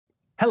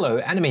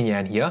Hello,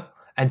 Nyan here,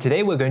 and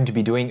today we're going to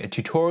be doing a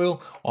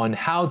tutorial on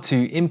how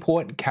to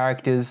import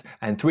characters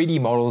and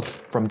 3D models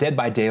from Dead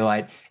by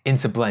Daylight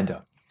into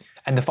Blender.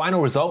 And the final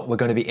result we're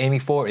going to be aiming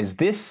for is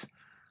this,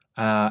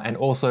 and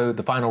also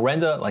the final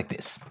render like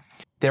this.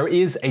 There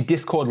is a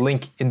Discord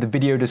link in the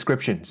video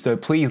description, so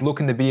please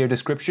look in the video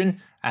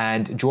description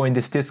and join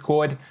this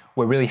Discord.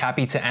 We're really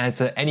happy to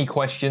answer any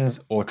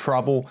questions or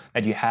trouble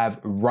that you have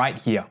right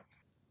here.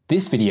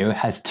 This video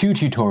has two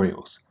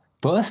tutorials.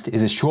 First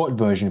is a short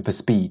version for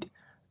speed.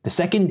 The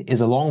second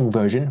is a long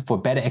version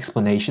for better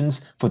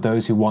explanations for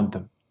those who want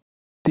them.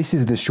 This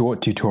is the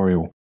short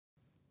tutorial.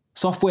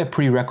 Software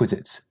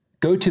prerequisites.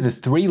 Go to the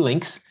 3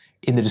 links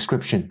in the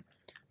description.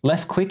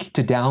 Left click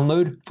to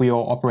download for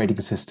your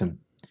operating system.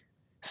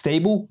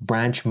 Stable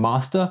branch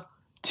master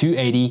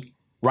 280,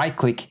 right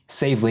click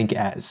save link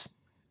as.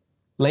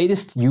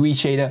 Latest UE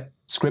shader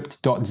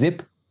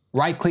script.zip,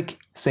 right click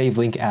save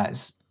link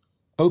as.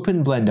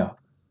 Open Blender.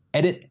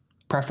 Edit,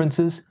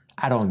 preferences,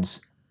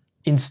 add-ons,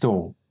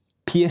 install,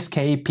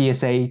 psk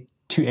psa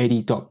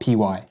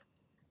 280.py,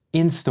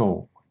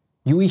 install,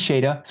 UE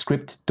shader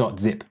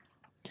script.zip,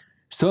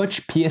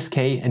 search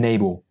psk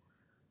enable,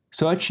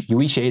 search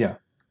UE shader,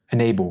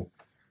 enable,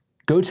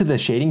 go to the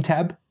shading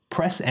tab,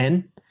 press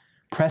N,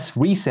 press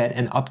reset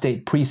and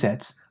update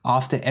presets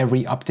after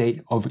every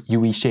update of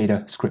UE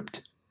shader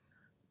script.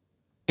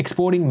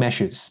 Exporting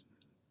meshes,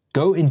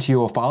 go into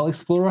your file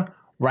explorer,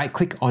 right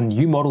click on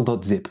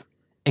umodel.zip,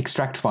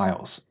 extract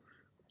files.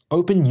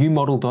 Open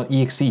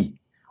umodel.exe.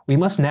 We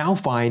must now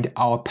find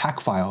our pack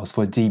files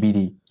for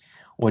DBD,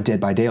 or Dead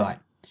by Daylight.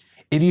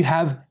 If you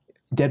have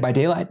Dead by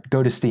Daylight,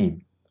 go to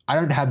Steam. I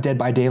don't have Dead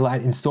by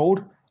Daylight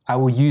installed. I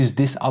will use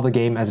this other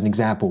game as an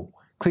example.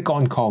 Click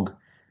on COG.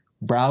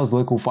 Browse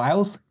local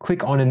files.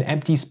 Click on an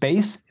empty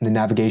space in the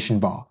navigation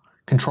bar.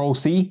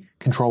 Control-C,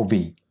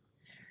 Control-V.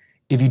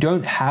 If you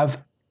don't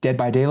have Dead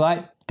by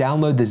Daylight,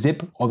 download the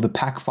zip of the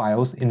pack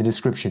files in the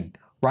description.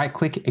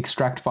 Right-click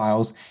Extract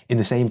Files in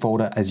the same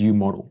folder as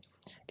umodel.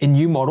 In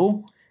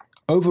umodel,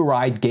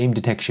 override game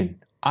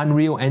detection.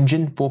 Unreal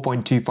Engine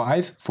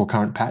 4.25 for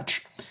current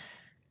patch.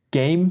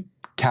 Game,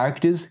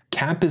 characters,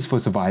 campers for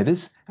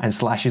survivors, and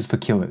slashes for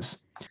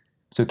killers.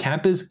 So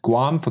campers,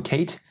 Guam for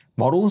Kate,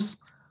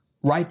 models,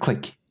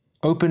 right-click,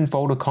 open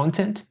folder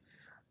content,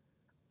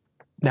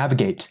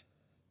 navigate.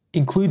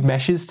 Include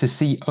meshes to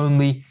see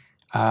only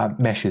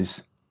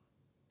meshes.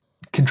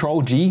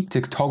 Control-G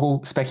to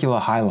toggle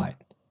specular highlight.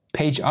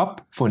 Page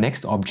up for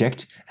next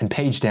object and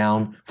page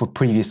down for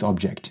previous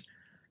object.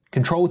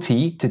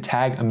 Control-T to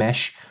tag a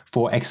mesh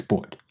for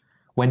export.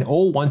 When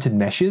all wanted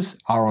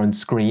meshes are on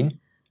screen,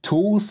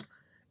 Tools,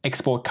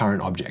 Export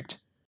Current Object.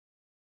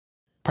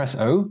 Press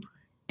O.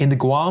 In the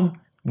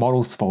Guam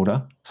Models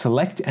folder,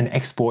 select and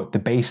export the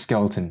base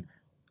skeleton,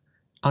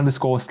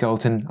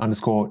 _skeleton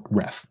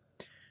 _ref.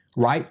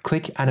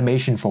 Right-click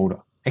Animation folder,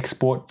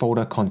 Export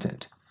folder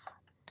content.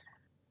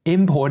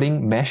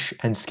 Importing mesh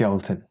and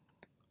skeleton.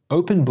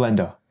 Open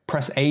Blender.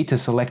 Press A to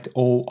select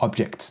all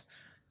objects.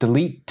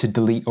 Delete to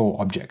delete all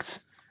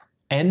objects.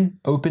 N.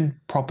 Open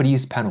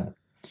Properties panel.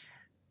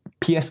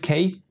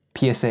 PSK,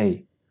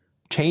 PSA.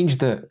 Change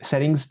the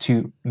settings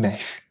to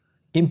mesh.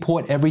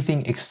 Import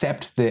everything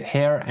except the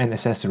hair and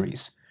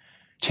accessories.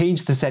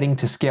 Change the setting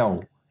to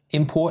scale.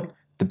 Import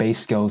the base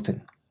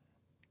skeleton.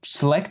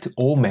 Select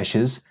all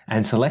meshes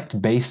and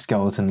select base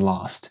skeleton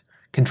last.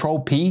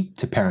 Control P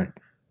to parent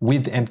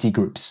with empty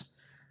groups.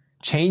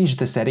 Change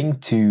the setting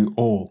to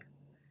all.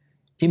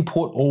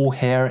 Import all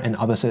hair and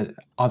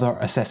other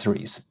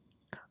accessories.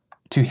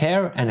 To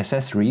hair and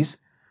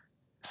accessories,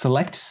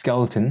 select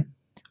skeleton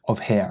of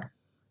hair.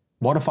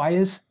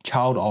 Modifiers,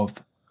 child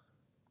of.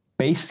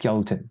 Base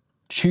skeleton.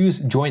 Choose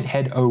joint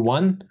head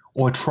 01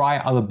 or try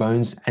other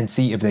bones and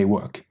see if they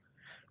work.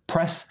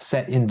 Press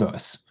set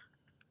inverse.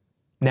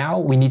 Now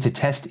we need to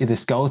test if the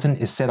skeleton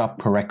is set up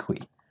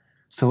correctly.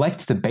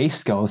 Select the base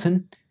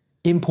skeleton,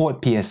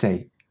 import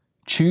PSA.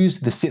 Choose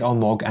the sit on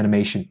log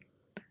animation.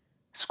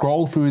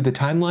 Scroll through the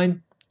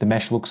timeline, the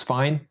mesh looks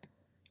fine,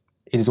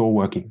 it is all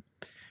working.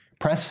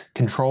 Press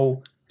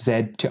Ctrl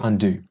Z to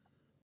undo.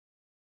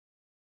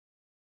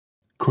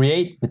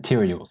 Create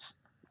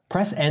materials.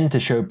 Press N to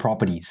show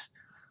properties.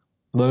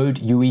 Load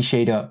UE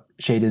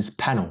shaders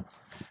panel.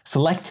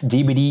 Select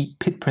DBD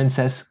Pit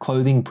Princess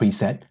clothing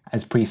preset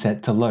as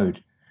preset to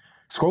load.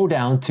 Scroll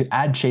down to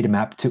add shader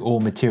map to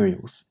all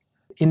materials.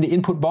 In the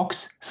input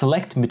box,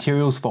 select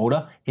Materials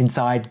folder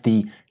inside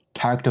the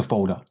Character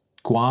folder,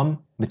 Guam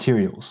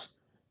Materials.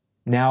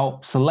 Now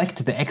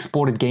select the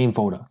Exported Game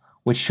folder,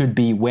 which should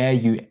be where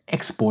you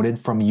exported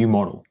from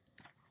umodel.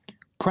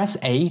 Press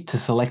A to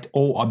select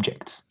all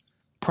objects.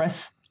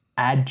 Press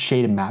Add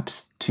Shader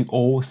Maps to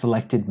all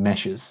selected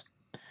meshes.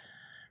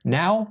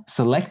 Now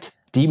select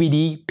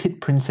DBD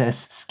Pit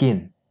Princess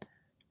Skin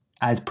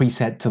as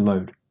preset to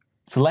load.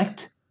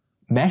 Select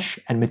Mesh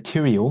and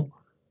Material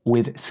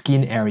with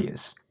skin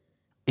areas.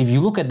 If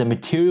you look at the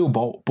material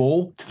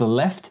ball to the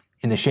left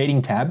in the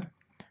shading tab,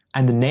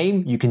 and the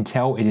name, you can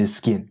tell it is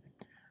skin.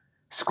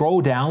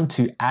 Scroll down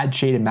to add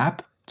shader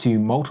map to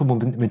multiple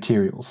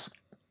materials.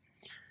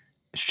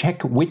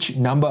 check which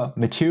number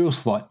material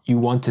slot you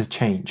want to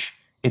change.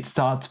 It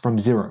starts from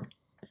 0.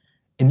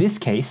 In this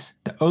case,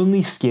 the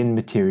only skin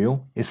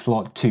material is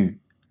slot 2,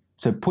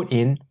 so put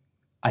in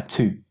a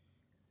 2.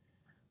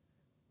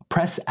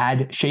 Press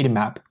Add Shader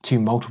Map to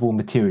multiple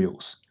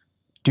materials.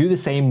 Do the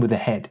same with the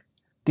head.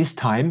 This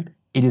time,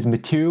 it is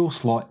material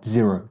slot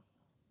 0.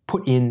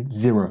 Put in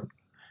 0.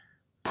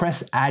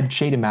 Press Add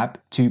Shader Map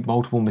to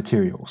multiple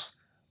materials.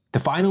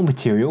 The final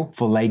material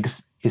for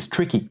legs is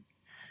tricky.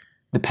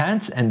 The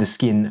pants and the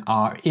skin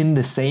are in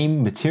the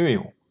same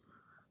material.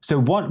 So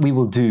what we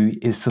will do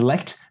is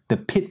select the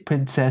Pit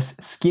Princess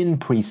Skin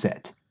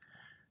preset.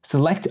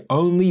 Select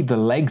only the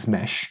legs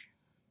mesh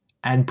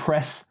and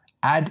press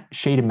Add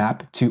Shader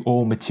Map to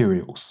all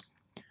materials.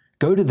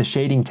 Go to the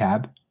Shading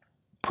tab,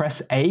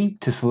 press A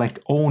to select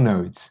all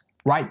nodes.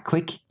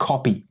 Right-click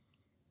Copy.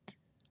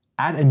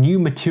 Add a new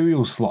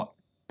material slot.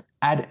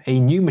 Add a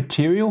new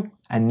material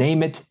and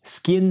name it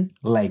Skin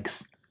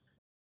Legs.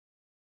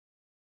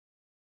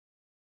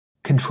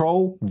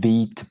 Control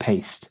V to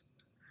paste.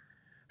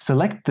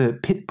 Select the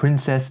Pit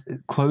Princess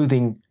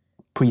Clothing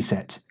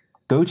preset.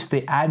 Go to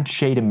the Add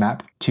Shader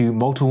Map to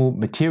Multiple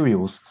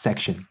Materials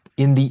section.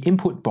 In the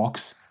input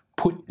box,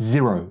 put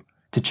 0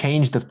 to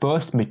change the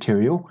first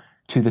material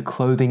to the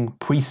clothing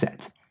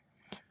preset.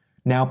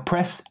 Now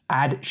press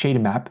Add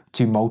Shader Map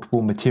to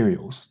multiple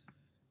materials.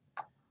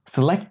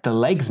 Select the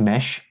legs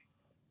mesh,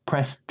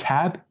 press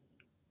Tab,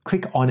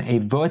 click on a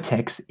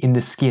vertex in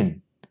the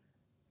skin.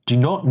 Do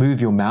not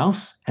move your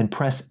mouse and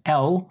press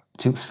L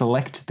to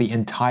select the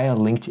entire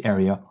linked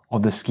area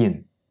of the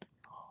skin.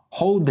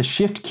 Hold the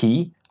Shift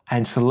key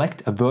and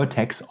select a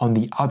vertex on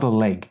the other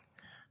leg.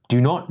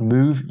 Do not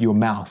move your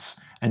mouse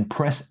and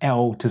press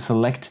L to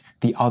select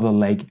the other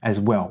leg as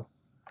well.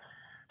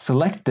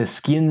 Select the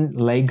skin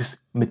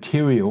legs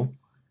material,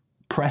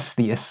 press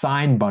the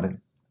Assign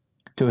button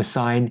to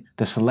assign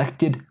the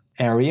selected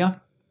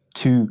area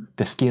to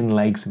the skin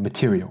legs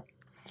material.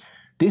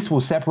 This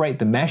will separate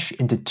the mesh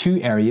into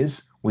 2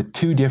 areas with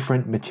 2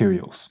 different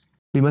materials.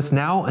 We must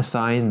now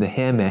assign the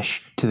hair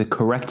mesh to the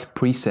correct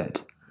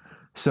preset.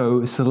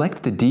 So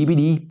select the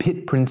DBD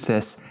Pit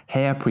Princess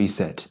Hair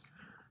preset.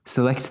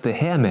 Select the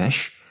hair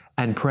mesh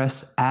and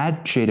press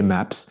Add Shader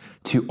Maps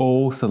to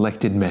all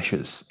selected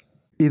meshes.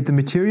 If the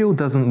material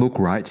doesn't look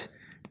right,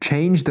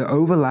 change the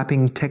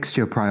overlapping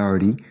texture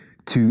priority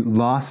to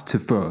last to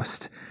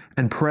first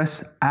and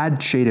press Add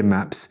Shader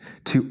Maps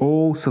to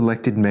all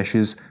selected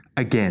meshes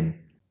again.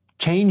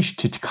 Change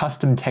to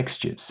custom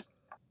textures.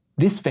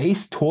 This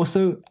face,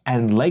 torso,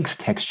 and legs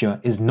texture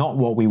is not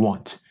what we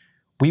want.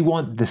 We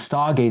want the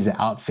Stargazer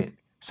outfit,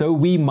 so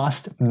we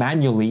must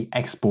manually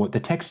export the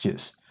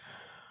textures.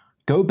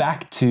 Go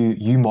back to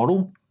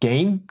UModel,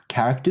 Game,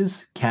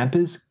 Characters,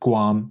 Campers,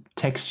 Guam,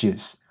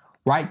 Textures.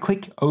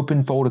 Right-click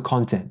Open Folder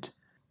Content.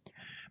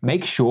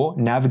 Make sure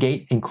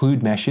Navigate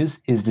Include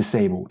Meshes is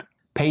disabled.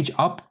 Page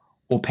up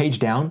or page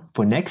down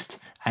for next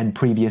and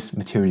previous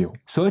material.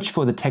 Search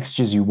for the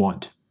textures you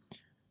want.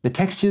 The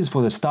textures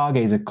for the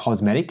Stargazer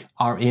cosmetic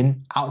are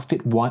in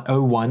Outfit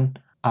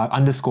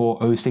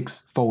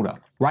 01_06 folder.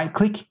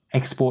 Right-click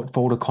Export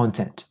Folder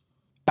Content.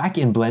 Back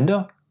in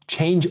Blender,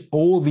 change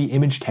all the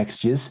image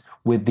textures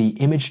with the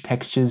image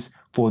textures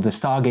for the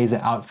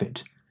Stargazer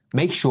outfit.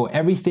 Make sure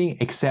everything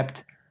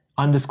except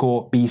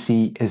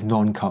 _BC is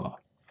non-color.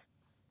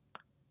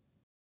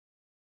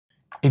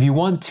 If you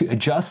want to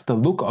adjust the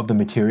look of the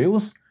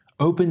materials,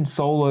 open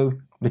Solo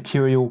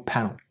Material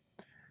panel.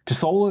 To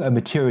solo a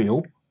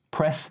material,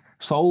 press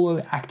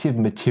Solo Active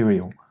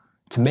Material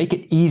to make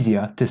it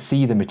easier to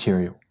see the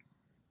material.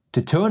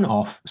 To turn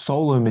off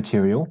Solo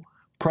Material,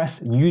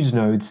 press Use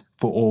Nodes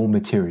for all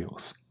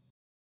materials.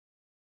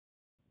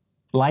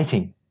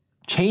 Lighting.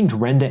 Change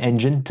Render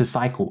Engine to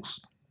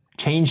Cycles.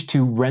 Change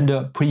to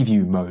Render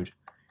Preview mode.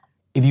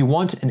 If you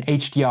want an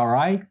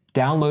HDRI,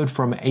 download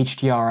from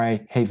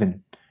HDRI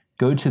Haven.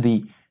 Go to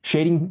the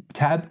Shading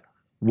tab,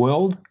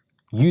 World,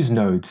 Use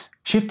Nodes.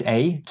 Shift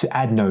A to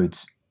add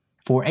nodes.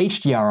 For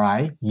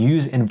HDRI,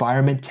 use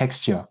Environment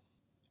Texture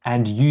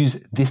and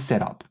use this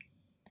setup.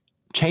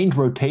 Change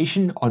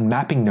rotation on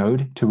mapping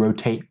node to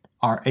rotate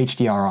our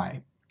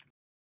HDRI.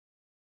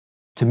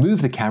 To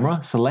move the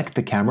camera, select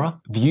the camera,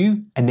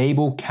 View,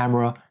 Enable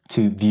Camera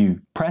to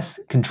View. Press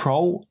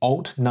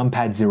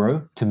Ctrl-Alt-Numpad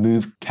 0 to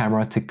move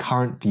camera to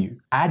current view.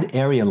 Add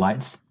area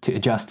lights to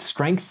adjust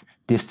strength,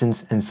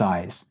 distance, and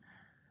size.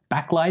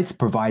 Backlights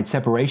provide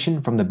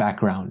separation from the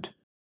background.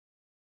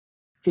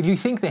 If you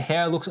think the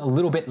hair looks a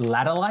little bit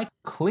ladder-like,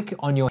 click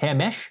on your hair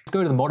mesh,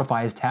 go to the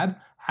Modifiers tab,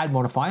 Add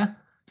Modifier,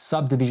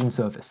 Subdivision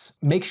Surface.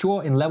 Make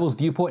sure in Levels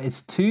Viewport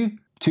it's 2.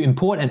 To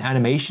import an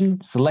animation,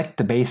 select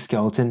the base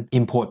skeleton,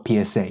 Import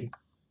PSA.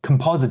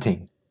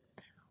 Compositing.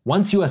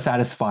 Once you are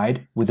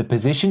satisfied with the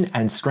position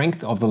and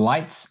strength of the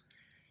lights,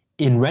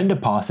 in Render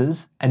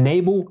Passes,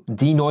 enable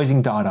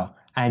Denoising Data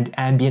and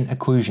Ambient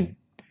Occlusion.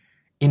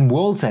 In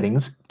World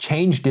Settings,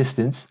 change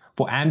distance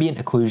for Ambient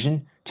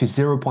Occlusion to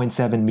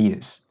 0.7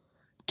 meters.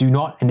 Do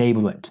not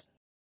enable it.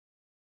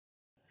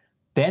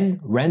 Then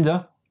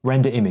Render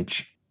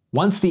Image.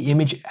 Once the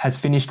image has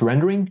finished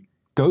rendering,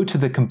 go to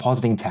the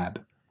Compositing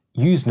tab,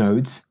 use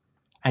nodes,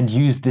 and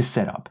use this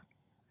setup.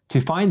 To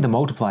find the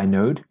multiply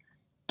node,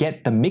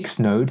 get the mix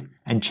node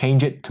and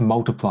change it to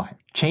multiply.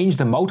 Change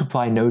the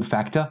multiply node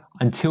factor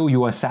until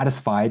you are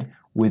satisfied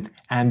with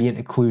ambient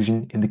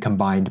occlusion in the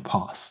combined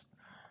pass.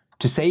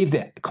 To save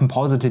the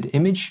composited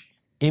image,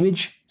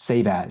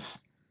 save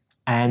as,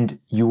 and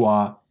you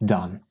are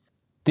done.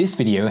 This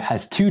video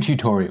has two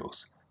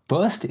tutorials.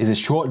 First is a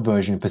short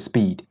version for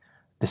speed.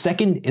 The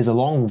second is a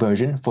long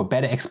version for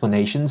better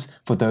explanations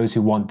for those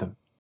who want them.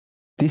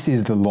 This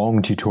is the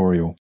long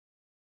tutorial.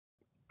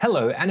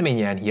 Hello,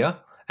 Nyan here,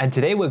 and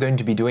today we're going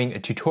to be doing a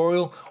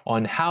tutorial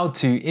on how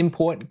to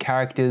import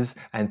characters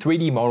and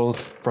 3D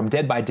models from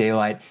Dead by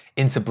Daylight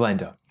into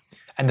Blender.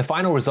 And the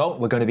final result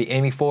we're going to be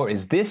aiming for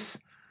is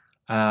this,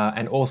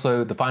 and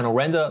also the final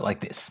render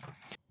like this.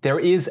 There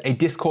is a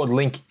Discord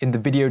link in the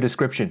video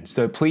description,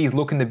 so please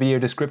look in the video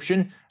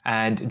description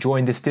and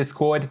join this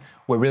Discord.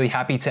 We're really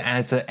happy to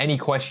answer any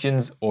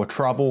questions or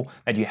trouble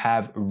that you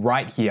have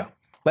right here.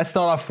 Let's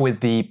start off with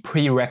the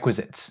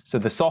prerequisites. So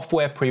the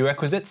software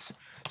prerequisites.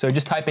 So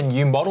just type in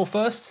new model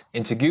first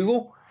into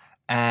Google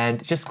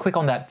and just click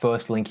on that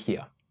first link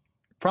here.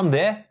 From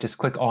there, just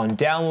click on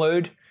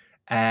download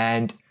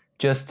and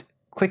just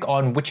click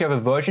on whichever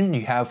version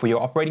you have for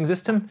your operating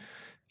system.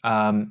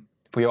 So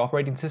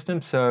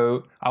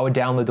I would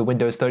download the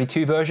Windows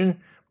 32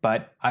 version,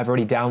 but I've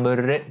already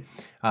downloaded it,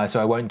 so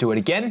I won't do it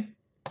again.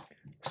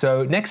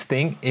 So next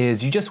thing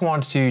is you just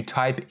want to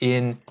type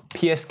in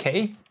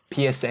PSA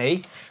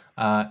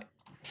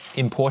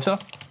importer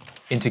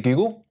into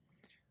Google.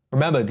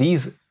 Remember,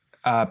 these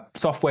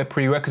software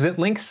prerequisite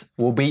links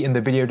will be in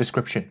the video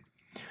description.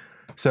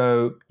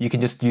 So you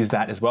can just use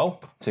that as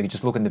well. So you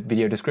just look in the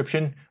video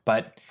description.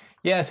 But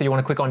yeah, so you want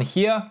to click on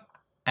here.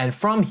 And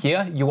from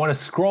here, you want to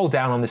scroll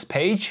down on this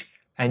page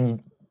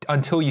and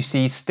until you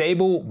see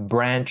Stable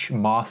Branch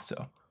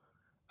Master.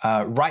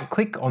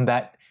 Right-click on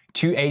that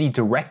 280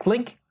 direct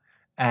link,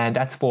 and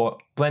that's for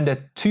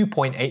Blender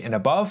 2.8 and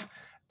above,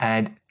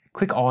 and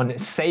click on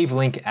Save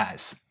Link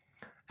As.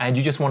 And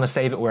you just want to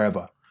save it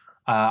wherever.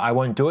 I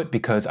won't do it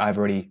because I've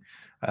already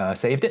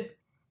saved it.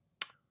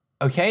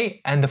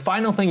 Okay, and the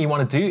final thing you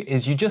want to do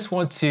is you just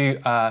want to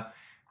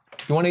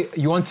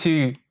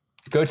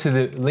go to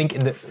the link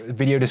in the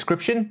video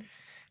description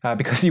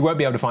because you won't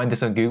be able to find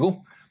this on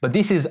Google. But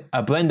this is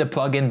a Blender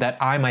plugin that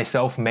I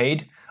myself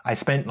made. I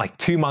spent like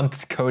 2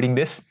 months coding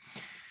this,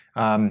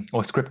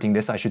 or scripting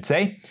this, I should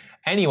say.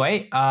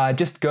 Anyway,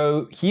 just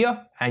go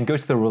here and go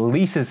to the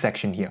releases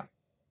section here.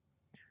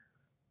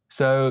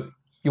 So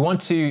you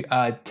want to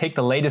take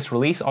the latest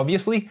release,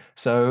 obviously.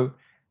 So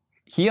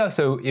here,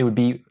 so it would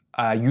be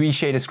UE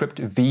Shader Script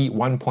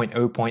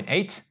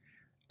v1.0.8.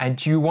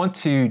 And you want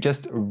to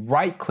just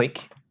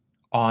right-click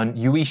on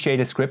UE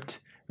Shader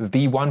Script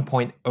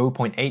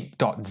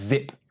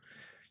v1.0.8.zip.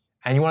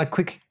 And you want to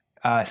click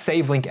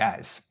Save Link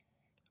As.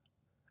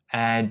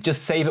 And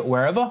just save it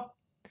wherever.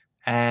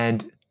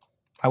 And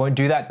I won't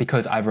do that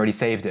because I've already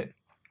saved it.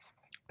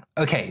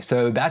 Okay,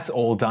 so that's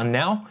all done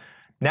now.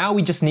 Now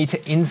we just need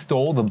to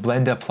install the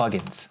Blender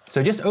plugins.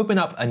 So just open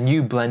up a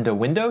new Blender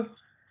window,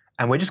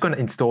 and we're just going to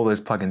install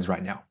those plugins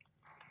right now.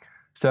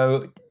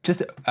 So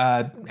just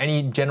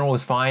any general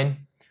is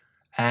fine.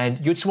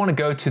 And you just want to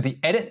go to the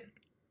Edit,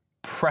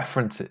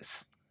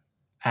 Preferences,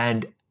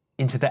 and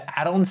into the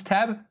Add-ons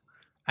tab.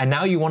 And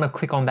now you want to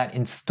click on that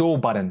Install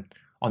button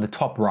on the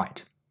top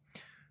right.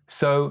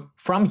 So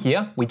from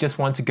here, we just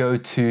want to go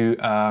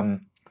to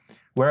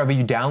wherever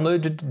you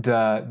downloaded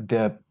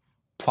the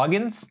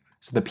plugins,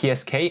 so the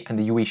PSK and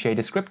the UE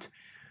Shader Script.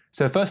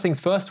 So first things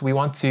first, we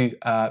want to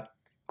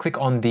click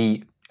on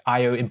the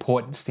IO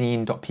import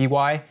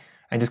scene.py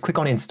and just click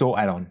on Install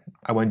Add-on.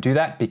 I won't do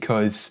that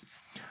because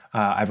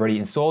I've already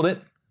installed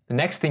it. The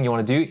next thing you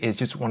want to do is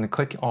just want to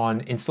click on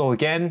Install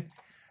again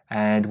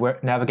and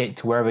navigate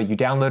to wherever you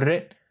downloaded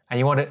it. And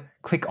you want to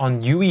click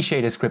on UE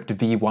Shader Script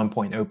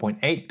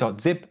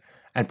v1.0.8.zip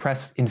and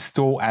press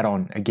Install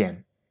Add-on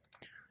again.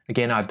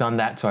 Again, I've done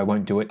that, so I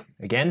won't do it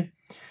again.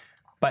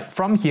 But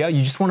from here,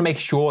 you just want to make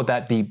sure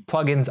that the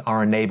plugins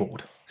are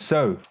enabled.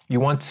 So you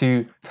want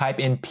to type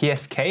in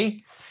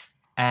PSK,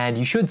 and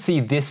you should see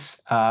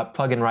this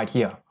plugin right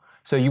here.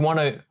 So you want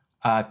to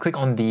click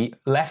on the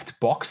left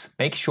box,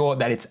 make sure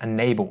that it's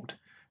enabled.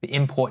 The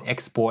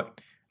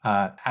import-export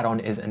add-on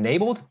is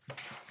enabled.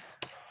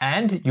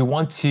 And you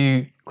want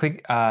to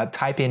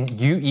type in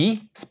UE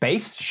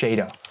space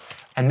shader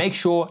and make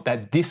sure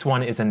that this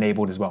one is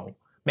enabled as well.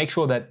 Make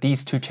sure that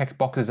these two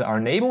checkboxes are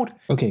enabled.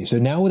 Okay, so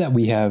now that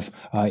we have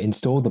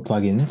installed the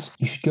plugins,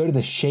 you should go to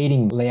the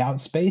shading layout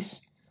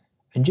space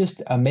and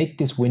just make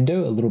this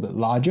window a little bit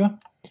larger.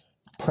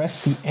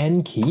 Press the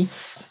N key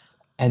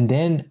and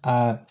then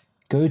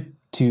go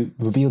to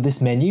reveal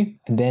this menu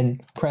and then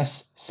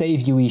press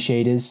Save UE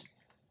Shaders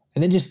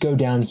and then just go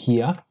down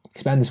here,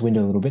 expand this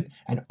window a little bit,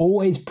 and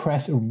always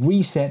press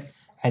Reset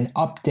and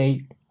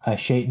update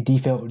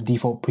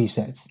default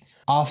presets.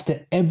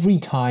 After every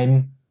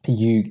time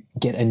you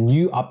get a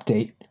new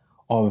update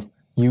of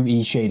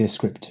UE Shader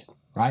Script,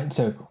 right?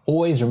 So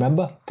always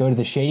remember, go to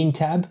the Shading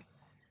tab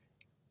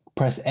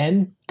press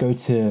N, go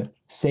to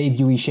Save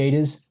UE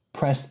Shaders,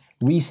 press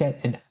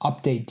Reset and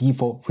Update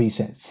Default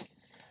Presets.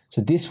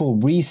 So this will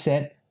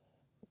reset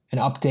and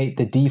update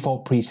the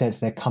default presets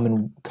that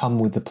come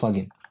with the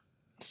plugin.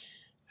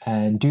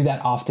 And do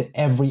that after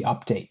every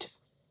update.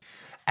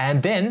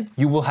 And then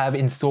you will have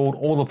installed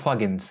all the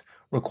plugins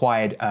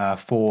required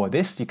for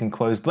this. You can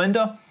close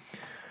Blender.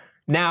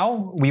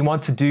 Now we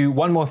want to do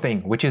one more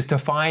thing, which is to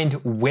find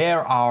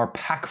where our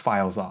pack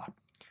files are.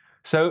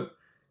 So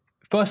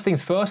first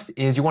things first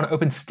is you want to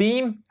open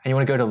Steam and you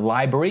want to go to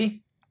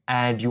Library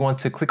and you want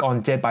to click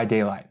on Dead by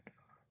Daylight.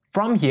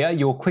 From here,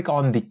 you'll click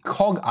on the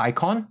cog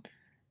icon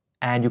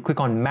and you click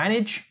on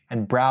Manage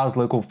and Browse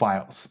Local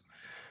Files.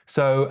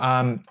 So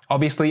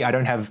obviously I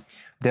don't have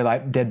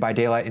Dead by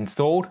Daylight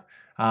installed,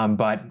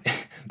 but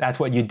that's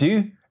what you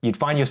do. You'd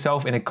find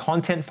yourself in a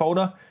content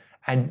folder,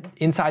 and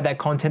inside that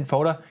content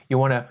folder, you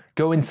want to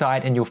go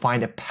inside and you'll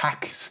find a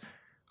packs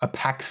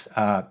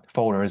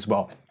folder as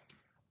well.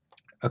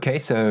 Okay,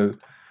 so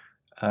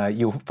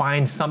you'll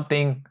find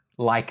something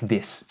like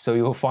this. So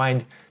you'll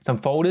find some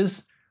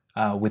folders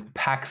with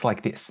packs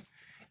like this.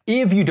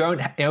 If you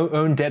don't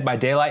own Dead by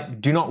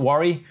Daylight, do not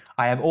worry.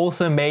 I have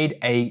also made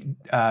a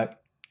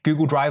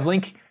Google Drive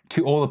link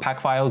to all the pack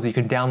files. You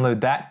can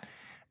download that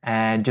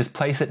and just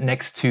place it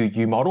next to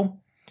UModel.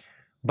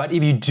 But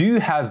if you do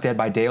have Dead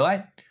by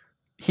Daylight,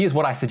 here's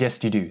what I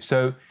suggest you do.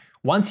 So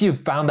once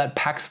you've found that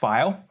packs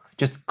file,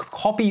 just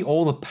copy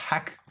all the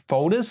pack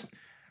folders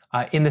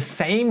in the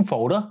same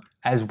folder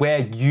as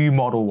where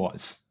UModel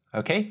was,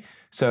 okay?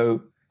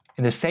 So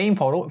in the same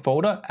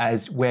folder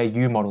as where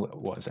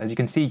UModel was. As you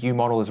can see,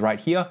 UModel is right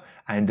here,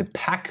 and the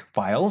pack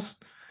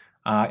files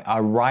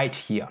are right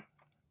here.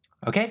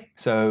 Okay,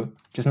 so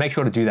just make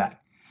sure to do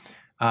that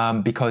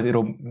because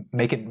it'll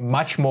make it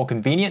much more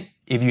convenient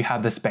if you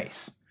have the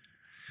space.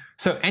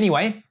 So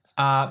anyway,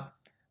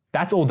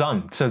 that's all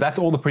done. So that's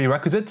all the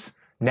prerequisites.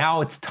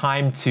 Now it's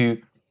time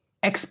to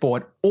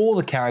export all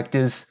the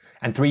characters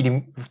and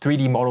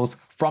 3D models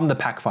from the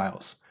pack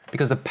files,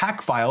 because the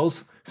pack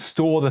files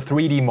store the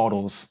 3D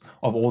models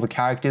of all the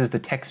characters, the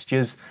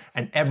textures,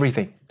 and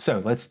everything.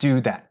 So let's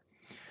do that.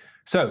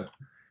 So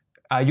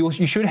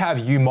you should have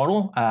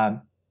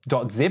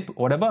umodel.zip or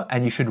whatever,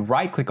 and you should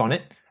right click on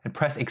it and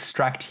press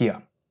extract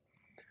here.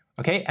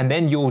 Okay, and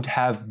then you'll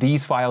have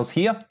these files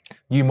here,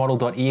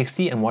 umodel.exe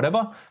and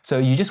whatever. So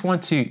you just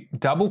want to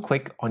double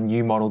click on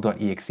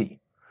umodel.exe.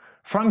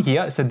 From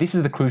here, so this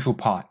is the crucial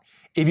part.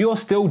 If you're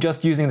still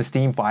just using the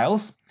Steam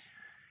files,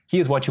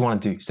 here's what you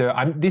want to do. So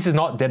this is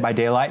not Dead by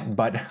Daylight,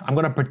 but I'm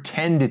going to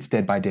pretend it's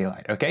Dead by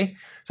Daylight, okay?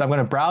 So I'm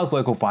going to browse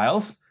local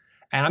files,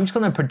 and I'm just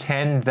going to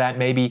pretend that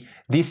maybe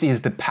this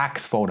is the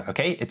packs folder,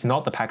 okay? It's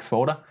not the packs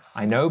folder,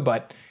 I know,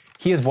 but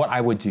here's what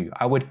I would do.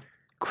 I would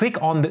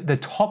click on the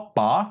top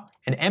bar,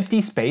 an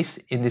empty space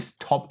in this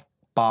top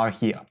bar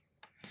here.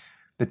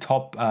 The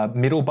top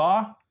middle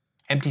bar,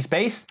 empty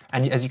space,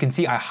 and as you can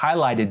see, I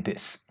highlighted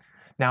this.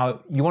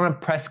 Now, you want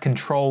to press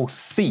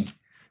Control-C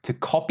to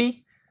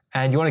copy,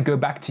 and you want to go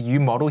back to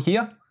UModel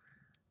here.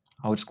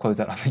 I'll just close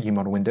that other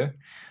UModel window.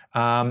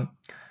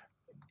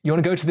 You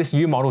want to go to this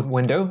UModel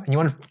window, and you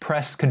want to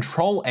press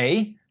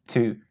Control-A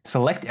to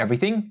select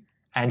everything,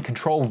 and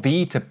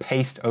Control-V to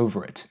paste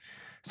over it.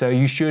 So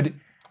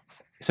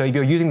if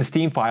you're using the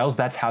Steam files,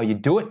 that's how you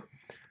do it.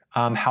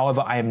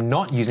 However, I am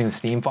not using the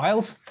Steam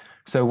files.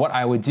 So what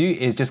I would do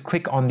is just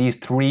click on these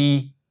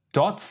 3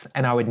 dots,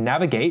 and I would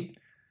navigate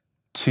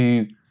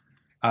to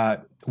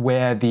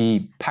where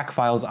the pack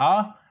files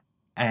are,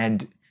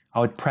 and I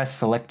would press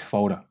select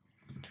folder.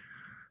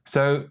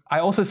 So I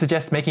also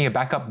suggest making a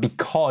backup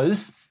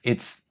because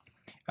it's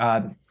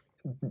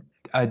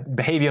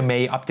behavior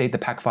may update the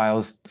pack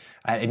files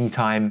at any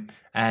time,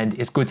 and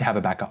it's good to have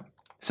a backup.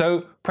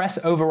 So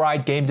press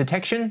override game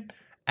detection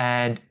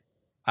and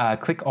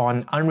click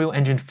on Unreal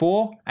Engine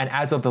 4, and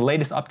as of the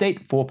latest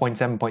update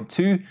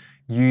 4.7.2,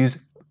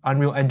 use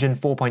Unreal Engine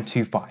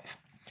 4.25.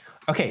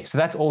 Okay, so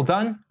that's all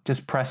done.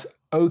 Just press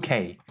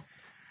OK.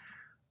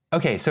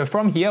 Okay, so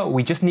from here,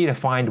 we just need to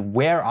find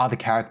where are the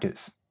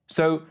characters.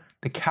 So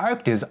the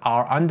characters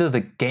are under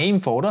the game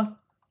folder,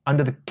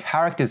 under the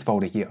characters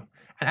folder here.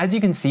 And as you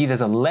can see,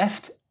 there's a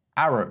left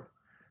arrow.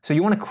 So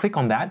you want to click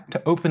on that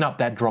to open up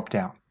that drop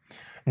down.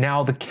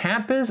 Now the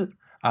campers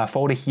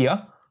folder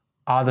here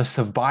are the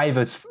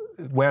survivors,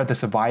 where the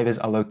survivors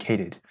are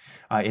located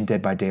in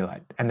Dead by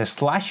Daylight. And the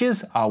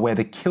slashes are where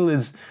the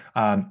killers'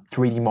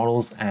 3D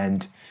models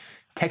and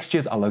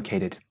textures are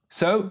located.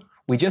 So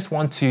we just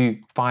want to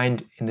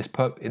find, in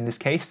this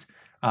case,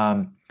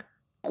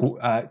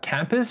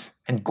 campers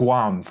and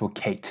Guam for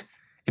Kate.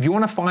 If you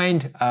want to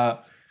find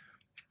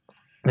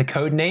the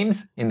code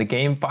names in the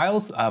game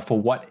files for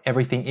what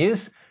everything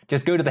is,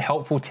 just go to the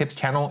helpful tips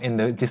channel in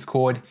the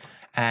Discord,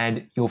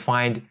 and you'll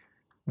find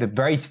the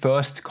very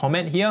first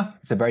comment here,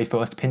 it's the very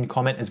first pinned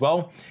comment as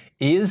well,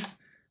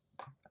 is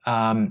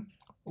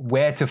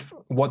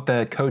what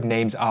the code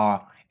names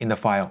are in the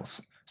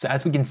files. So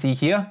as we can see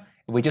here,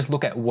 if we just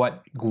look at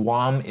what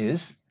Guam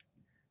is,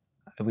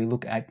 we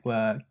look at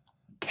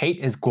Kate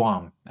is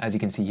Guam, as you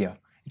can see here.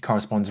 It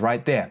corresponds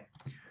right there.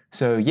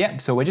 So yeah,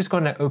 so we're just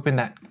going to open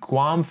that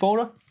Guam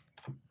folder,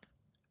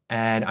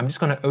 and I'm just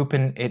going to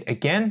open it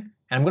again,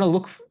 and I'm going to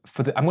look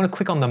for I'm going to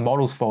click on the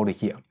models folder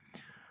here.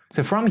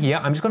 So from here,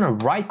 I'm just going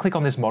to right click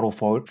on this model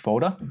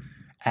folder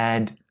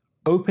and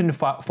open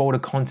folder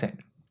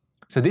content.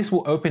 So this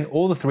will open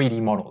all the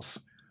 3D models.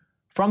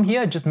 From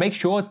here, just make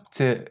sure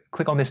to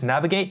click on this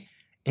navigate,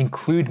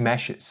 include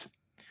meshes.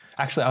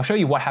 Actually, I'll show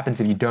you what happens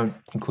if you don't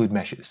include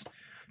meshes.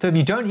 So if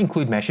you don't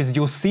include meshes,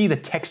 you'll see the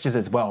textures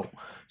as well.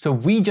 So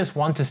we just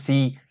want to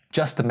see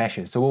just the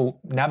meshes. So we'll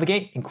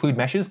navigate, include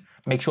meshes,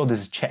 make sure this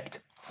is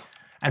checked.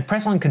 And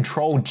press on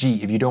Control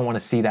G if you don't want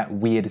to see that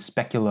weird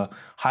specular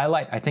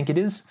highlight, I think it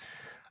is.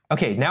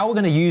 Okay, now we're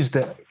going to use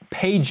the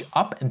page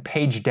up and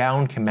page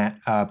down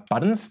command,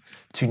 buttons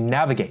to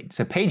navigate.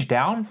 So page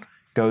down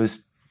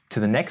goes to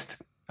the next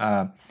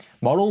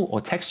model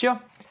or texture,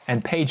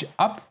 and page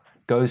up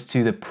goes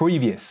to the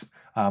previous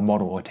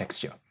model or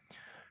texture.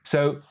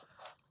 So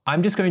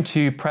I'm just going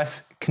to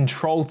press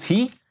Control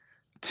T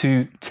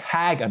to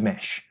tag a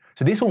mesh.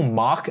 So this will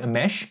mark a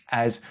mesh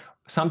as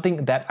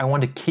something that I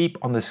want to keep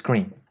on the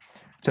screen.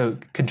 So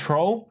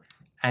Control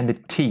and the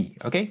T,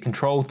 okay?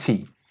 Control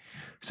T.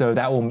 So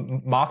that will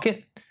mark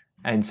it.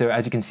 And so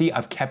as you can see,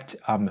 I've kept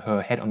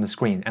her head on the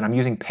screen, and I'm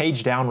using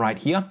page down right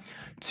here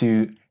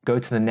to go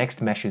to the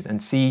next meshes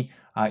and see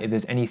if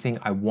there's anything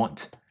I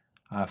want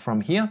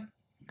from here.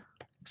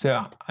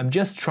 So I'm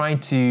just trying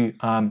to,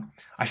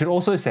 I should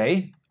also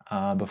say,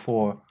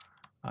 before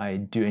I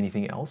do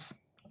anything else,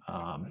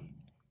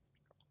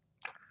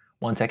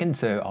 1 second,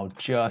 so I'll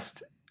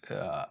just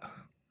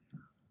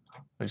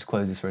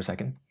close this for a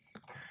second.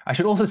 I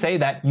should also say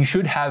that you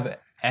should have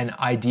an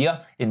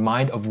idea in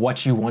mind of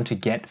what you want to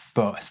get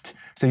first.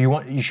 So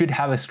you should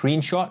have a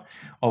screenshot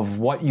of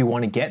what you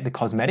want to get, the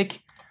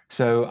cosmetic.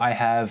 So I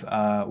have,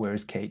 where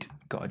is Kate?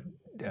 God,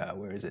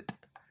 where is it?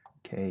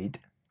 Kate.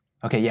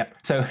 Okay, yeah.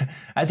 So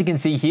as you can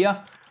see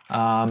here,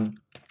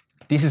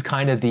 this is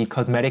kind of the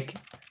cosmetic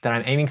that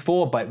I'm aiming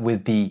for, but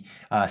with the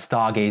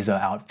Stargazer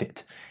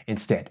outfit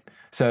instead.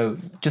 So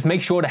just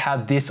make sure to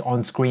have this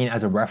on screen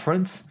as a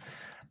reference,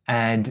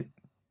 and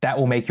that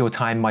will make your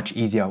time much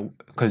easier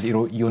because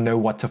you'll know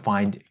what to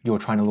find you're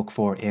trying to look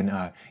for in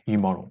a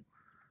UModel.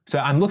 So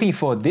I'm looking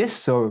for this,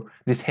 so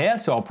this hair,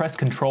 so I'll press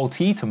Control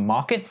T to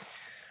mark it.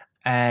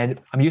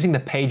 And I'm using the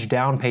page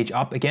down, page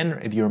up again,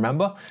 if you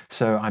remember.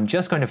 So I'm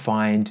just going to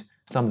find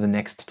some of the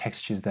next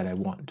textures that I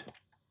want.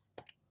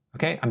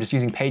 Okay, I'm just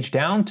using page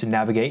down to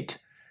navigate.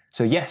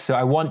 So yes, so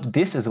I want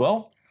this as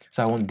well.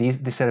 So I want this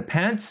set of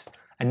pants.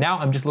 And now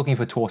I'm just looking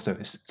for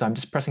torsos. So I'm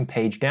just pressing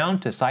page down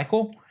to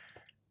cycle.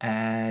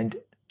 And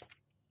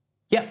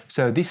yeah,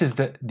 so this is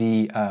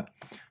the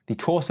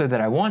torso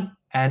that I want.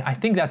 And I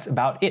think that's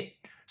about it.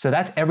 So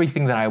that's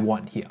everything that I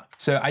want here.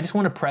 So I just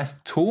want to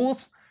press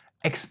Tools,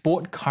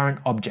 Export Current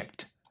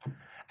Object.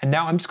 And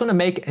now I'm just going to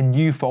make a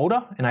new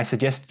folder, and I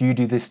suggest you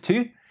do this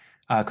too,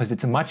 because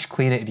it's much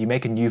cleaner if you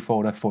make a new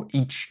folder for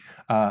each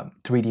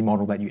 3D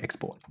model that you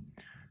export.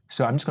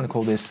 So I'm just going to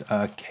call this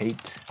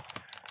Kate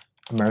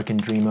American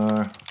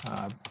Dreamer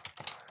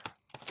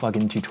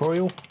plugin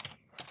tutorial.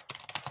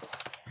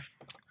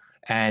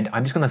 And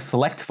I'm just going to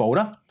select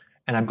folder,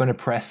 and I'm going to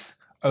press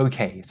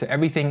OK. So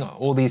everything,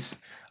 all these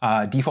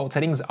default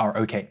settings are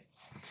OK.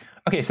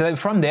 Okay, so then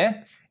from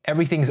there,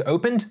 everything's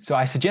opened. So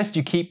I suggest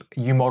you keep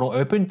UModel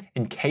open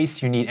in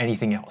case you need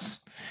anything else.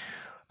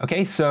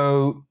 Okay,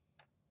 so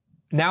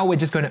now we're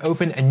just going to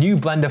open a new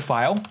Blender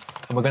file,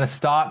 and we're going to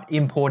start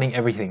importing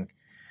everything.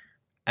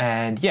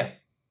 And yeah,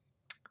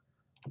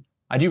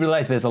 I do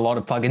realize there's a lot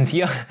of plugins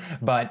here,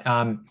 but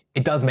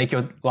it does make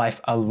your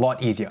life a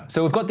lot easier.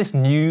 So we've got this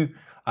new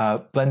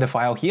Blender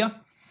file here,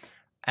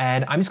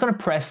 and I'm just going to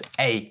press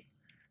A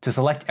to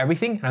select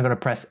everything, and I'm going to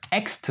press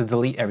X to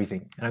delete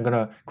everything. And I'm going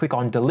to click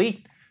on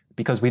delete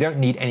because we don't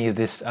need any of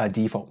this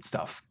default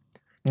stuff.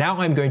 Now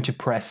I'm going to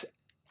press,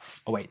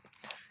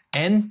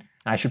 N.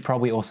 I should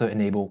probably also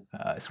enable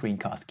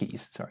screencast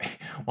keys. Sorry,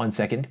 1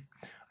 second.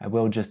 I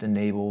will just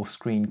enable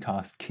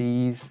screencast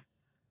keys.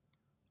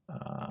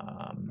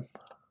 I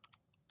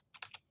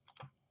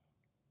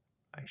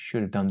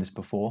should have done this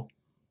before.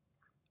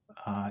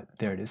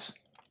 There it is.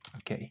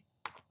 Okay.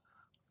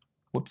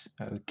 Whoops.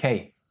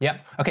 Okay.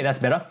 Yep. Okay, that's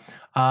better.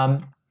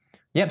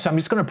 Yep. So I'm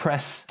just going to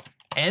press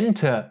N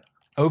to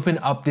open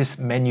up this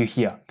menu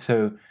here.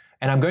 So,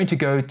 and I'm going to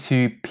go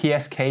to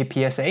PSK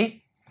PSA.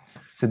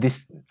 So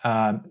this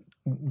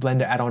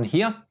Blender add-on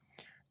here,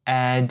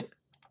 and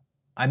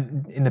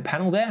I'm in the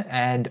panel there,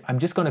 and I'm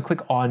just going to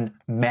click on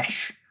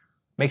Mesh.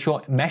 Make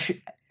sure Mesh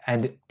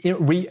and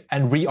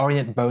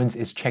reorient bones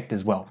is checked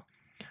as well.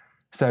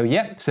 So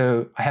yeah,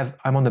 so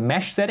I'm on the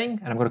Mesh setting,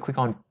 and I'm going to click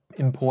on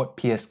Import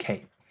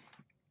PSK.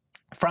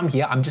 From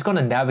here, I'm just going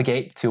to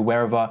navigate to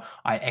wherever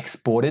I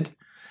exported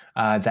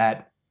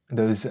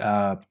those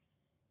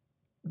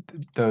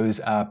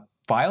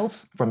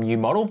files from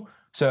UModel.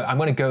 So I'm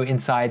going to go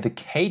inside the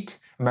Kate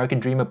American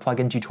Dreamer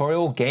plugin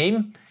tutorial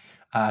game,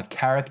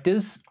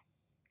 characters,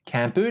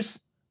 campers,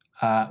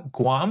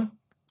 Guam,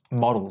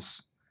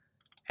 models.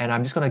 And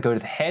I'm just going to go to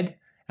the head, and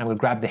I'm going to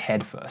grab the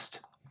head first.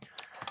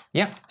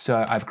 Yeah,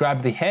 so I've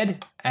grabbed the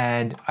head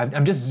and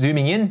I'm just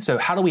zooming in. So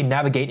how do we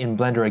navigate in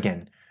Blender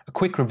again? A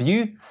quick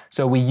review.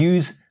 So we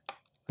use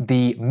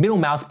the middle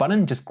mouse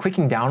button, just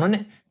clicking down on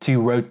it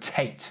to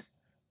rotate.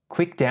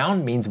 Click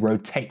down means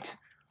rotate.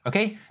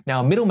 Okay,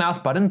 now middle mouse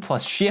button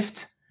plus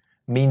shift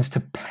means to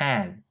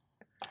pan.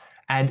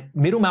 And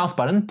middle mouse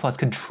button plus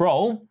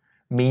control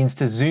means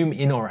to zoom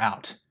in or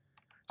out.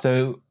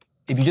 So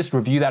if you just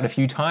review that a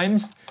few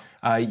times,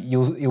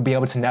 you'll be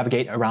able to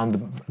navigate around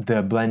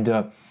the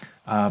Blender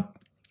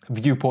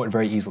viewport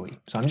very easily.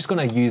 So I'm just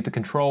going to use the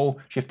control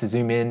shift to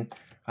zoom in,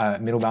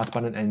 middle mouse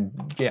button,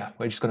 and yeah,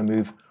 we're just going to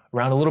move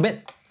around a little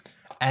bit.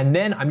 And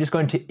then I'm just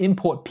going to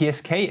import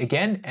PSK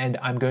again, and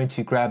I'm going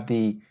to grab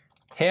the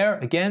hair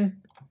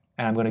again,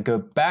 and I'm going to go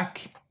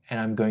back, and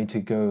I'm going to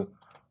go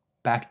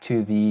back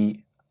to the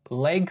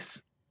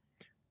legs,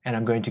 and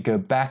I'm going to go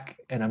back,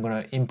 and I'm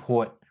going to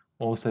import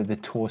also the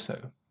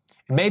torso.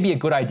 It may be a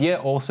good idea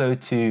also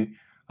to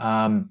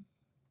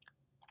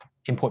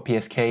import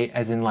PSK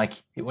as in like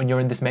when you're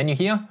in this menu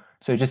here.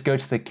 So just go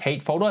to the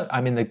Kate folder.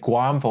 I'm in the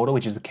Guam folder,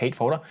 which is the Kate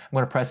folder. I'm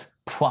going to press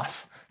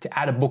plus to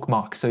add a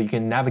bookmark so you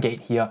can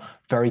navigate here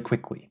very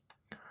quickly.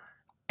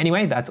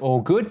 Anyway, that's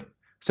all good.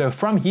 So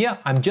from here,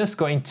 I'm just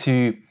going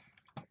to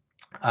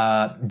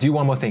do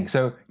one more thing.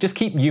 So just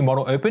keep View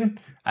Model open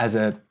as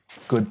a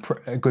good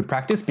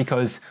practice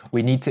because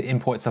we need to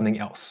import something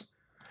else.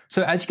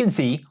 So as you can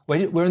see,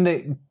 we're in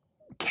the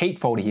Kate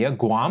folder here,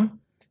 Guam,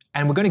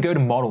 and we're going to go to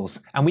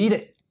Models, and we need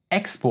to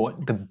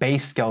export the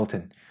base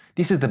skeleton.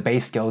 This is the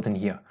base skeleton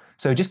here.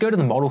 So just go to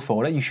the Model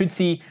folder. You should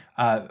see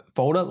a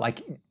folder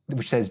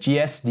which says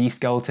GSD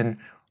skeleton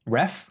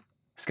ref.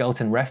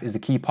 Skeleton ref is the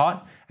key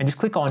part, and just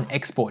click on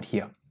Export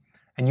here.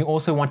 And you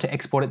also want to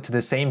export it to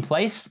the same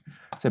place.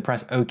 So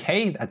press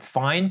OK, that's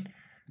fine.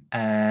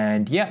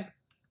 And yeah,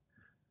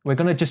 we're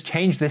going to just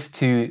change this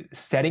to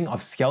setting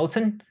of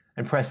skeleton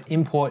and press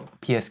Import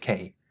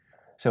PSK.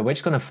 So we're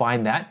just going to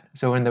find that.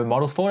 So we're in the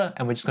Models folder,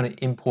 and we're just going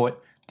to import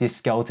this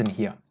skeleton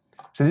here.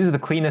 So this is the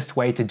cleanest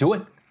way to do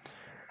it.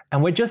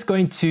 And we're just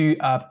going to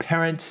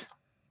parent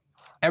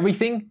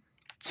everything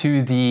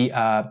to the,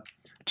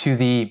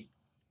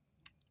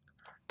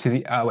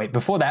 wait,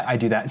 before that, I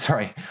do that,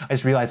 sorry. I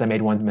just realized I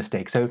made one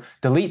mistake. So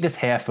delete this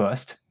hair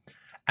first,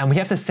 and we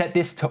have to set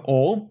this to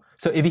all.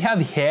 So if you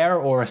have hair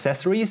or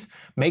accessories,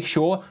 make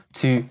sure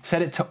to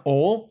set it to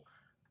all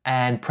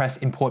and press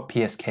Import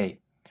PSK.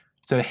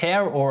 So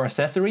hair or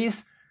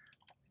accessories,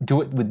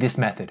 do it with this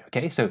method,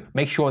 okay? So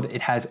make sure that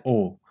it has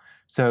all.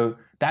 So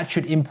that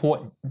should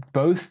import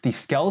both the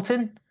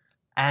skeleton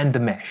and the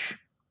mesh.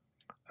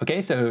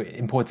 Okay, so it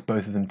imports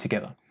both of them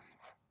together.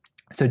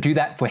 So do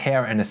that for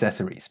hair and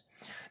accessories.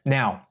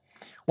 Now,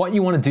 what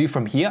you want to do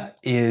from here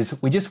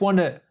is we just want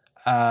to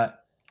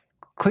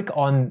click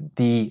on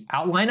the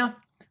outliner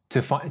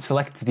to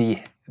select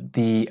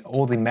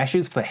all the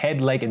meshes for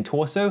head, leg, and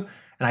torso.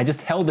 And I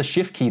just held the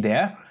shift key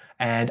there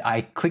and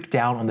I clicked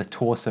down on the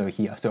torso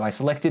here. So I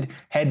selected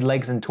head,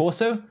 legs, and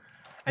torso.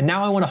 And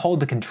now I want to hold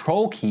the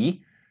control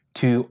key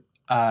to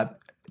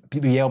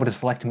be able to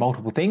select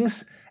multiple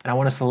things. And I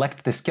want to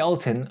select the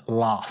skeleton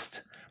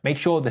last. Make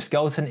sure the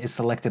skeleton is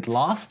selected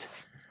last.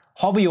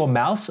 Hover your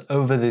mouse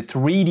over the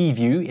 3D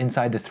view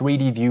inside the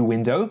 3D view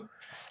window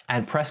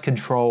and press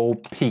Control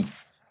P.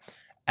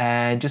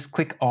 And just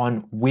click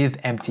on with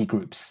empty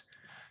groups.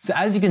 So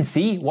as you can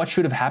see, what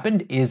should have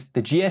happened is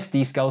the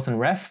GSD skeleton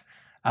ref,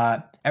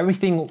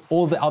 everything,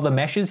 all the other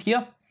meshes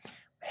here,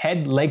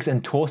 head, legs,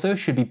 and torso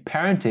should be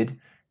parented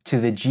to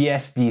the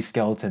GSD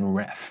skeleton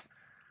ref.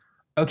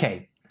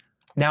 Okay,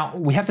 now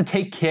we have to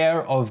take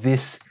care of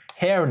this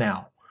hair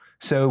now.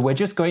 So we're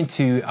just going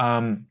to,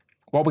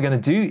 what we're going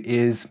to do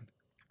is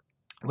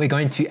we're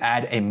going to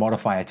add a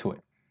modifier to it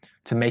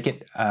to make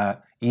it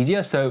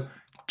easier. So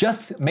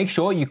just make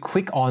sure you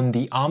click on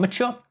the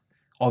armature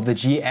of the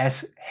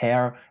GS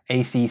hair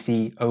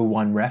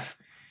ACC01 ref.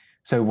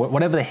 So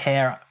whatever the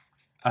hair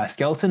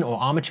skeleton or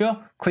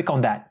armature, click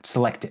on that,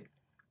 select it.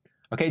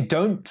 Okay,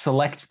 don't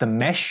select the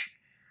mesh,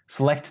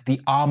 select the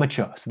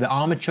armature. So the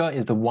armature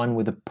is the one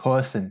with the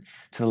person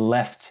to the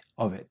left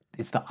of it.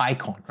 It's the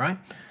icon, right?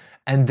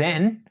 And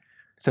then,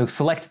 so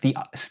select the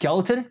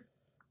skeleton.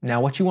 Now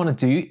what you want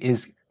to do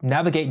is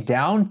navigate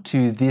down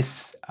to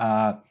this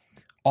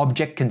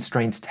Object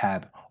Constraints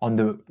tab on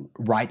the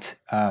right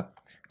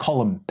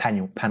column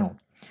panel.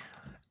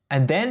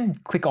 And then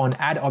click on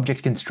Add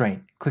Object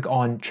Constraint. Click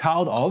on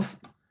Child of,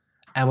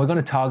 and we're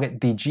going to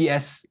target the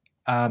GS,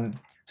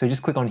 so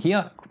just click on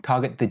here,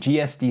 target the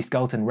GSD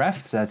skeleton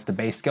ref, so that's the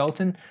base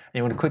skeleton. And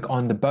you want to click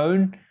on the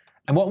bone.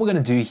 And what we're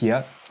going to do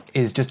here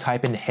is just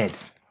type in head.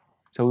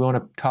 So we want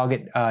to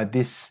target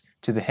this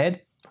to the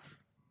head.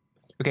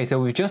 Okay,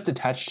 so we've just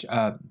attached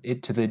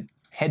it to the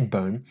head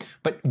bone,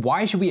 but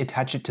why should we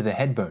attach it to the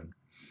head bone?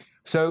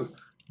 So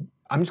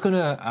I'm just going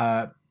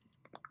to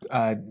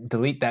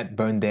delete that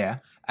bone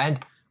there,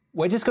 and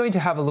we're just going to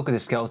have a look at the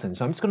skeleton.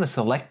 So I'm just going to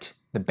select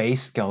the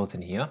base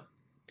skeleton here,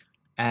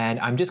 and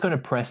I'm just going to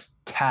press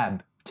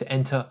Tab to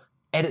enter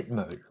edit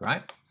mode,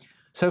 right?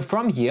 So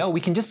from here, we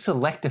can just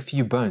select a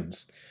few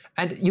bones.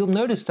 And you'll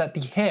notice that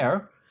the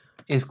hair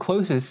is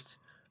closest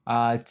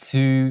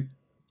to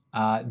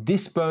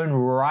this bone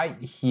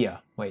right here.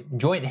 Wait,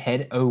 joint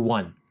head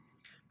 01.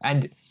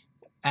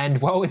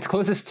 And well, it's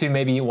closest to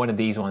maybe one of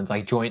these ones,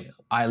 like joint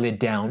eyelid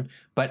down,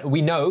 but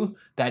we know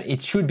that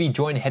it should be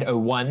joint head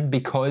 01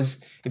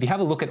 because if you have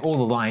a look at all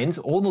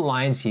the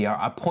lines here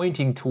are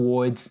pointing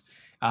towards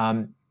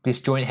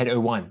this joint head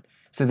 01.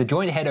 So the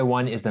joint head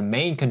 01 is the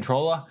main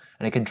controller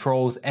and it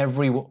controls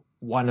every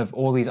one of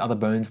all these other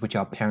bones which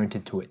are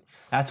parented to it.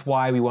 That's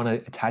why we want to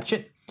attach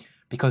it,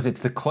 because it's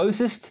the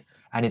closest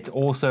and it's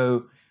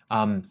also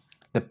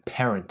the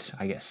parent,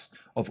 I guess,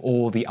 of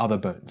all the other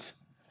bones.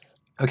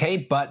 Okay,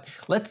 but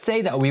let's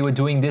say that we were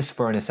doing this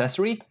for an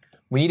accessory.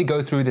 We need to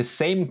go through the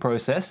same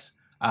process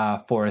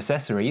for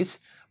accessories,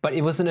 but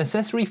it was an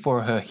accessory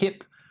for her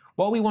hip.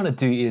 What we want to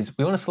do is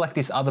we want to select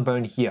this other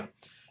bone here.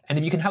 And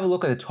if you can have a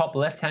look at the top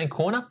left-hand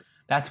corner,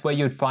 that's where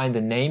you'd find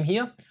the name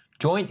here,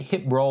 joint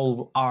hip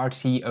roll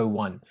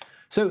RT01.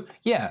 So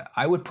yeah,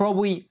 I would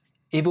probably,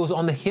 if it was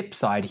on the hip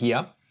side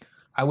here,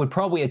 I would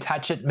probably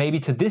attach it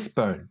maybe to this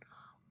bone,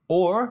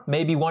 or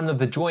maybe one of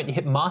the joint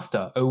hip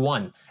master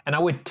 01, and I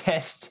would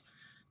test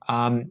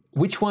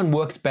which one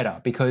works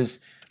better, because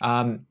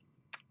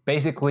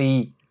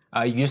basically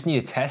you just need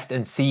to test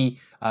and see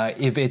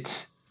if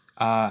it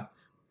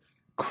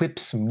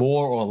clips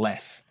more or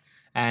less,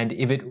 and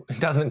if it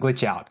doesn't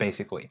glitch out,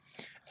 basically.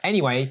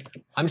 Anyway,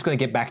 I'm just going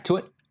to get back to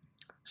it.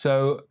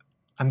 So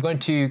I'm going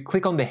to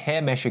click on the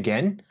hair mesh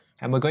again,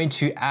 and we're going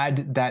to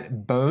add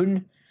that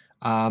bone,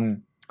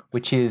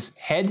 which is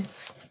head,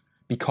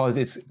 because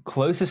it's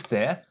closest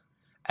there.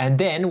 And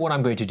then what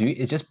I'm going to do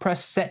is just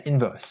press set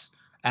inverse.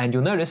 And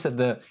you'll notice that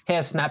the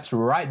hair snaps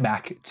right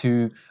back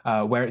to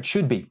where it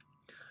should be.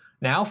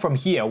 Now from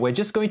here, we're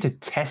just going to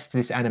test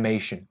this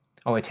animation,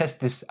 or test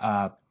this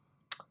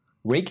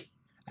rig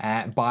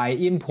by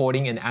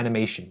importing an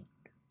animation.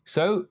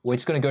 So we're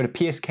just going to go to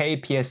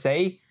PSK,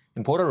 PSA,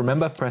 importer.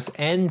 Remember, press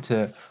N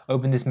to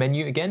open this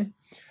menu again,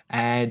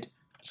 and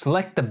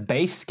select the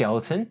base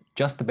skeleton,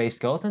 just the base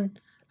skeleton,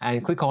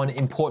 and click on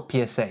import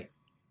PSA.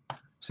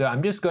 So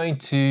I'm just going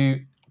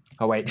to,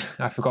 oh wait,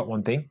 I forgot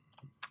one thing.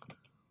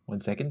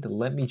 One second,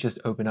 let me just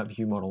open up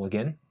ViewModel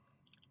again.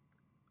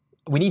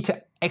 We need to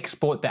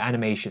export the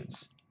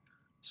animations.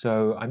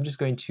 So I'm just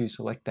going to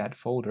select that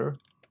folder,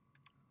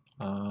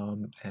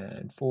 and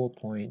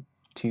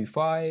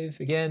 4.25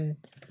 again,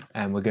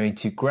 and we're going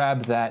to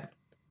grab that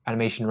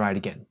animation right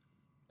again.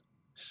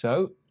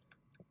 So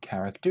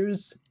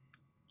characters,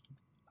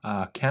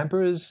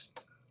 campers,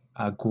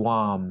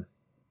 Guam,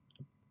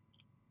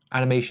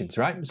 animations,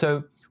 right?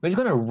 So we're just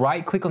going to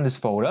right click on this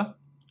folder,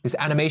 this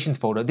animations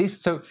folder.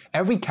 So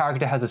every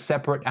character has a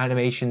separate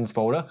animations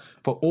folder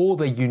for all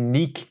the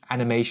unique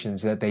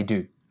animations that they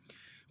do.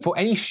 For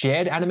any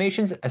shared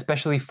animations,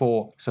 especially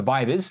for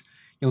survivors,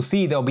 you'll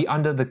see they'll be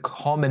under the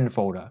common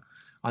folder,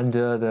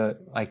 under the,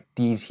 like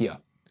these here.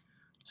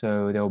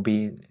 So they'll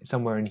be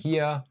somewhere in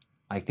here,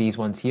 like these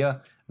ones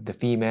here, the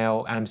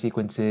female anim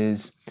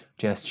sequences,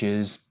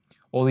 gestures,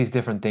 all these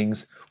different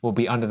things will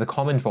be under the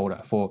common folder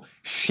for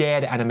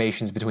shared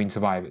animations between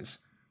survivors.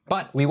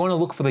 But we want to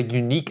look for the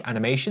unique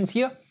animations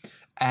here,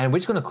 and we're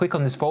just going to click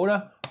on this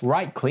folder,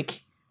 right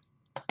click,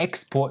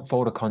 export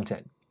folder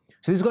content.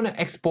 So this is going to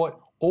export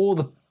all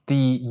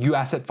the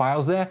UAsset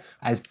files there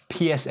as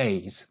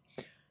PSAs.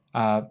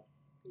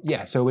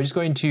 Yeah, so we're just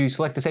going to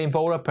select the same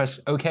folder, press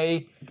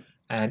OK,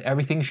 and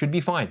everything should be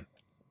fine.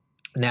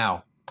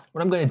 Now,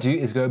 what I'm going to do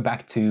is go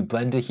back to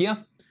Blender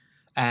here,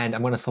 and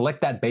I'm going to select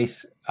that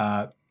base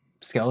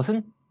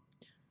skeleton,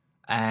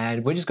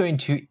 and we're just going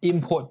to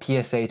import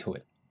PSA to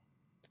it.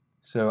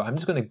 So I'm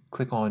just going to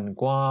click on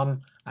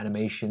Guam,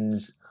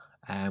 animations,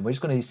 and we're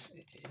just going to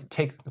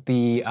take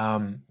the,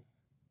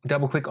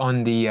 double click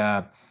on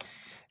the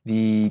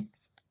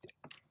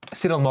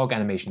sit on log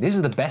animation. This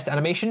is the best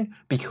animation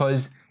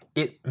because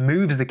it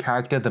moves the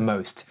character the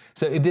most.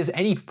 So if there's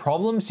any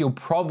problems, you'll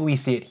probably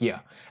see it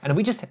here. And if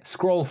we just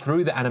scroll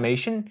through the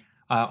animation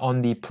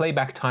on the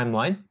playback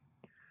timeline,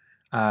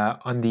 yeah,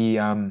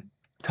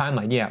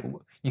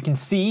 you can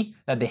see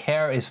that the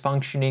hair is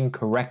functioning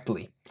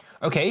correctly.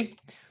 Okay,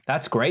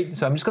 that's great.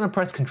 So I'm just going to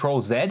press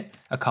Ctrl-Z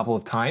a couple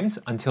of times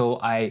until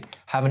I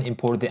haven't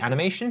imported the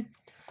animation.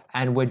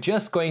 And we're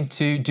just going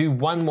to do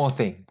one more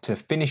thing to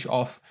finish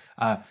off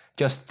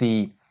just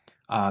the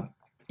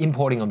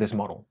importing of this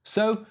model.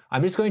 So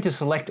I'm just going to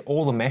select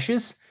all the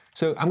meshes.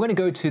 So I'm going to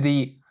go to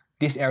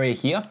this area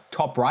here,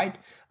 top right,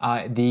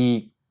 what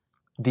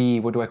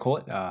do I call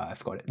it? I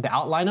forgot it. The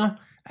outliner.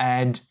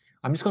 And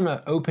I'm just going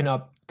to open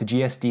up the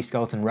GSD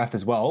skeleton ref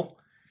as well.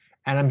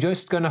 And I'm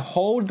just going to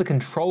hold the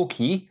control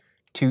key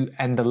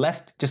and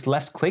just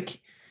left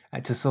click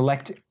to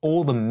select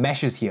all the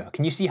meshes here.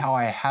 Can you see how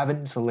I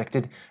haven't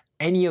selected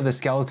any of the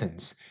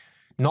skeletons?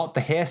 Not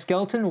the hair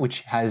skeleton,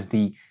 which has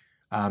the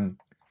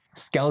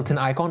skeleton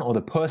icon or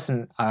the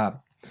person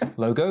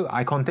logo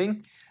icon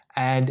thing,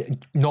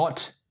 and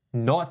not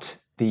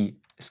the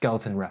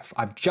skeleton ref.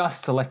 I've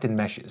just selected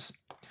meshes.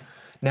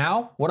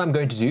 Now, what I'm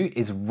going to do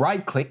is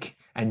right click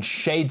and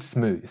shade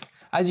smooth.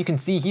 as you can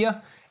see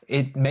here,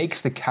 it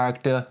makes the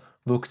character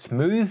look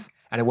smooth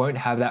and it won't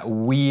have that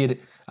weird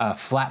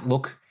flat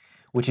look,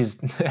 which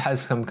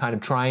has some kind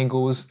of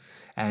triangles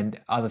and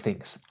other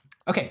things.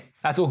 Okay,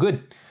 that's all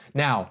good.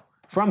 Now,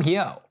 from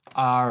here,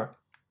 our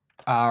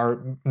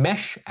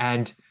mesh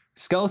and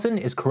skeleton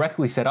is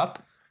correctly set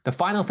up. The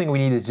final thing we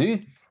need to do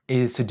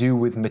is to do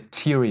with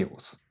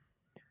materials.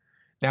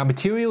 Now,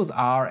 materials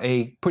are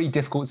a pretty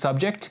difficult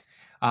subject,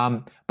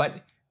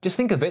 but just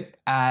think of it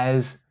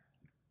as,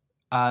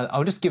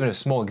 I'll just give it a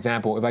small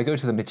example. If I go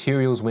to the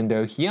materials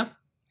window here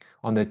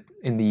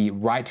in the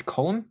right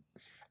column,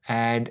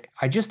 and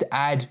I just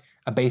add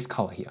a base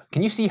color here.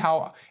 Can you see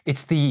how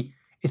it's the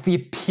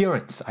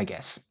appearance, I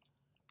guess.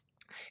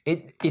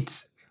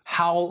 It's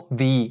how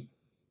the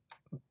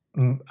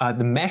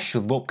mesh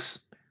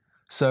looks.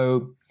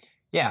 So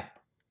yeah,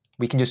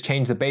 we can just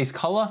change the base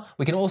color.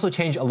 We can also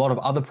change a lot of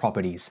other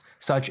properties,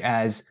 such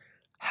as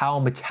how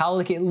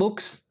metallic it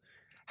looks,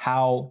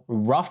 how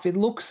rough it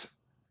looks.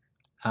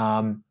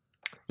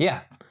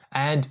 Yeah,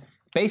 and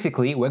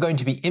basically we're going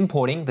to be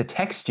importing the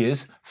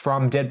textures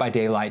from Dead by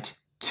Daylight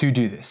to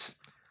do this.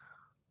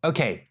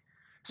 Okay,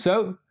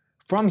 so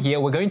from here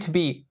we're going to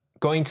be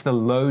going to the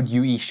Load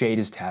UE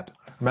Shaders tab.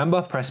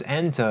 Remember, press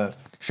N to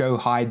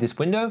hide this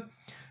window,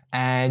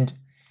 and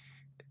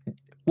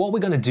what we're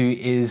going to do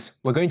is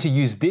we're going to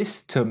use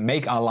this to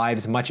make our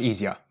lives much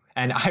easier.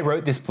 And I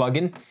wrote this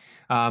plugin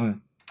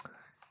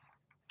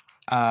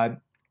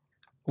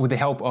with the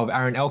help of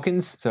Aaron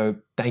Elkins, so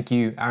thank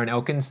you, Aaron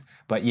Elkins.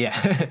 But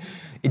yeah,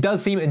 it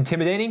does seem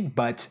intimidating,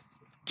 but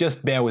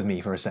just bear with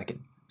me for a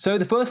second. So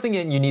the first thing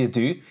that you need to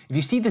do, if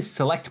you see this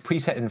Select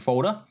Preset in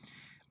Folder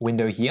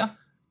window here,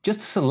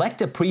 just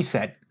select a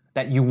preset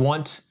that you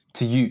want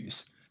to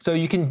use. So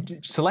you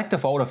can select a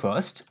folder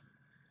first,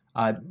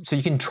 so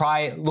you can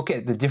look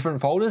at the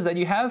different folders that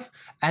you have,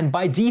 and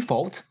by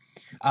default,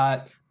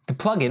 the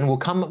plugin will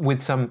come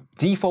with some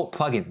default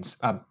plugins,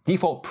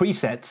 default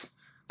presets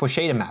for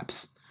shader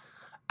maps.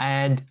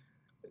 And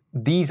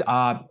these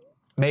are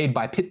made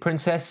by Pit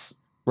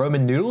Princess,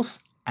 Roman Noodles,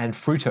 and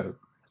Fruto.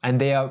 And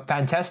they are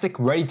fantastic,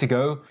 ready to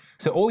go.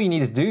 So all you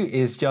need to do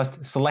is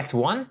just select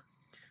one.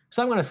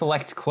 So I'm going to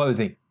select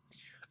clothing.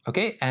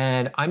 Okay,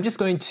 and I'm just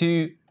going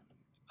to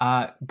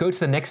go to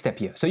the next step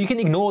here. So you can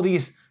ignore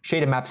these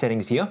shader map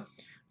settings here.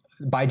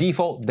 By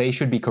default, they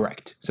should be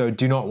correct. So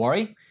do not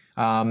worry.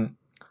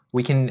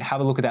 We can have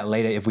a look at that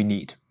later if we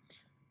need.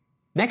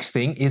 Next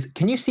thing is,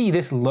 can you see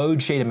this load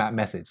shader map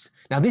methods?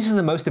 Now this is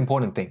the most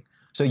important thing.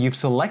 So you've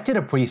selected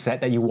a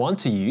preset that you want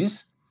to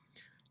use,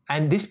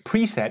 and this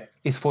preset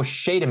is for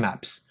shader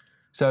maps.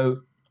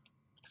 So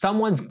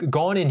someone's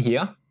gone in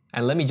here,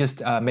 and let me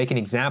just make an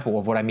example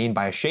of what I mean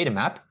by a shader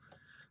map.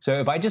 So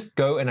if I just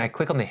go and I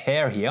click on the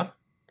hair here,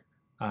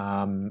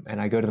 and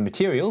I go to the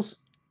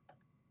materials,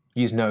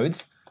 use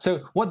nodes.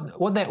 So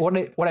what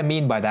I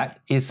mean by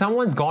that is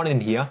someone's gone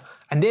in here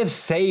and they've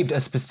saved a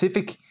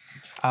specific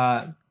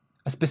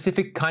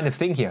kind of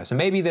thing here. So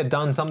maybe they've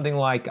done something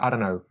like, I don't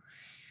know,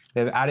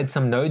 they've added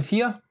some nodes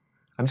here.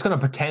 I'm just going to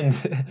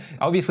pretend,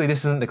 obviously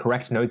this isn't the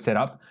correct node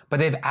setup, but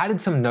they've added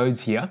some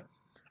nodes here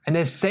and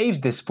they've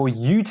saved this for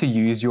you to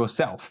use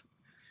yourself.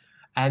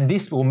 And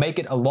this will make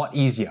it a lot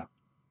easier.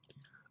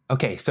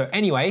 Okay, so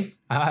anyway,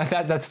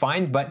 that's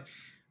fine, but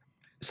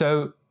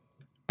so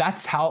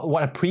that's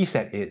what a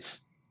preset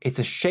is. It's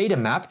a shader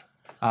map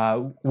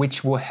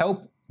which will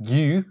help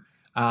you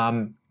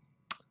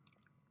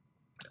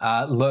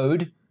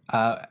load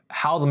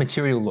how the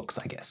material looks,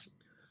 I guess.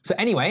 So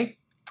anyway,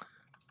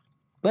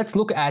 let's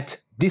look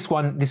at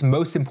this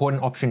most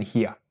important option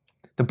here,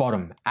 the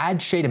bottom, add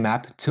shader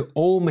map to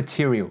all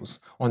materials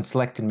on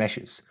selected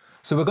meshes.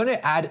 So we're going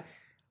to add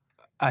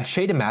a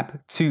shader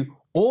map to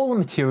all the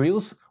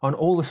materials on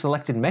all the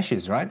selected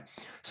meshes, right?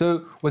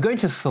 So we're going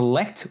to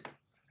select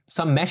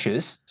some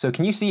meshes. So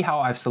can you see how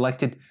I've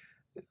selected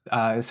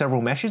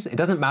several meshes? It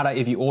doesn't matter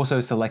if you also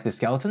select the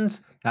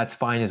skeletons, that's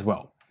fine as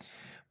well.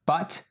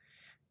 But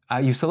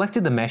you've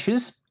selected the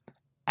meshes,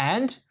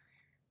 and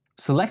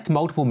select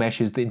multiple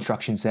meshes, the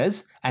instruction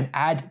says, and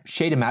add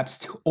shader maps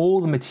to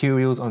all the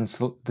materials on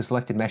the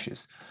selected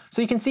meshes.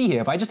 So you can see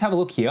here, if I just have a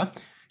look here,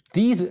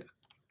 these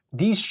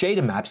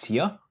shader maps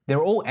here,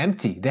 they're all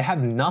empty. They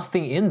have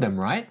nothing in them,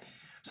 right?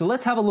 So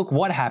let's have a look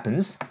what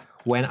happens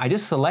when I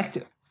just select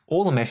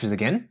all the meshes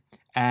again,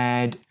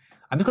 and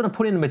I'm just going to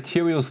put in a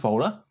materials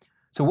folder.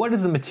 So what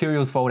is the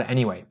materials folder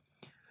anyway?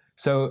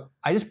 So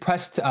I just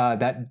pressed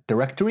that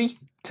directory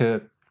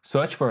to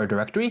search for a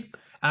directory,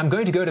 and I'm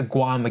going to go to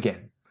Guam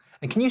again.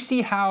 And can you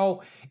see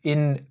how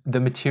in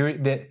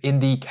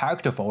the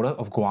character folder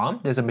of Guam,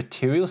 there's a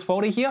materials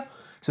folder here?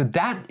 So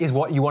that is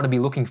what you want to be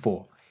looking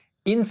for.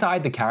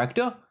 Inside the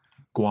character,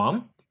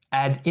 Guam,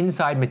 add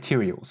inside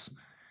materials.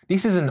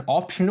 This is an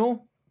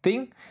optional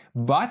thing,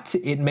 but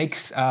it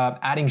makes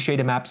adding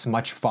shader maps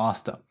much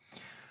faster.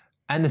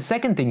 And the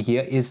second thing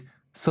here is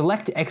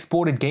select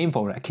exported game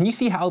folder. Can you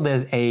see how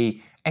there's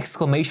a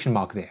exclamation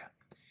mark there?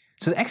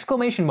 So the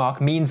exclamation mark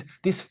means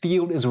this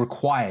field is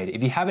required.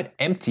 If you have it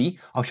empty,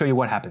 I'll show you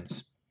what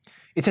happens.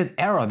 it says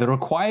error, the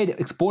required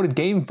exported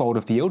game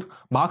folder field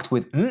marked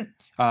with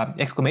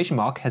exclamation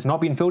mark has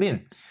not been filled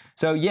in.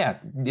 So yeah,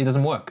 it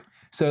doesn't work.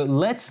 So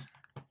let's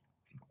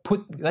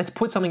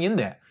put something in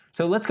there.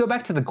 So let's go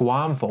back to the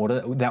Guam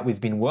folder that we've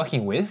been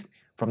working with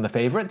from the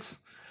favorites,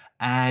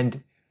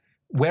 and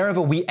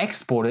wherever we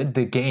exported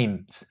the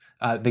games,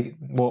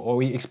 or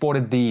we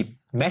exported the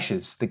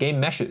meshes, the game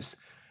meshes.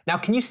 Now,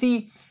 can you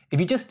see, if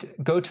you just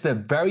go to the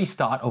very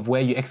start of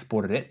where you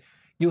exported it,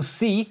 you'll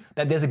see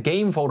that there's a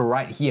game folder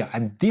right here,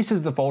 and this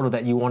is the folder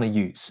that you want to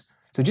use.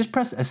 So just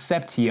press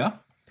accept here,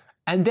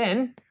 and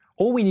then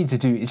all we need to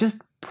do is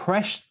just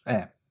press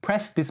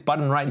this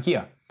button right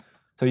here.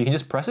 So you can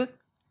just press it,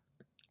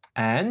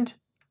 and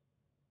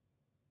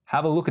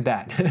have a look at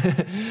that.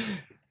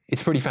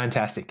 It's pretty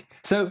fantastic.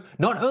 So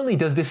not only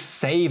does this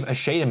save a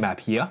shader map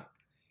here,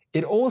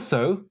 it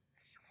also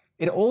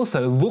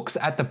looks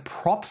at the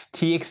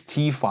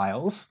props.txt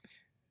files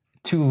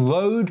to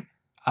load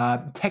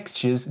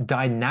textures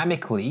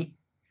dynamically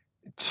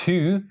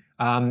to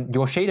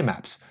your shader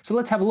maps. So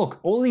let's have a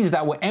look. All these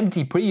that were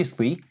empty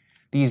previously,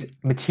 these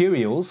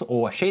materials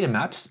or shader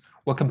maps,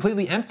 were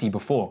completely empty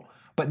before,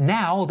 but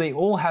now they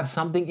all have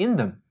something in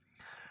them.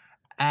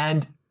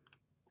 And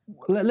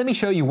let me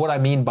show you what I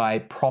mean by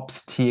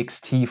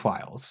props.txt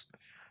files.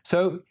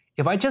 So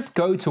if I just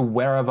go to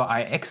wherever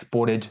I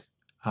exported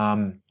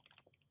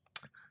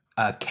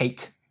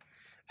Kate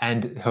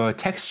and her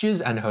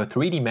textures and her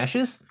 3D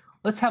meshes,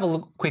 let's have a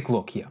quick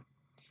look here.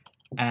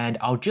 And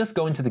I'll just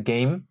go into the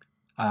game,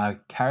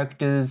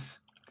 characters,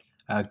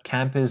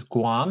 campers,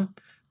 Guam.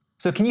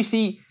 So can you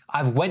see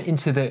I've went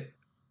into the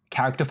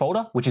character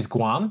folder, which is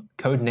Guam,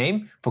 code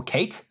name for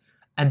Kate,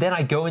 and then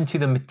I go into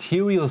the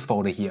materials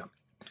folder here.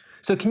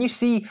 So can you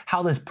see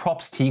how there's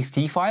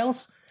props.txt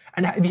files?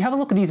 And if you have a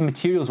look at these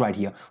materials right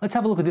here, let's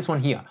have a look at this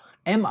one here,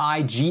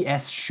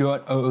 MIGS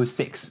shirt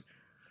 006.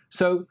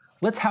 So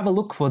let's have a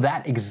look for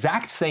that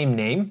exact same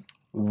name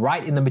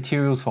right in the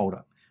materials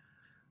folder.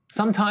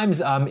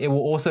 Sometimes it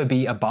will also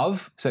be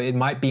above, so it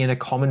might be in a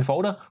common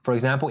folder. For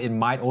example, it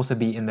might also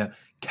be in the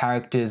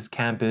characters,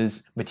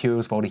 campers,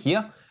 materials folder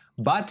here,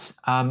 but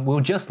we'll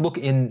just look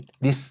in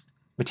this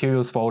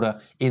materials folder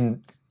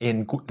in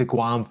the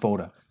Guam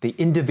folder, the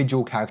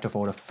individual character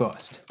folder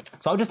first.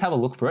 So I'll just have a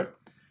look for it.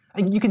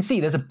 And you can see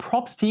there's a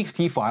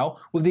props.txt file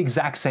with the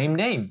exact same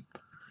name.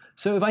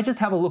 So if I just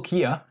have a look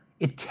here,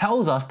 it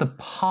tells us the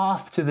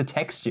path to the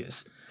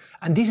textures.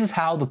 And this is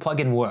how the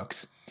plugin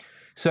works.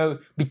 So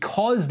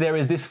because there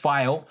is this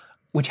file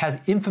which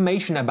has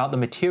information about the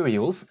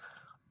materials,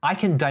 I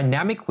can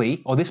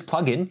dynamically, or this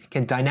plugin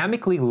can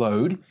dynamically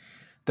load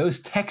those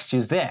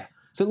textures there.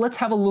 So let's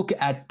have a look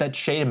at that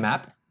shader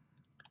map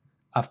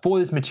for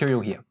this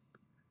material here,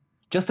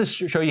 just to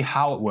show you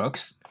how it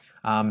works,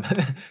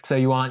 so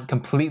you aren't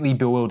completely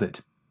bewildered.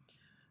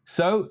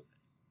 So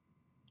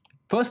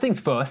first things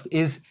first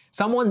is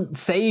someone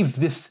saved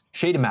this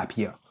shader map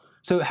here.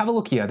 So have a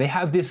look here. They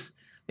have this,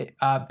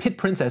 Pit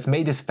Princess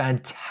made this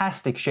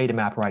fantastic shader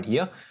map right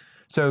here.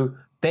 So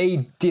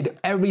they did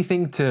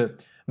everything to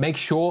make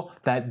sure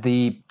that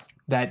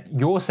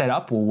your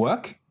setup will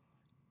work.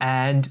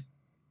 And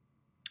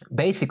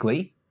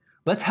basically,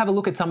 let's have a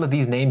look at some of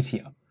these names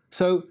here.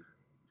 So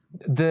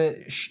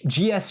the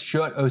GS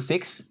shirt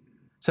 06,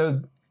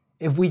 so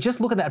if we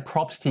just look at that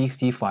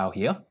props.txt file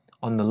here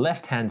on the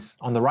right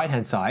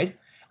hand side, and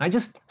I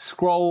just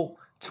scroll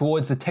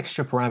towards the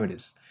texture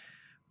parameters.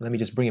 Let me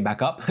just bring it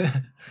back up.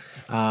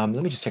 Let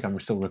me just check I'm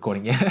still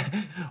recording. Yeah,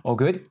 all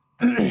good.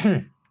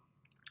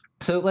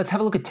 So let's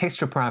have a look at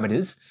texture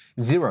parameters,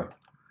 0.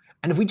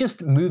 And if we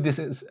just move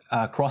this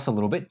across a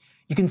little bit,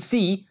 you can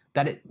see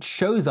that it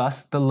shows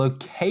us the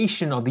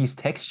location of these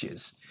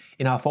textures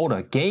in our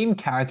folder. Game,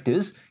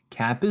 characters,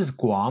 campers,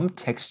 Guam,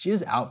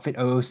 textures, outfit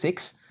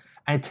 006,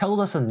 and it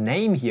tells us a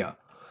name here.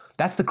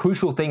 That's the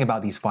crucial thing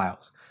about these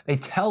files. They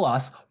tell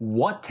us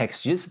what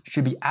textures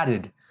should be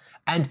added.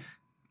 And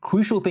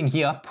crucial thing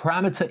here,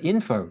 parameter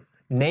info,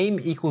 name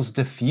equals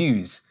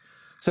diffuse.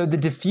 So the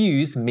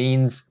diffuse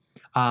means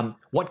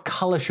what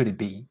color should it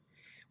be?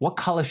 What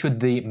color should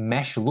the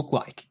mesh look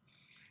like?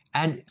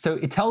 And so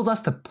it tells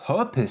us the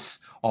purpose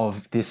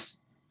of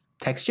this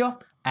texture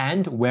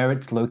and where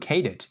it's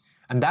located.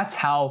 And that's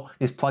how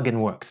this plugin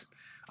works.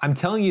 I'm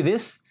telling you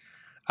this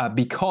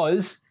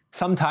because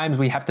sometimes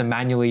we have to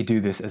manually do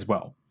this as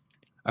well.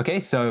 Okay,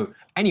 so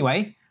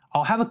anyway,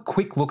 I'll have a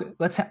quick look.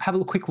 Let's have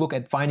a quick look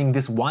at finding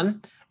this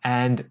one,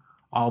 and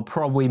I'll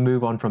probably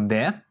move on from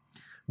there.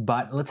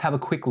 But let's have a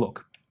quick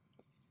look.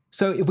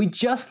 So if we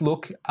just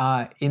look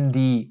in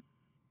the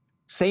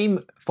same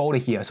folder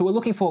here, so we're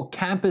looking for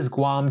campers,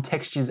 Guam,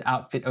 textures,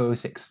 outfit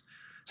 006.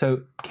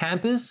 So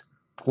campers,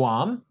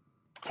 Guam,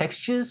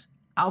 textures,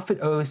 outfit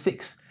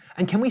 006.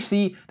 And can we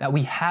see that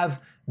we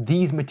have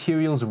these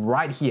materials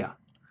right here?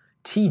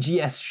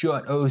 TGS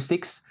shirt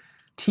 006,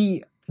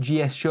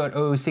 TGS shirt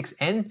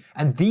 006N,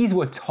 and these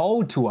were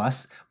told to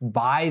us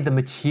by the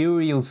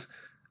materials,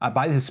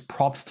 by this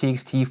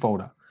props.txt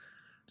folder.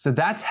 So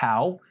that's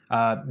how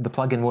the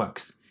plugin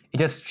works. It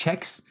just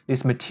checks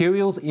this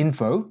materials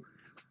info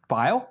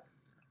file,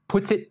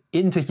 puts it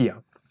into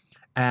here.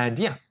 And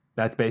yeah,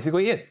 that's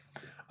basically it.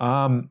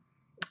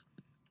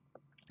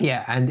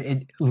 Yeah, and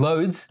it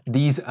loads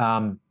these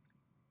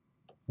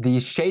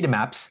shader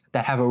maps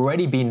that have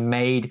already been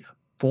made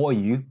for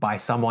you by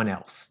someone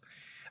else,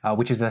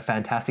 which is the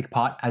fantastic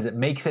part as it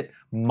makes it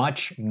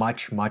much,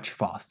 much, much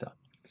faster.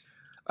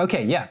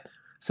 Okay, yeah,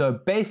 so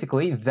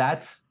basically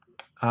that's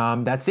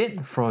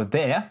it for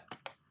there,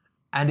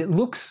 and it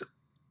looks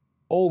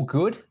all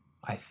good,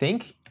 I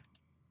think.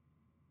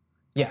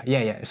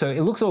 Yeah, so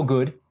it looks all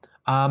good,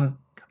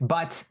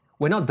 but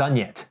we're not done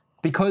yet,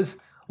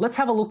 because let's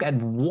have a look at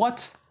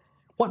what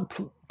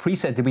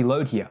preset did we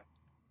load here.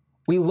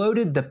 We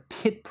loaded the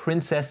Pit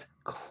Princess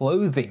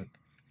clothing.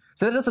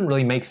 So that doesn't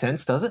really make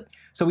sense, does it?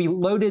 So we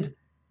loaded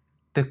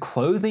the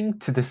clothing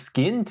to the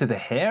skin, to the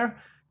hair,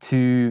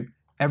 to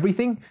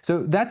everything.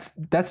 So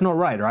that's not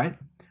right?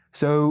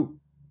 So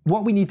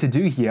what we need to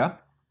do here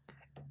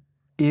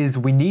is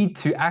we need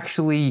to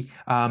actually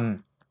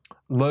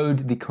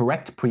load the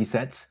correct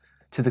presets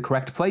to the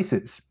correct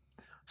places.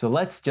 So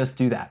let's just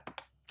do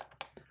that.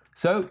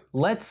 So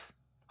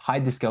let's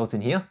hide the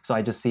skeleton here. So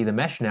I just see the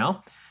mesh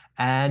now.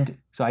 And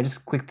so I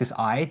just click this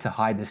eye to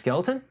hide the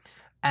skeleton.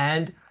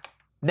 And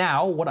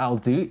now what I'll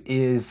do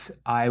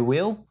is I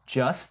will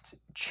just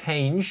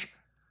change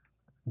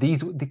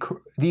these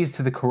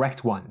to the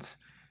correct ones.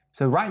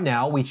 So right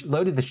now we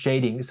loaded the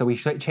shading, so we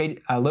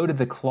loaded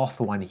the cloth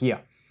one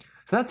here.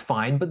 So that's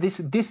fine, but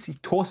this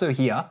torso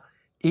here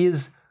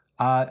is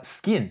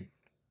skin.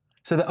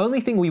 So the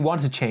only thing we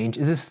want to change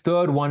is this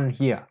third one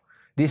here,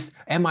 this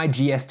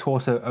MIGS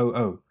torso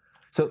 00.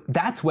 So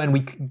that's when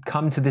we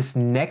come to this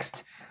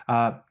next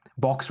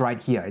box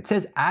right here. It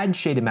says add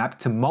shader map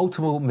to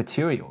multiple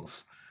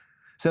materials.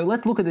 So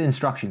let's look at the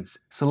instructions.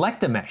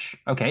 Select a mesh.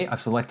 Okay,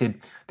 I've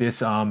selected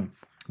this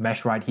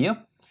mesh right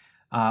here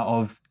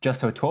of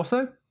just her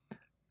torso,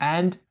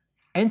 and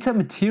enter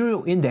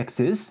material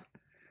indexes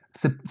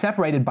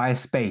separated by a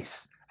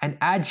space and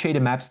add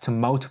shader maps to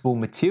multiple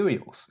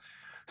materials.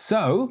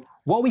 So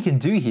what we can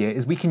do here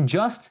is we can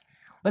just,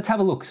 let's have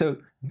a look. So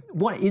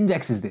what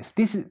index is this?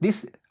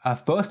 This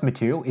first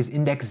material is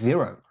index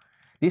 0.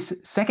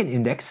 This second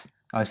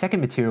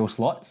material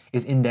slot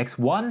is index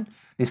 1.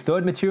 This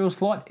third material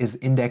slot is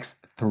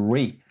index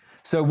 3.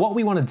 So what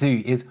we want to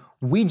do is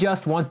we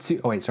just want to,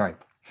 oh wait, sorry.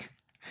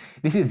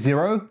 This is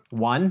 0,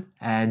 1,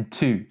 and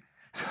 2.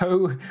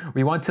 So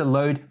we want to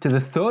load to the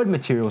third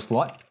material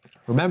slot.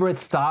 Remember, it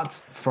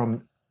starts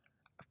from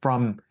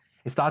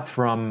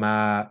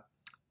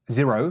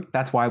 0.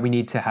 That's why we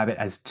need to have it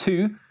as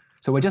 2.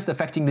 So we're just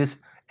affecting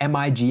this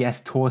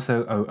MIGS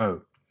torso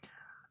 00.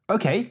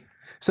 Okay,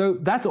 so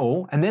that's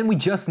all. And then we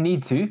just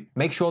need to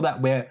make sure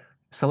that we're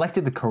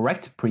selected the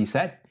correct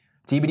preset,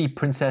 DBD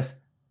Princess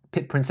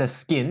Pit Princess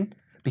skin,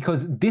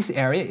 because this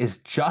area is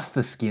just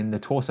the skin, the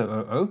torso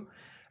 00.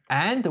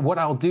 And what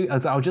I'll do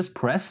is I'll just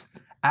press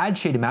add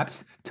shader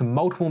maps to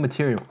multiple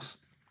materials.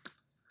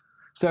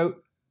 So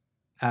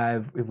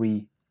if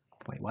we,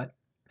 wait, what?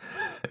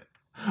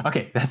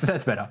 Okay,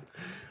 that's better.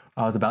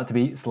 I was about to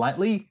be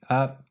slightly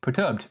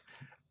perturbed.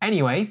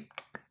 Anyway,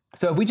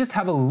 so if we just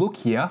have a look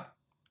here,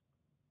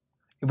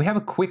 if we have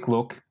a quick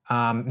look,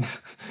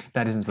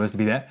 that isn't supposed to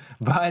be there,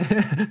 but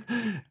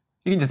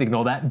you can just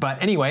ignore that.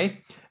 But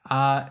anyway,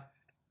 so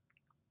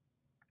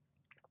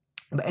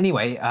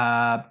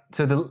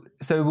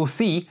we'll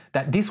see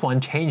that this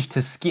one changed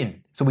to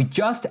skin. So we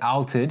just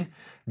altered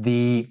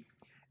the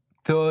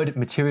third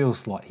material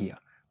slot here.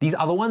 These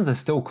other ones are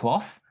still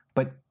cloth,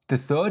 but the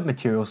third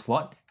material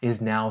slot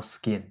is now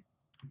skin,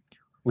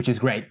 which is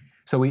great.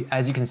 So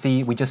as you can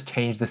see, we just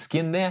changed the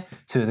skin there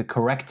to the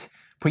correct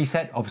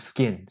preset of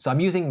skin. So I'm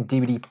using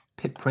DBD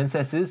Pit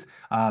Princesses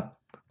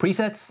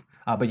presets,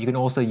 but you can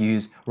also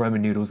use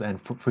Roman noodles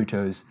and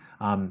Frutos,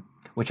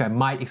 which I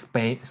might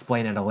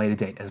explain at a later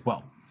date as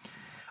well.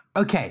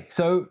 Okay,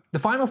 so the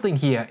final thing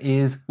here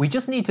is we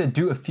just need to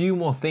do a few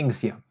more things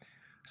here.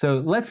 So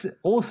let's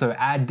also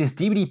add this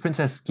DBD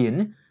Princess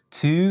skin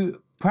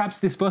to perhaps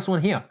this first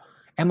one here,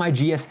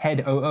 MIGS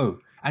head 00.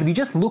 And if you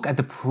just look at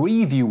the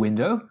preview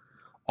window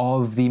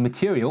of the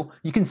material,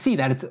 you can see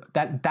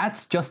that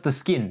that's just the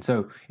skin.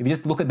 So if you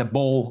just look at the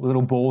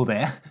little ball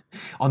there,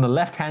 on the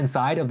left-hand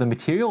side of the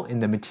material, in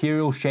the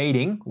material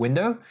shading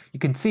window, you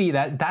can see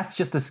that that's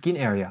just the skin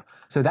area.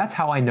 So that's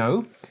how I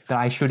know that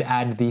I should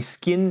add the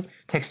skin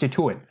texture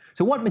to it.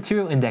 So what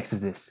material index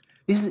is this?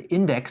 This is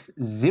index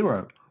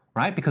 0,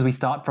 right? Because we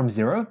start from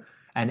 0,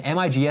 and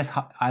MIGS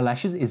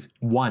eyelashes is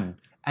 1.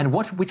 And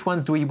which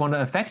ones do we want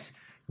to affect?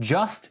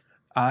 Just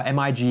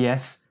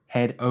MIGS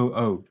head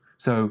 00.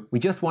 So we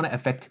just want to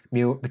affect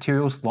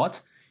material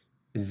slot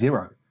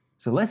 0.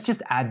 So let's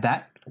just add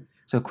that.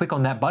 So click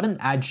on that button,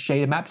 add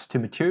shader maps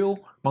to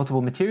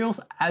multiple materials.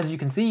 As you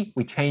can see,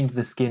 we changed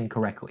the skin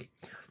correctly.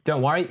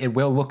 Don't worry, it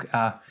will look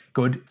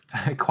good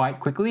quite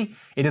quickly.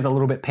 It is a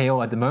little bit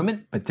pale at the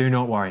moment, but do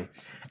not worry.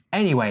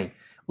 Anyway,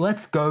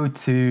 let's go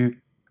to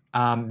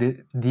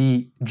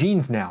the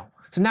jeans now.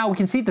 So now we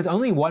can see there's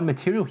only one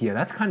material here.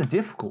 That's kind of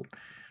difficult,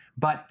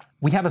 but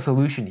we have a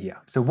solution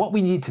here. So what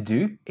we need to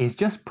do is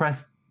just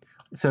press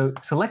So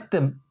select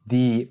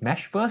the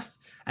mesh first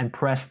and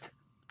press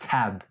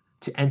Tab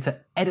to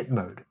enter edit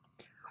mode.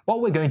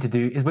 What we're going to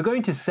do is we're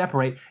going to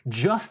separate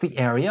just the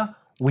area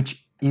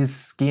which is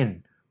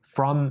skin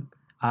from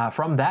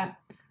that.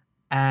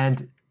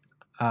 And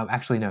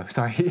actually no,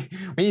 sorry,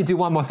 we need to do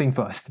one more thing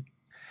first.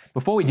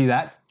 Before we do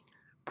that,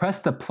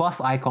 press the plus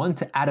icon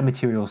to add a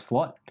material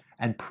slot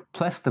and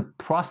press the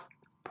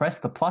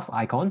plus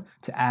icon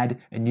to add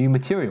a new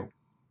material.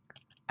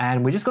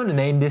 And we're just going to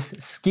name this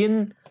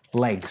skin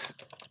legs.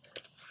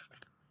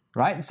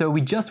 Right, so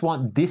we just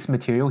want this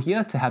material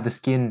here to have the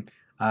skin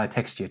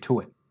texture to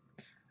it.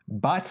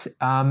 But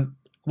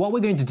what we're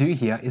going to do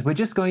here is we're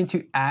just going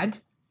to add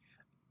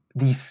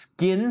the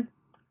skin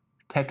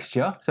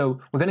texture. So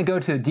we're going to go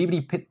to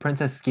DVD Pit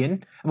Princess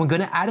skin, and we're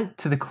going to add it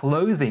to the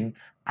clothing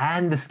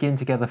and the skin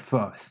together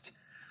first.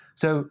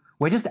 So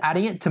we're just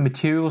adding it to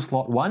material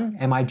slot 1,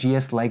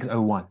 MIGS legs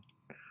 01.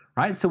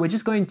 Right, so we're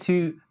just going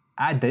to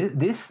add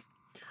this,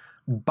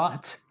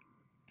 but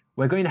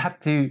we're going to have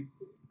to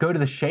go to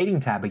the shading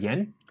tab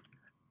again.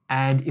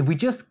 And if we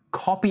just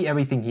copy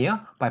everything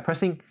here by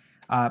pressing,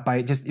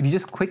 if you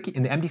just click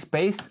in the empty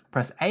space,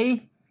 press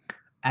A,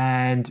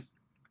 and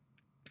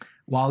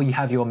while you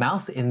have your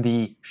mouse in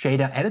the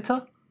shader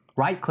editor,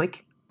 right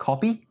click,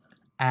 copy,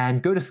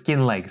 and go to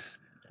skin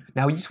legs.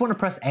 Now you just want to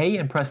press A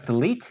and press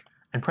delete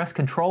and press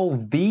Control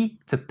V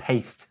to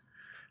paste.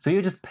 So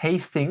you're just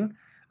pasting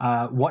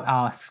what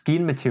our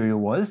skin material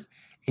was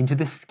into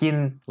the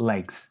skin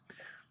legs,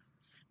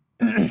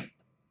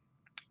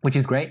 which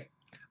is great.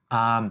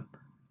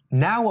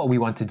 Now what we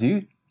want to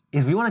do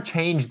is we want to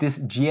change this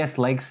GS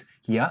legs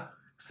here.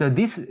 So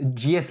this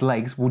GS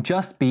legs will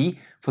just be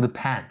for the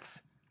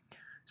pants.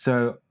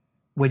 So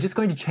we're just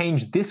going to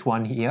change this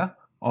one here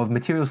of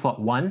material slot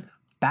 1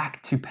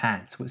 back to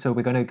pants. So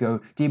we're going to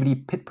go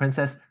DVD Pit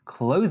Princess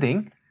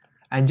clothing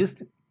and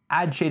just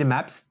add shader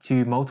maps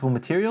to multiple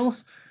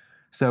materials.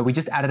 So we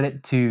just added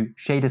it to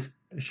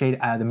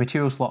the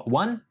material slot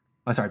 1,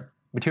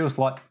 material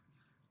slot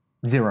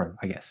 0,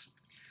 I guess.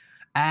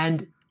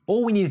 And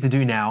all we need to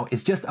do now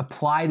is just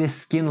apply this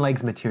skin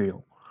legs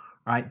material,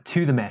 right,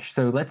 to the mesh.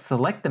 So let's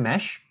select the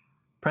mesh,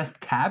 press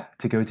Tab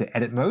to go to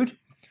edit mode.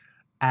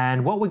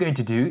 And what we're going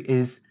to do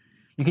is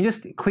you can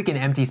just click in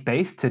empty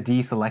space to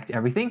deselect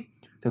everything.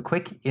 So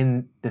click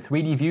in the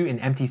 3D view in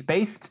empty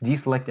space to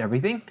deselect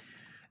everything.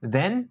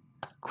 Then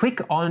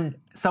click on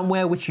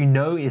somewhere which you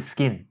know is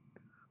skin,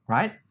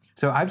 right?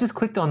 So I've just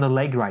clicked on the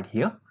leg right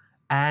here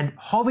and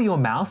hover your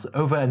mouse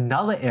over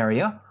another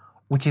area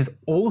which is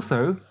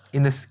also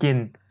in the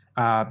skin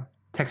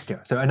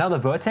texture. So another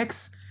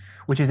vertex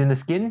which is in the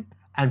skin,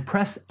 and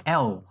press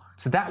L.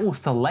 So that will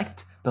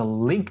select the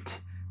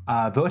linked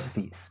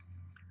vertices.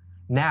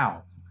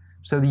 Now,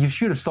 so you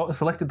should have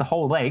selected the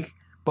whole leg,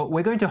 but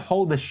we're going to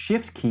hold the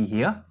Shift key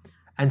here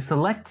and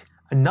select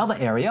another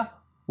area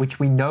which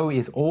we know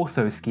is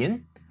also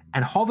skin,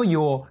 and hover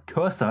your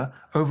cursor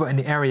over an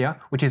area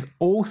which is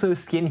also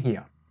skin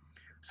here.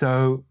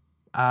 So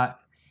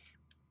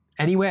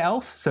anywhere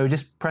else, so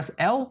just press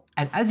L,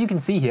 and as you can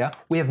see here,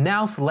 we have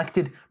now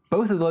selected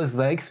both of those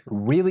legs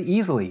really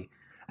easily.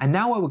 And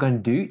now what we're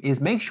going to do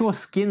is make sure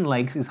skin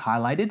legs is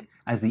highlighted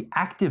as the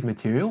active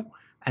material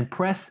and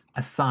press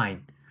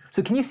Assign.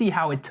 So can you see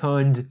how it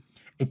turned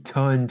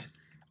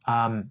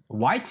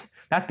white?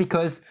 That's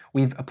because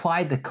we've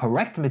applied the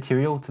correct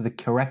material to the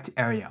correct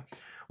area,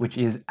 which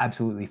is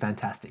absolutely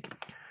fantastic.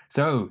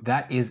 So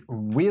that is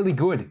really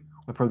good.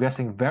 We're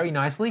progressing very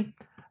nicely,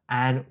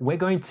 and we're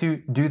going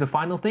to do the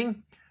final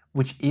thing,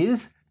 which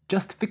is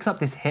just fix up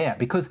this hair,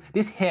 because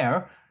this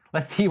hair,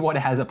 let's see what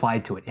it has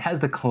applied to it. It has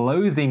the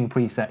clothing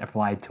preset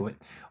applied to it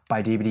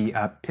by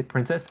DVD Pit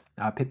Princess.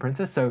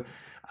 So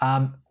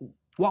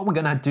what we're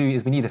gonna do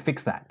is we need to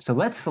fix that. So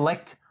let's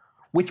select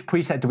which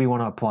preset do we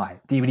want to apply.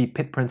 DVD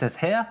Pit Princess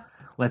hair.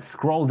 Let's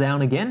scroll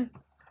down again.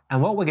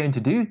 And what we're going to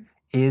do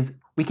is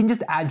we can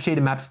just add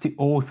shader maps to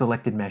all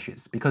selected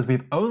meshes because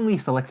we've only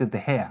selected the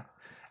hair.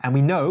 And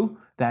we know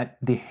that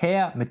the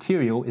hair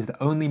material is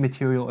the only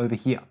material over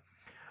here.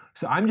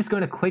 So I'm just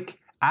going to click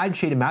Add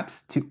Shader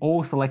Maps to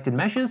all selected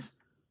meshes.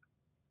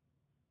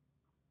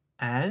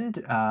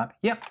 And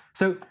yep,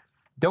 so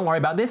don't worry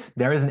about this,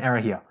 there is an error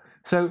here.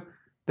 So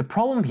the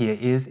problem here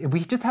is if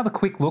we just have a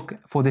quick look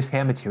for this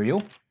hair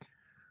material.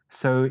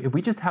 So if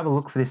we just have a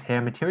look for this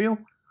hair material,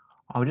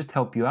 I'll just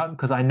help you out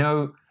because I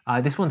know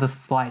this one's a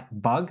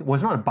slight bug. Well,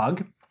 it's not a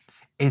bug,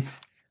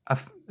 it's a,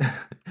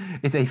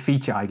 it's a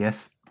feature, I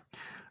guess.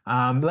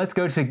 Let's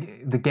go to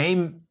the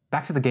game,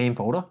 back to the game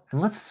folder, and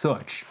let's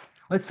search.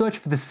 Let's search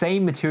for the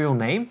same material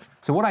name.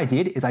 So what I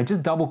did is I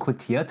just double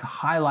clicked here to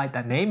highlight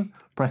that name,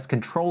 press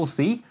Control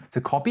C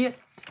to copy it,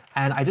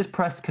 and I just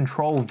pressed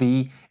Control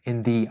V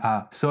in the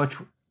search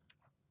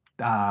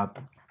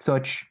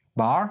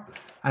bar,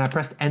 and I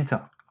pressed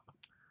Enter.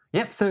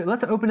 Yep, so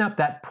let's open up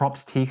that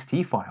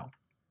props.txt file.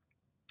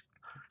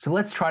 So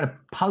let's try to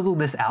puzzle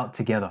this out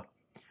together.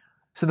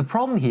 So the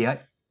problem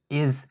here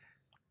is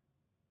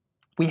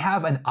we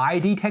have an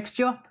ID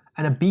texture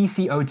and a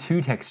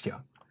BCO2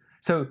 texture.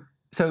 So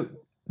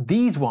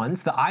these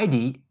ones, the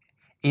ID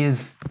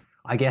is,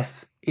 I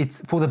guess,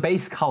 it's for the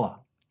base color.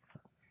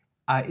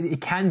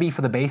 It can be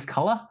for the base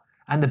color,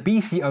 and the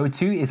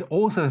BCO2 is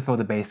also for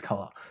the base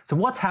color. So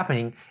what's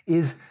happening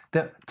is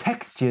the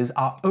textures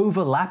are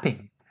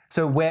overlapping.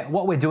 So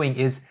what we're doing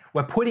is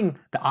we're putting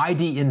the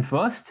ID in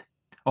first,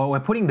 or we're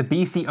putting the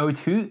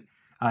BCO2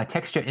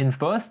 texture in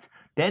first,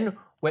 then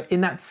we're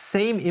in that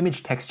same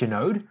image texture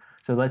node.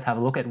 So let's have a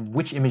look at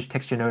which image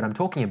texture node I'm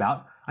talking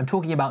about. I'm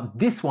talking about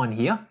this one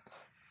here.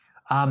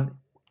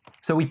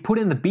 So we put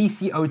in the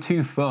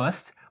BCO2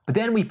 first, but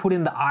then we put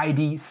in the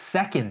ID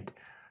second.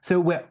 So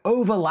we're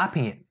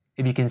overlapping it,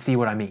 if you can see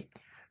what I mean.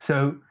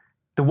 So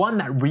the one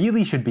that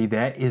really should be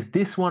there is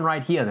this one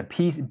right here, the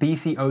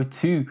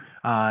BCO2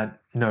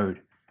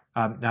 node,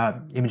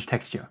 image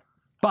texture.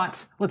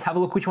 But let's have a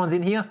look which one's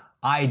in here,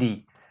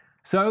 ID.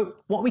 So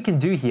what we can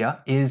do here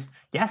is,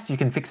 yes, you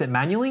can fix it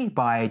manually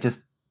by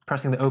just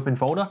pressing the open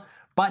folder.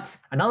 But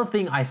another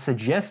thing I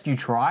suggest you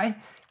try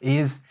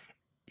is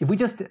if we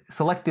just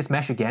select this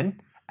mesh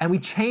again and we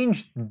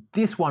change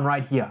this one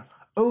right here,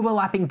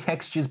 overlapping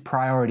textures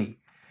priority.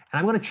 And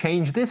I'm going to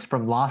change this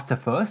from last to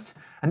first.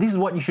 And this is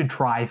what you should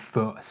try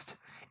first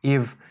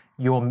if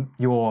your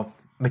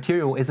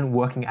material isn't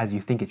working as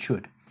you think it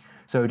should.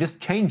 So just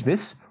change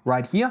this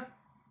right here.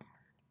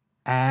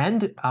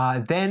 And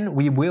then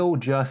we will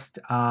just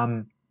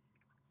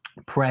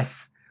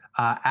press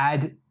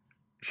add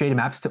shader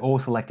maps to all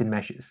selected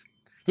meshes.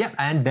 Yep,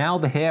 and now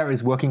the hair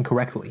is working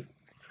correctly.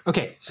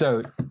 Okay,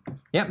 so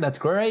yep, that's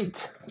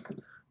great.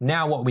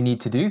 Now what we need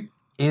to do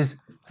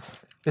is,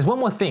 there's one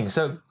more thing.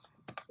 So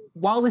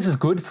while this is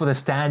good for the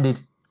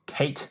standard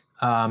Kate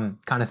kind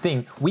of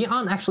thing, we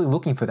aren't actually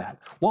looking for that.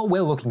 What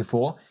we're looking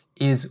for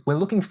is we're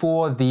looking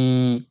for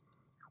the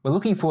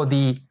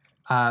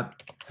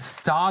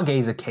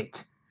Stargazer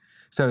Kate.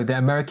 So the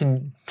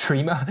American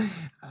Dreamer,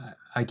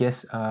 I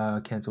guess,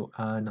 cancel,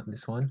 not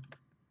this one.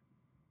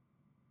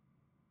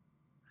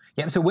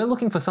 Yeah, so we're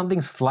looking for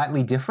something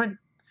slightly different.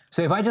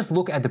 So if I just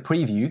look at the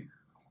preview,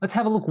 let's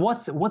have a look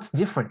what's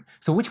different.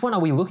 So which one are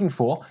we looking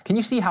for? Can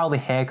you see how the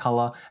hair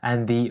color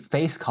and the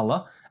face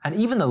color and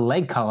even the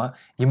leg color,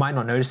 you might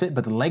not notice it,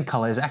 but the leg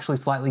color is actually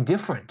slightly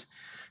different.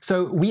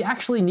 So we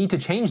actually need to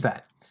change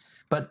that.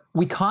 But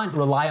we can't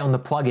rely on the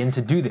plugin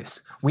to do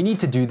this. We need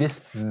to do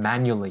this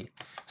manually.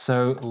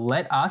 So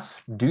let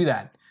us do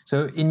that.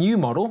 So in new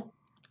model,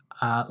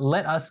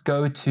 let us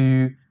go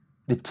to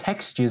the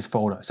textures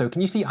folder. So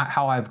can you see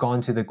how I've gone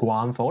to the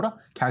Guam folder,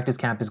 characters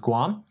campus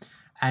Guam,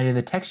 and in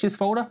the textures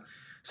folder?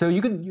 So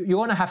you're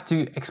going to have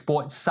to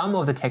export some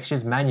of the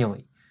textures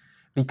manually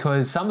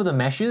because some of the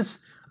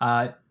meshes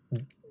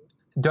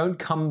don't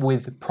come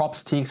with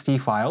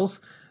props.txt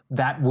files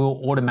that will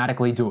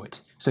automatically do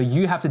it. So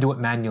you have to do it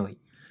manually.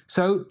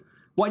 So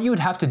what you would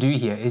have to do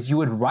here is you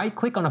would right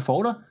click on a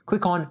folder,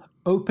 click on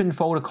open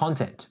folder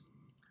content.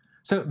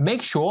 So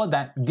make sure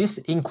that this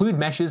include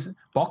meshes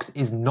box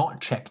is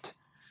not checked.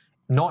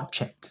 Not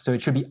checked. So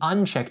it should be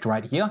unchecked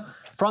right here.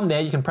 From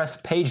there, you can press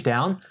page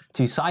down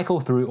to cycle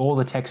through all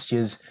the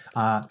textures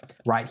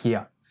right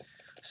here.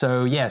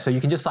 So yeah, so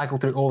you can just cycle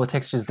through all the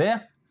textures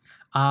there.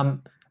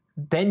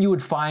 Then you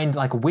would find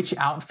like which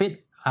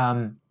outfit,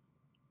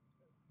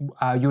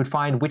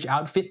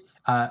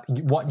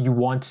 what you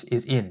want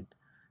is in.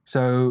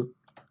 So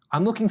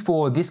I'm looking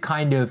for this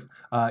kind of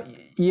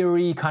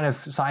eerie kind of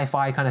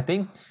sci-fi kind of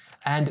thing.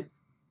 And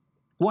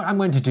what I'm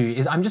going to do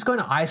is I'm just going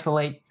to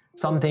isolate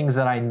some things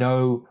that I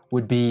know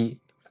would be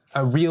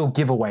a real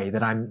giveaway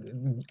that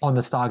I'm on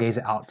the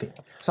Stargazer outfit.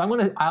 So I'm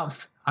going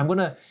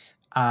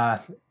to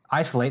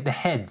isolate the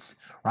heads,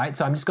 right?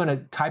 So I'm just going to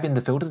type in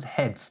the filters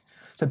heads.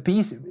 So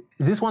is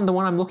this one the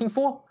one I'm looking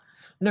for?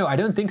 No, I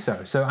don't think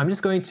so. So I'm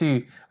just going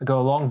to go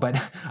along, but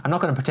I'm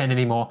not going to pretend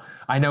anymore.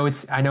 I know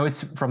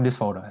it's from this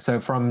folder. So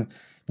from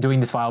doing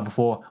this file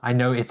before, I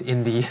know it's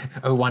in the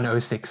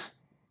 0106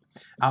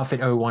 outfit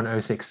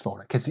 0106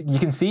 folder because you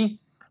can see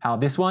how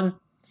this one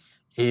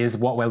is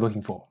what we're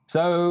looking for.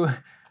 So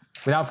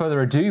without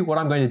further ado, what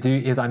I'm going to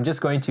do is I'm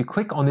just going to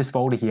click on this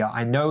folder here.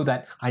 I know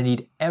that I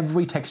need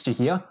every texture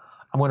here.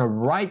 I'm going to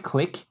right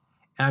click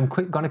and I'm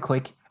going to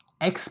click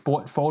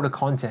export folder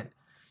content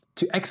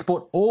to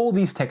export all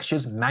these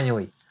textures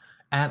manually.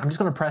 And I'm just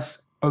going to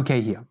press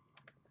OK here.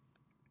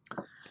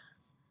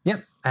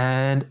 Yep,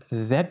 and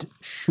that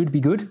should be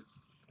good.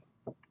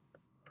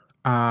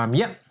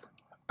 Yep,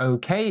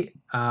 OK,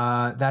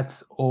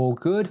 that's all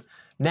good.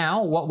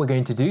 Now what we're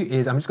going to do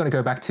is I'm just going to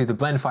go back to the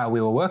blend file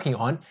we were working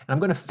on, and I'm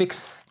going to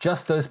fix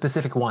just those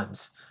specific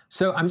ones.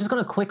 So I'm just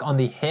going to click on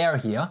the hair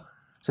here.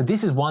 So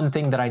this is one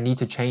thing that I need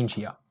to change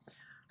here.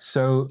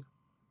 So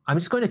I'm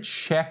just going to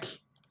check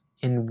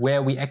in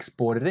where we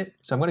exported it.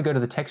 So I'm going to go to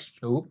the text.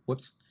 Oh,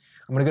 whoops.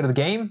 I'm going to go to the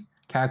game,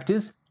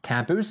 characters,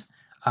 campers,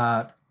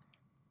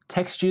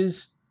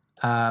 textures.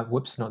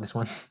 Whoops, not this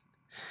one.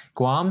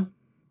 Guam,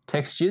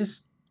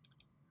 textures,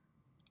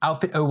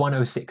 outfit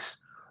 0106.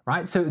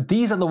 Right? So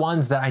these are the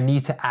ones that I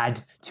need to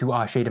add to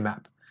our shader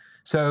map.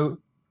 So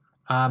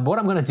what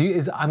I'm going to do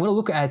is I'm going to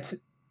look at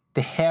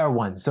the hair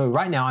one. So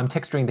right now I'm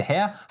texturing the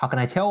hair. How can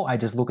I tell? I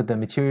just look at the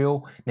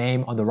material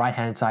name on the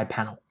right-hand side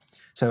panel.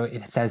 So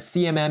it says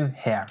CMM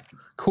hair.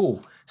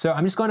 Cool. So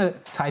I'm just going to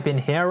type in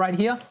hair right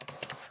here.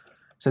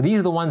 So these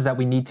are the ones that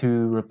we need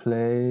to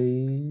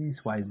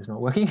replace. Why is this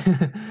not working?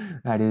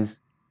 That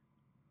is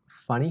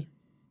funny.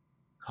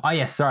 Oh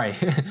yes, sorry.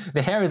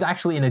 The hair is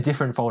actually in a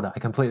different folder. I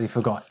completely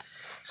forgot.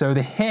 So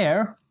the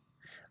hair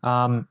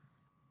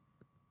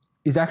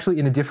is actually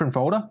in a different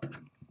folder.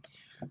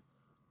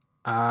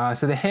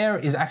 So the hair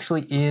is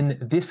actually in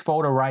this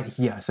folder right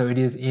here. So it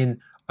is in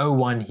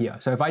 01 here.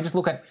 So if I just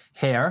look at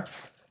hair,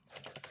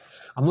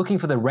 I'm looking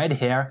for the red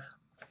hair.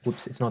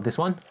 Whoops, it's not this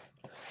one.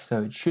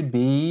 So it should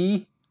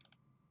be,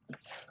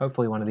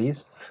 hopefully one of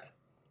these.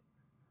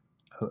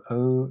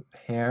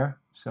 Hair.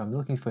 So I'm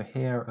looking for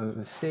hair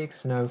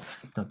 006. No,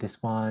 not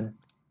this one.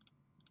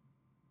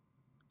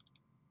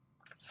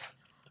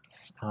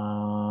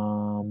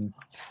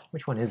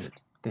 Which one is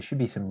it? There should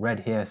be some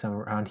red hair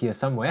somewhere around here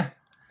somewhere,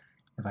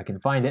 if I can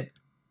find it.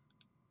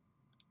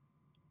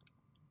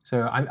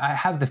 So I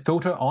have the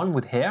filter on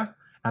with hair.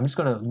 I'm just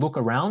going to look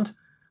around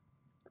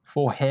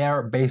for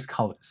hair base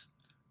colors.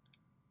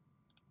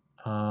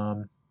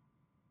 Not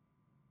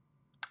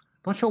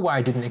sure why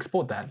I didn't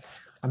export that.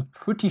 I'm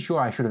pretty sure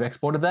I should have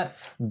exported that,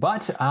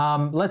 but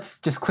let's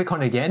just click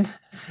on it again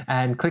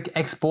and click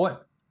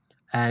export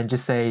and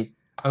just say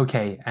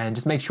okay and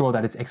just make sure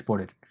that it's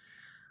exported.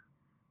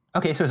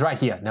 Okay, so it's right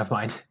here, never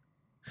mind.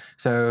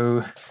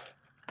 So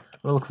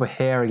we'll look for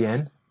hair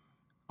again.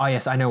 Oh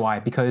yes, I know why,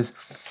 because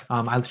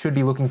I should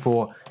be looking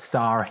for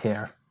star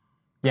hair.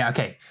 Yeah,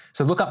 okay,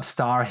 so look up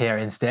star hair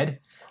instead.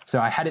 So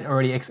I had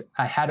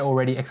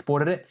already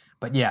exported it,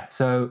 but yeah,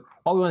 so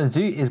what we want to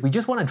do is we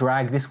just want to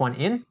drag this one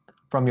in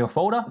from your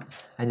folder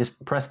and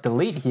just press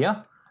delete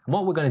here. And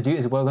what we're going to do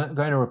is we're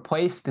going to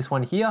replace this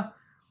one here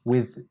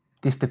with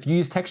this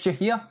diffuse texture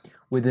here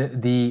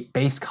with the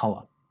base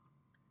color.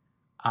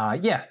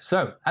 Yeah,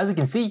 so as you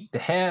can see, the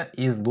hair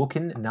is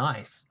looking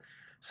nice.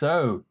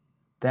 So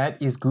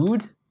that is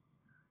good.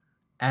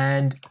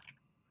 And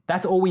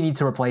that's all we need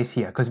to replace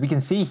here, because we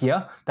can see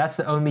here, that's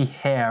the only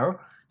hair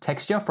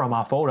texture from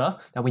our folder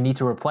that we need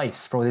to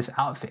replace for this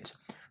outfit.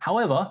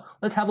 However,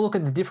 let's have a look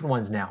at the different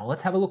ones now.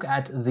 Let's have a look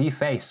at the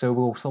face. So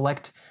we'll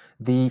select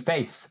the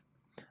face.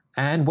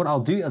 And what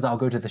I'll do is I'll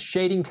go to the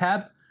shading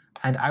tab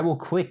and I will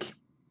click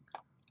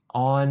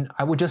on,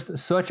 I will just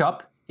search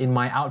up in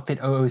my outfit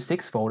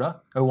 006 folder,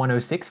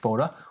 0106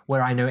 folder,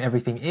 where I know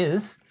everything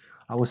is.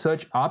 I will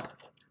search up,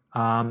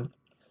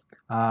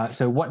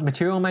 so what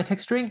material am I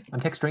texturing? I'm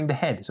texturing the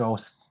head. So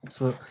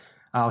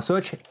I'll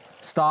search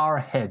star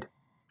head.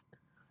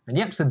 And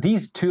yep, so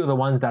these two are the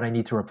ones that I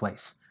need to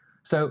replace.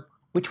 So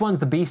which one's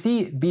the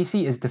BC?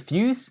 BC is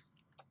diffuse.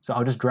 So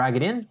I'll just drag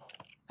it in.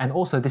 And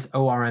also this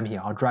ORM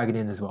here, I'll drag it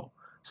in as well.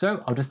 So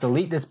I'll just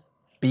delete this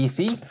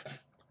BC.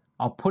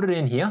 I'll put it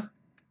in here.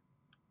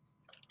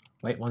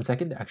 Wait 1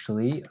 second,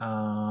 actually,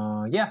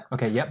 yeah,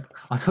 okay, yep.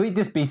 I'll delete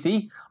this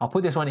BC, I'll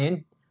put this one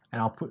in,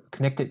 and I'll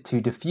connect it to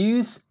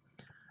diffuse.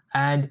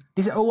 And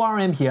this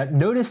ORM here,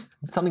 notice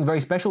something very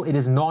special, it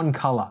is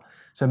non-color.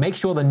 So make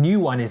sure the new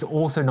one is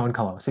also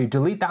non-color. So you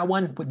delete that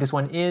one, put this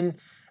one in,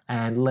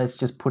 and let's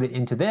just put it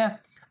into there,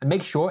 and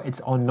make sure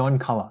it's on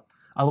non-color.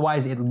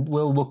 Otherwise, it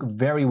will look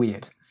very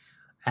weird.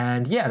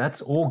 And yeah,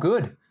 that's all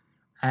good.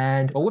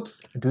 And, oh,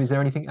 whoops, is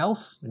there anything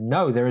else?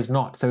 No, there is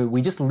not. So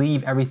we just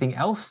leave everything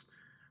else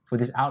for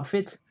this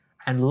outfit,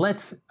 and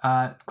let's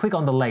click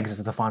on the legs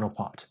as the final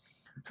part.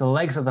 So the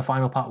legs are the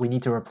final part we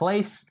need to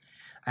replace,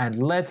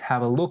 and let's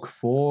have a look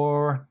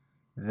for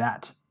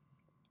that.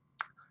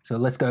 So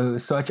let's go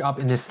search up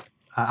in this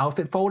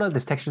outfit folder,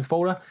 this textures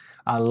folder,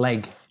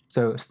 leg.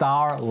 So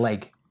star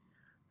leg.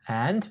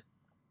 And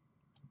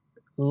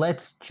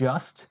let's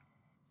just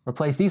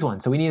replace these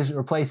ones. So we need to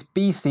replace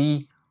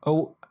BC,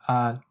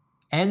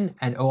 N,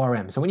 and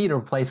ORM. So we need to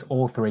replace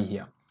all three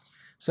here.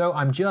 So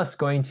I'm just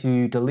going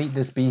to delete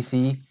this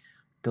BC,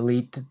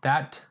 delete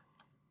that,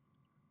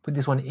 put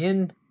this one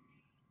in,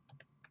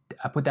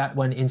 put that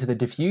one into the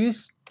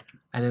diffuse,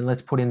 and then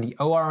let's put in the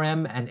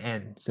ORM and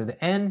N. So the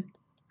N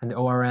and the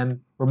ORM,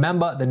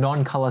 remember the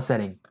non-color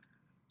setting.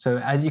 So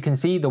as you can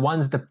see, the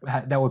ones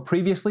that were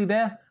previously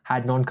there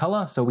had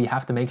non-color, so we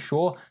have to make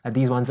sure that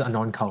these ones are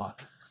non-color.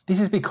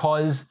 This is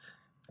because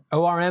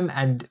ORM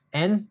and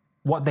N,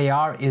 what they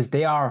are is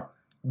they are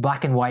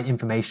black and white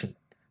information.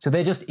 So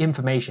they're just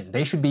information.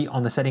 They should be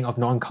on the setting of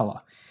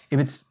non-color. If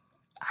it's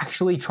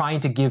actually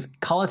trying to give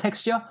color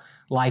texture,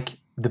 like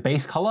the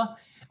base color,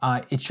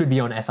 it should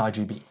be on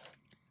sRGB.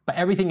 But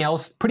everything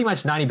else, pretty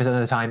much 90% of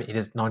the time, it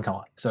is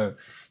non-color. So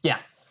yeah.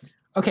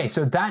 Okay,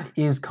 so that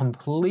is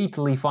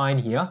completely fine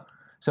here.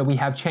 So we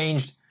have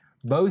changed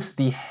both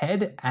the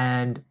head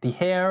and the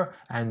hair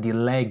and the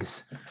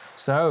legs.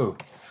 So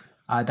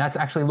that's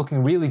actually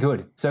looking really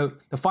good. So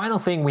the final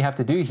thing we have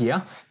to do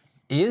here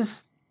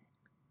is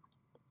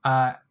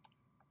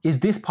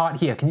this part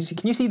here. Can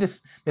you see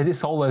this? There's this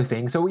solo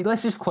thing. So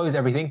let's just close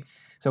everything.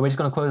 So we're just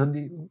going to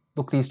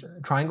close these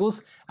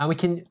triangles, and we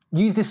can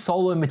use this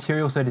solo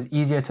material so it is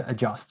easier to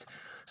adjust.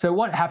 So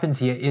what happens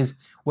here is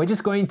we're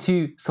just going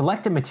to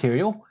select a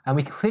material, and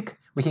we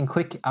can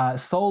click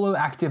solo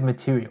active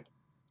material.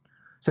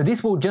 So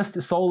this will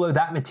just solo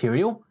that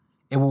material.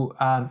 It will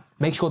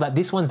make sure that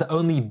this one's the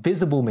only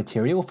visible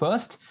material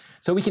first,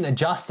 so we can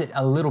adjust it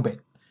a little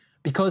bit.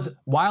 Because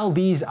while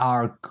these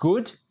are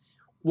good,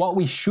 what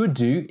we should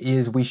do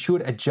is we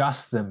should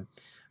adjust them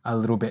a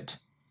little bit.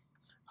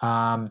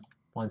 1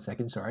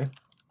 second, sorry.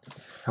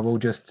 I will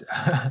just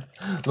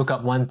look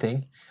up one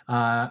thing.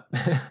 I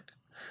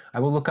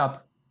will look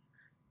up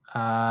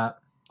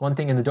one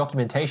thing in the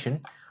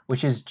documentation,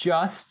 which is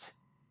just,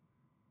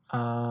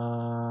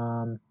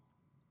 okay,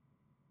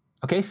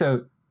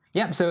 so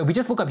yeah, so if we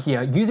just look up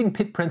here, using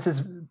Pit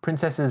Princess's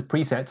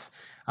presets,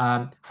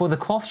 for the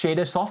cloth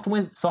shader,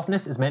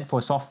 softness is meant for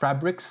soft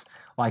fabrics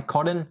like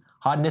cotton,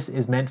 hardness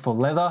is meant for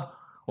leather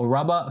or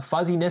rubber,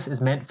 fuzziness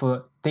is meant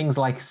for things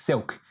like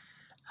silk.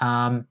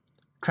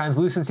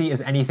 Translucency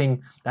is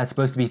anything that's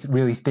supposed to be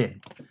really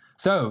thin.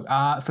 So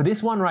for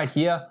this one right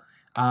here,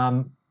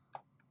 all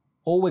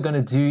we're going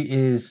to do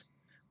is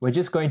we're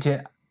just going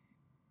to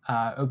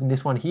open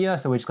this one here.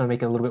 So we're just going to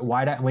make it a little bit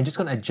wider, and we're just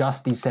going to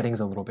adjust these settings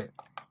a little bit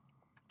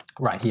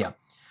right here.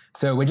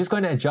 So we're just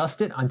going to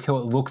adjust it until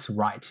it looks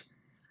right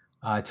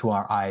to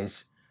our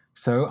eyes.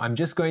 So I'm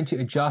just going to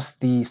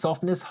adjust the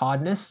softness,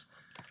 hardness.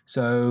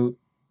 So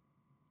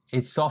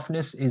its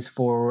softness is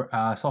for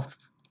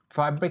soft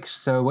fabrics.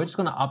 So we're just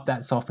going to up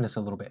that softness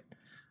a little bit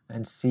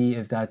and see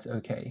if that's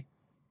okay.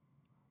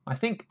 I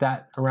think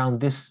that around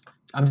this,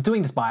 I'm just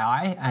doing this by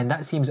eye, and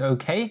that seems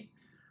okay.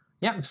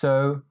 Yeah,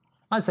 so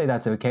I'd say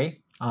that's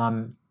okay.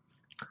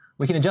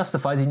 We can adjust the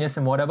fuzziness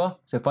and whatever.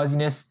 So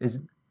fuzziness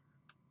is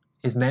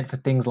meant for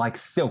things like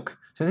silk.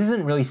 So this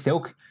isn't really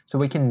silk, so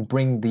we can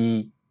bring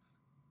the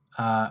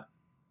that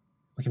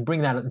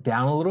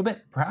down a little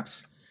bit,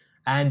 perhaps.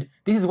 And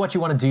this is what you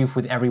want to do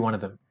with every one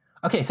of them.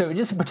 Okay, so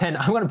just pretend,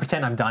 I'm going to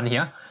pretend I'm done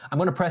here. I'm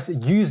going to press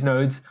Use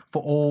Nodes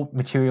for all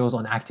materials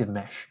on Active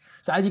Mesh.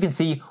 So as you can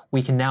see,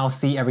 we can now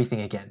see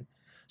everything again.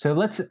 So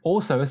let's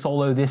also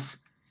solo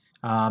this,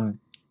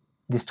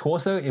 this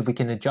torso, if we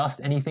can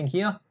adjust anything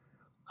here.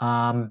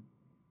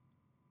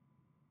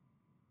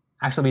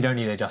 Actually, we don't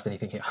need to adjust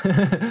anything here.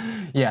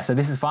 Yeah, so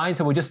this is fine.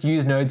 So we'll just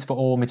use nodes for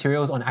all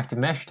materials on Active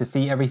Mesh to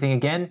see everything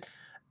again.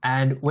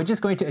 And we're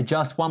just going to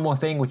adjust one more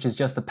thing, which is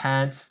just the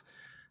pants.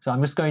 So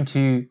I'm just going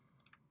to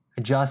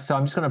adjust. So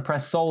I'm just going to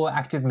press Solo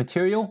Active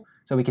Material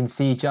so we can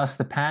see just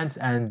the pants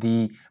and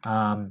the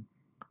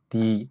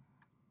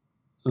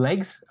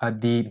legs,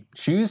 the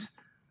shoes.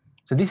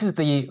 So this is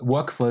the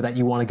workflow that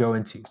you want to go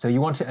into. So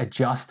you want to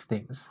adjust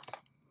things.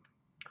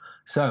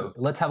 So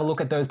let's have a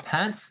look at those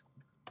pants.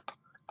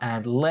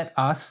 And let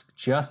us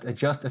just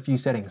adjust a few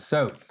settings.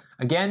 So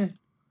again,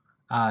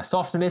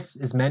 softness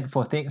is meant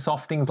for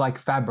soft things like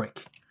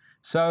fabric.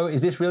 So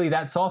is this really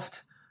that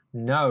soft?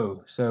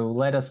 No. So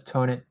let us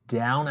turn it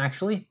down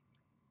actually.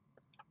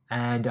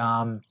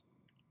 And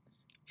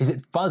is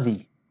it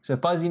fuzzy? So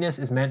fuzziness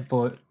is meant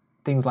for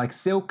things like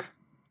silk.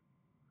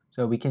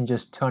 So we can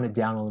just turn it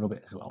down a little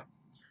bit as well.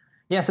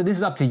 Yeah, so this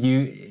is up to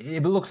you.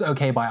 If it looks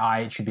okay by eye,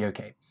 it should be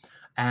okay.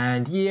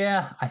 And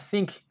yeah, I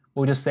think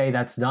we'll just say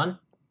that's done.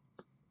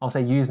 I'll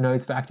say use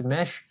nodes for Active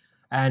Mesh,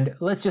 and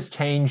let's just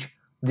change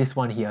this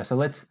one here. So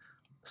let's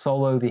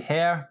solo the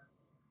hair.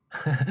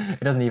 It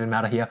doesn't even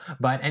matter here,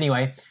 but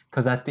anyway,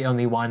 because that's the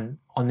only one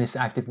on this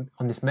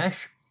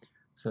mesh.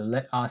 So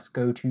let us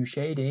go to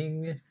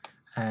shading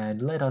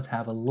and let us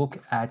have a look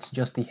at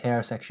just the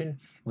hair section.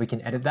 We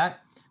can edit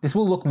that. This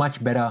will look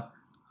much better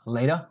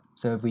later.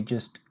 So if we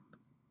just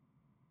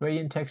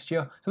gradient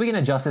texture, so we can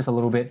adjust this a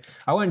little bit.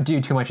 I won't do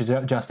too much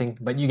adjusting,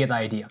 but you get the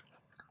idea.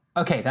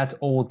 Okay, that's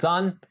all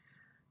done.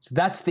 So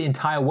that's the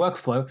entire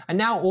workflow. And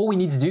now all we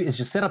need to do is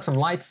just set up some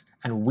lights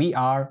and we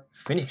are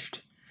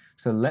finished.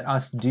 So let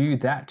us do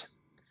that.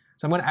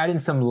 So I'm going to add in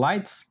some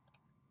lights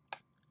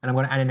and I'm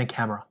going to add in a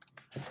camera.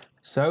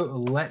 So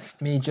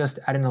let me just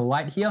add in a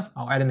light here.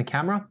 I'll add in the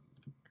camera.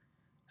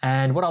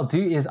 And what I'll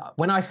do is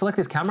when I select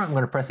this camera, I'm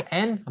going to press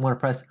N. I'm going to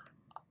press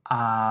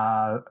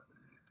item,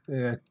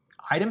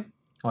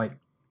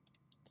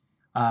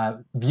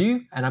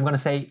 view, and I'm going to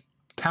say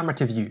camera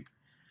to view.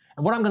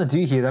 And what I'm going to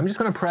do here, I'm just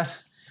going to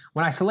press,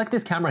 when I select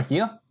this camera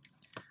here,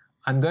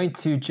 I'm going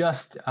to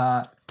just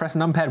press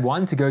numpad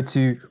 1 to go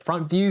to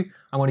front view.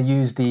 I want to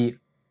use the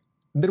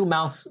middle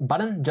mouse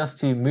button just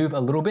to move a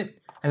little bit.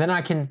 And then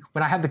I can,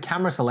 when I have the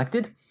camera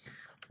selected,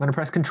 I'm going to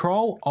press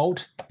Control,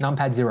 Alt,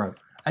 numpad 0.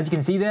 As you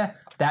can see there,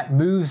 that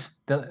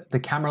moves the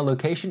camera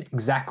location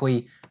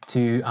exactly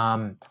to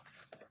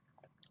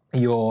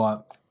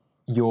your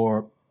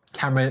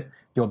camera,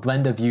 your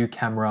Blender view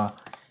camera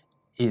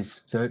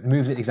is. So it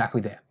moves it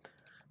exactly there.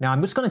 Now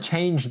I'm just going to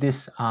change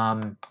this, I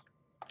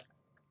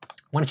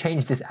want to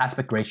change this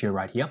aspect ratio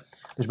right here,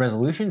 this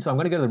resolution. So I'm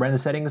going to go to the render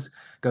settings,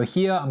 go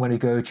here, I'm going to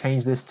go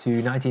change this to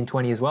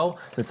 1920 as well,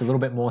 so it's a little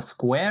bit more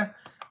square.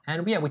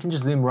 And yeah, we can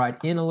just zoom right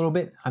in a little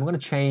bit. I'm going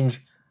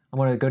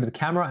to go to the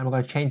camera and I'm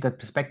going to change the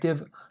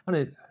perspective.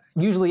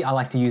 Usually I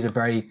like to use a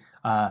very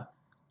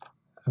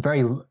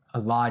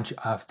large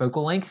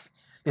focal length.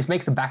 This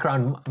makes the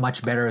background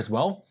much better as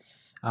well.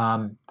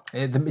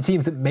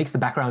 It makes the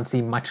background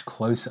seem much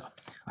closer,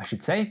 I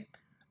should say.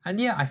 And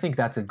yeah, I think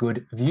that's a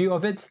good view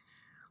of it.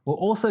 We'll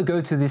also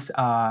go to this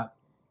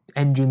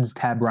Engines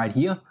tab right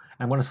here. And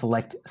I'm going to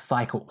select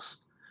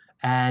Cycles.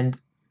 And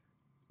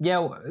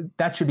yeah,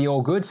 that should be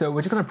all good. So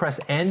we're just going to press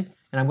N,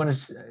 and I'm going to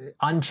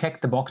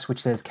uncheck the box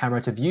which says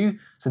Camera to View.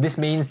 So this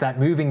means that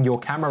moving your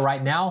camera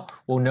right now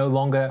will no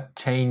longer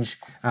change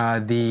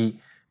the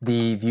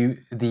view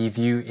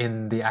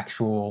in the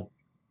actual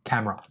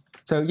camera.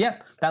 So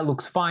yep, that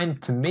looks fine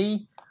to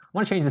me. I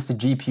want to change this to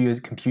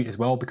GPU compute as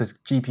well, because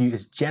GPU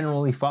is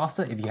generally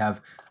faster if you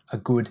have a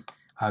good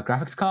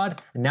graphics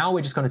card. And now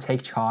we're just going to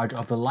take charge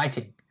of the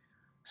lighting.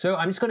 So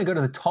I'm just going to go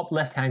to the top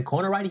left-hand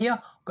corner right here.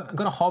 I'm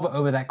going to hover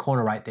over that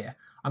corner right there.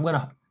 I'm going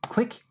to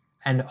click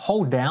and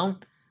hold down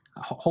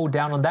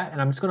on that,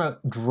 and I'm just going to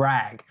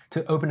drag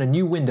to open a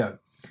new window.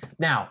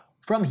 Now,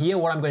 from here,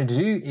 what I'm going to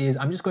do is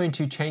I'm just going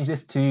to change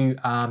this to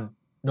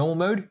normal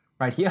mode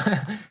right here.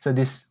 So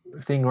this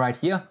thing right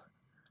here.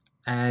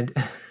 And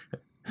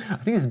I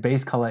think this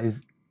base color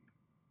is,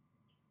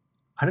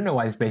 I don't know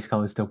why this base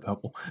color is still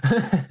purple.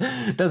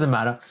 Doesn't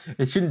matter.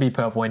 It shouldn't be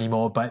purple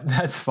anymore, but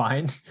that's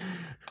fine.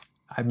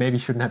 I maybe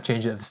shouldn't have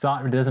changed it at the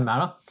start, but it doesn't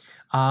matter.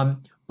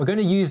 We're going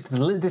to use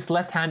this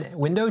left-hand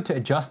window to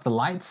adjust the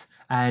lights,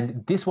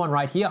 and this one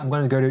right here, I'm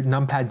going to go to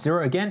numpad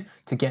 0 again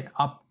to get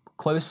up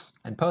close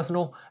and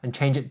personal and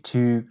change it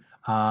to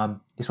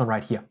this one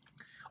right here.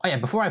 Oh yeah,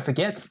 before I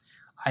forget,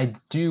 I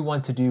do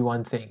want to do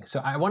one thing.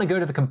 So I want to go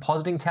to the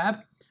Compositing tab.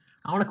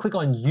 I want to click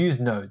on Use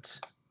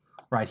Nodes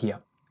right here.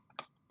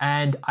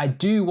 And I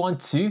do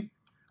want to,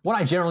 what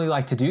I generally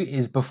like to do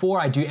is before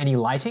I do any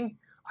lighting,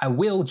 I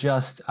will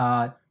just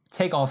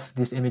take off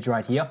this image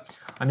right here.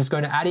 I'm just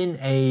going to add in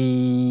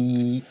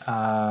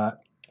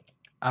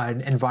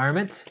an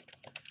environment.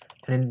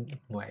 And then,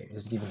 wait,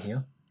 is it even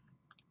here?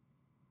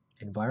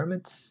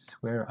 Environment,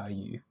 where are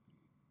you?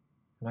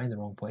 Am I in the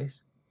wrong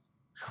place?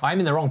 I'm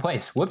in the wrong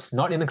place. Whoops,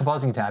 not in the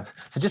Compositing tab.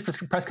 So just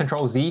press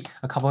Ctrl Z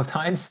a couple of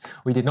times.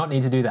 We did not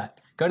need to do that.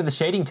 Go to the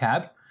Shading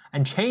tab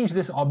and change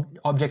this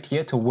object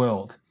here to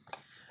World.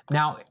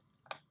 Now,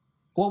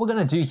 what we're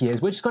going to do here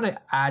is we're just going to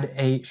add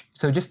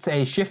so just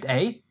say Shift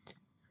A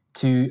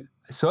to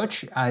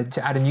search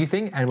to add a new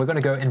thing, and we're going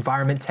to go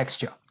Environment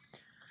Texture.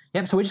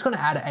 Yep, so we're just going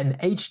to add an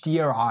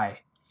HDRI.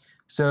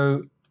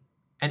 So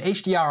an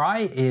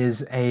HDRI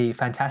is a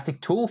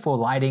fantastic tool for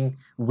lighting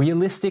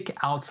realistic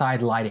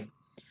outside lighting.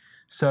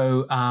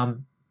 So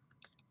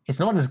it's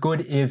not as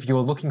good if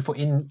you're looking for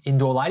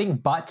indoor lighting,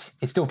 but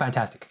it's still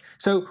fantastic.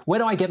 So where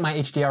do I get my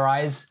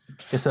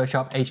HDRIs? Just search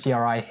up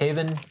HDRI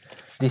Haven.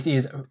 This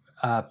is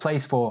a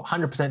place for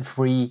 100%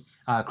 free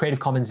Creative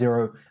Commons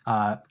Zero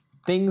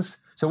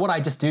things. So what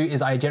I just do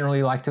is I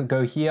generally like to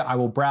go here. I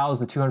will browse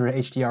the 200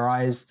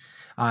 HDRIs,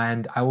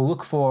 and I will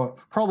look for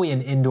probably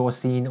an indoor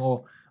scene,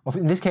 or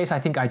in this case, I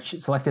think I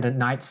selected a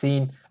night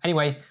scene.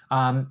 Anyway,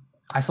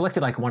 I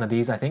selected like one of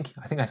these, I think.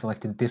 I think I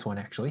selected this one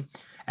actually.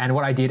 And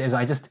what I did is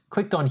I just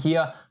clicked on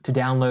here to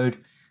download.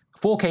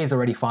 4K is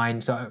already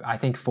fine, so I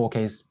think 4K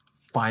is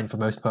fine for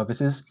most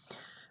purposes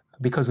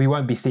because we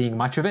won't be seeing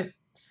much of it.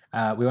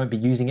 We won't be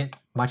using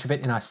much of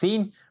it in our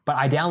scene, but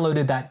I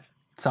downloaded that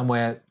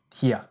somewhere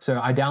here. So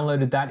I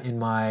downloaded that in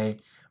my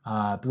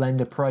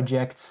Blender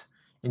project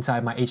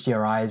inside my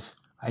HDRIs.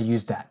 I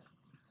used that.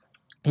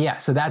 Yeah,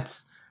 so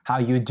that's how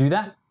you would do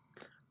that.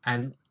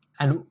 And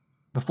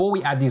before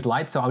we add these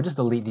lights, so I'll just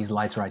delete these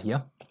lights right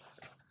here,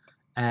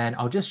 and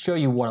I'll just show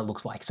you what it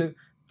looks like. So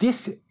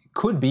this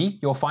could be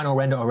your final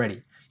render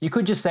already. You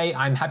could just say,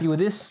 I'm happy with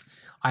this.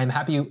 I'm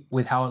happy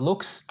with how it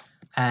looks.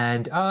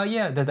 And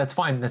yeah, that's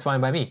fine. That's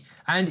fine by me.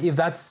 And if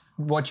that's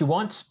what you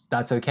want,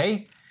 that's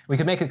okay. We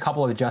could make a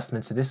couple of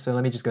adjustments to this. So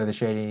let me just go to the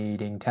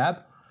Shading tab,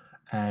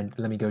 and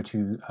let me go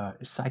to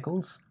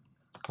Cycles.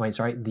 Wait,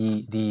 sorry,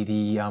 the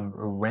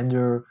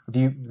render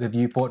view, the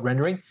viewport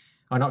rendering.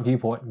 Oh, not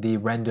viewport, the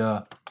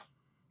render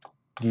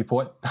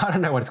viewport. I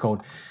don't know what it's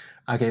called.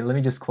 Okay, let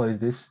me just close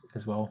this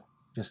as well,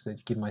 just to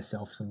give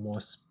myself some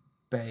more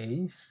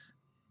space.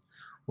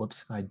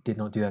 Whoops, I did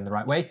not do that in the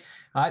right way.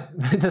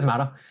 It doesn't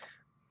matter.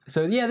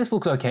 So yeah, this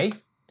looks okay.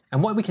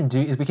 And what we can do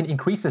is we can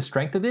increase the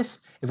strength of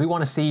this. If we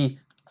want to see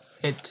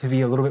it to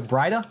be a little bit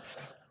brighter,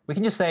 we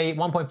can just say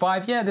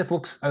 1.5. Yeah, this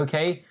looks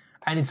okay.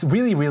 And it's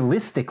really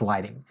realistic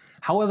lighting.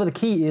 However, the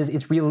key is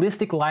it's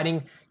realistic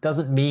lighting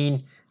doesn't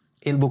mean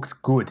it looks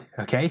good,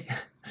 okay?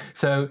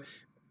 So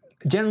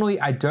generally,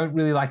 I don't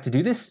really like to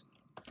do this.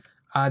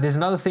 There's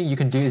another thing you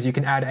can do is you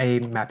can add a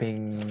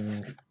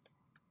mapping.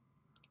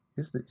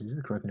 Is this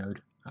the correct node?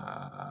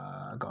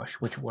 Gosh,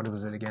 what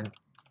was it again?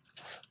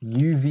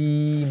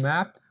 UV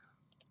map?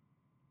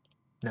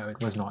 No, it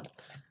was not.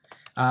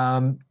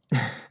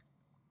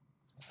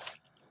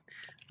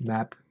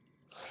 Map.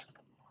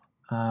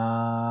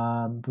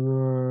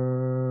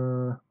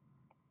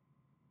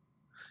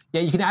 Yeah,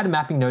 you can add a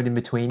mapping node in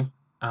between.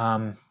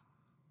 No,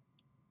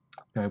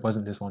 it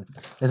wasn't this one.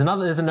 There's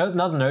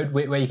another node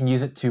where you can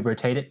use it to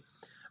rotate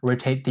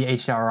the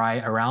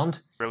HDRI around.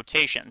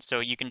 Rotation, so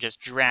you can just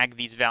drag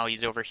these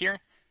values over here,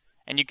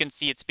 and you can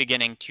see it's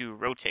beginning to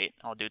rotate.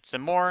 I'll do it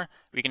some more.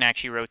 We can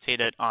actually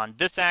rotate it on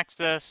this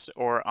axis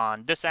or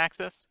on this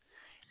axis.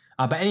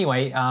 But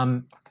anyway,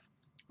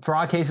 for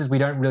our cases, we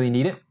don't really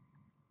need it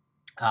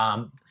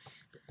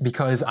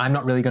because I'm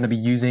not really going to be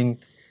using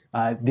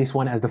this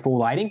one as the full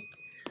lighting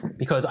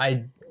because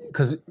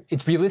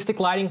it's realistic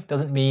lighting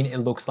doesn't mean it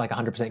looks like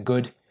 100%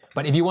 good.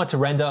 But if you want to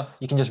render,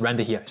 you can just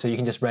render here. So you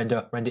can just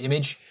render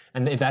image,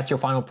 and if that's your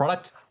final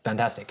product,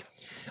 fantastic.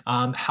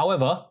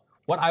 However,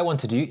 what I want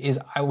to do is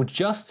I will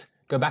just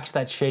go back to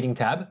that shading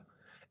tab,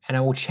 and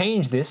I will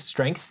change this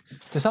strength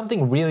to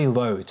something really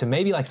low, to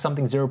maybe like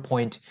something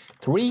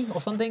 0.3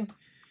 or something.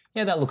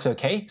 Yeah, that looks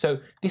okay. So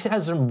this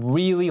has some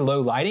really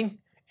low lighting,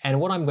 and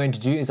what I'm going to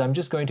do is I'm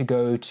just going to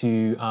go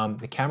to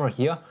the camera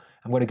here.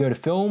 I'm going to go to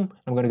film,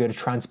 I'm going to go to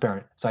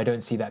transparent, so I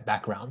don't see that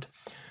background.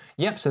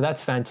 Yep, so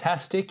that's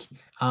fantastic,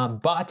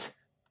 but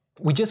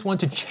we just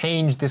want to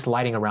change this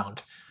lighting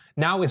around.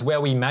 Now is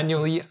where we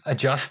manually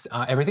adjust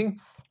everything.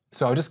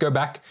 So I'll just go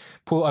back,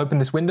 open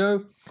this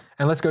window,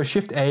 and let's go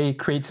Shift A,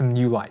 create some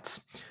new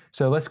lights.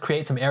 So let's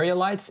create some area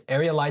lights.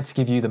 Area lights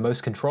give you the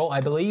most control, I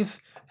believe,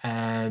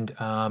 and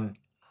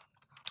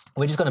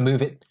we're just going to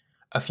move it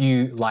a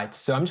few lights.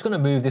 So I'm just going to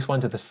move this one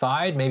to the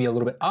side, maybe a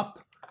little bit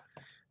up.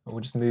 We'll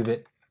just move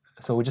it.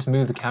 So we'll just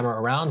move the camera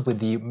around with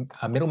the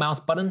middle mouse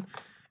button,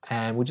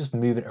 and we'll just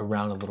move it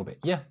around a little bit.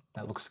 Yeah,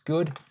 that looks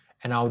good.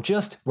 And I'll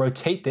just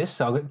rotate this.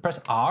 So I'll press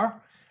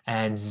R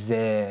and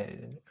Z.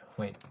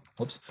 Wait,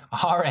 whoops.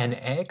 R and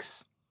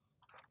X.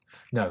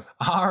 No,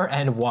 R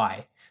and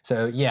Y.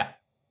 So yeah.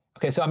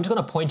 Okay, so I'm just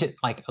going to point it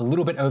like a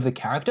little bit over the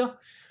character,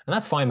 and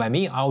that's fine by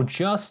me. I'll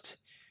just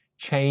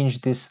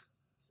change this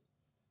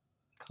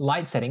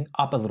light setting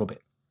up a little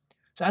bit.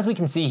 So as we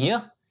can see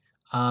here,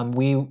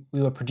 we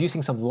were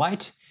producing some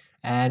light,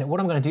 and what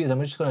I'm going to do is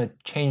I'm just going to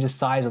change the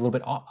size a little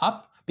bit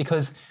up,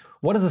 because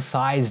what does the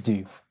size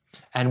do?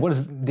 And what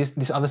does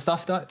this other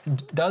stuff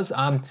does?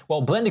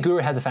 Well, Blender Guru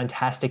has a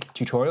fantastic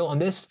tutorial on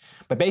this,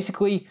 but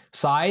basically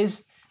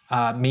size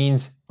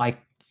means like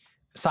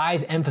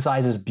size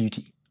emphasizes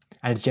beauty,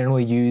 and it's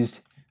generally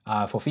used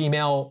for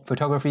female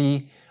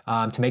photography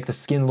to make the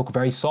skin look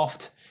very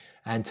soft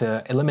and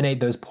to eliminate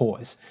those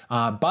pores.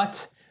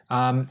 But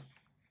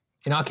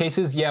in our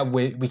cases, yeah,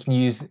 we can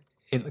use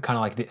it kind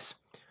of like this.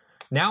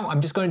 Now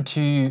I'm just going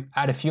to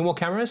add a few more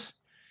cameras.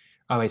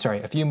 Oh wait,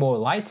 sorry, a few more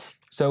lights.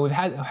 So we've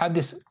had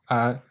this,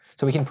 so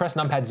we can press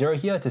numpad 0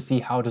 here to see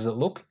how does it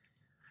look.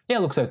 Yeah,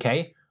 it looks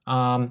okay.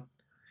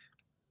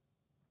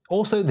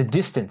 Also the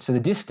distance. So the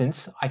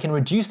distance, I can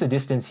reduce the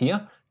distance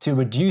here to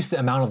reduce the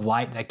amount of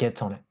light that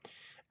gets on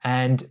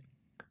it.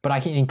 But I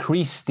can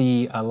increase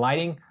the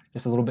lighting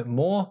just a little bit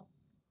more.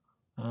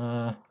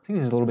 I think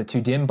this is a little bit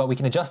too dim, but we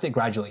can adjust it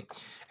gradually.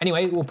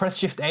 Anyway, we'll press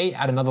Shift A,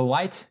 add another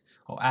light.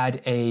 I'll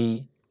add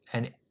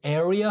another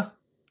area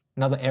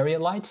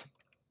light.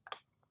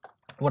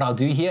 What I'll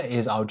do here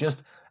is I'll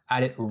just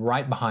add it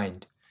right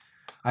behind.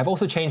 I've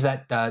also changed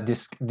that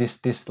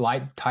this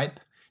light type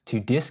to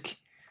disk.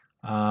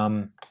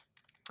 To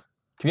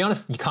be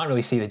honest, you can't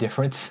really see the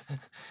difference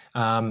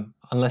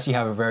unless you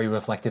have a very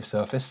reflective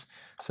surface.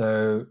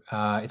 So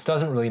it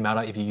doesn't really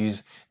matter if you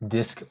use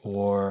disk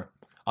or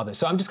other.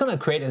 So I'm just going to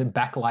create a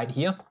backlight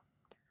here. I'm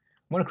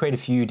going to create a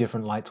few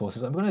different light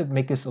sources. I'm going to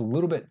make this a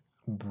little bit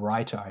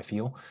brighter, I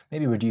feel.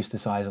 Maybe reduce the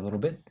size a little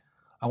bit.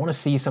 I want to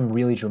see some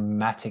really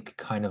dramatic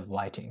kind of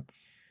lighting.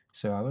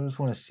 So I just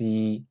want to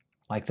see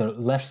like the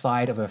left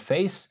side of her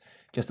face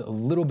just a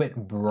little bit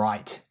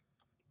bright.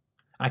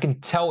 I can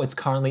tell it's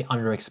currently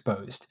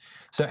underexposed.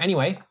 So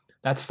anyway,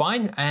 that's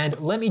fine. And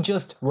let me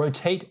just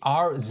rotate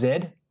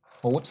RZ,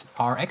 or whoops,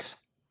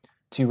 RX,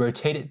 to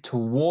rotate it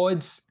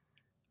towards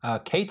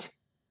Kate.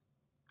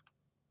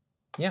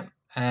 Yeah,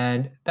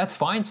 and that's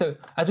fine. So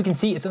as we can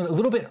see, it's on a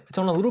little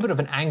bit of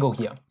an angle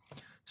here.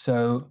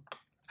 So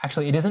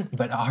actually it isn't,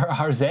 but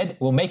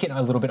RZ will make it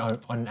a little bit on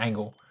an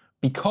angle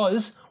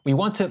because we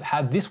want to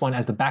have this one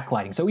as the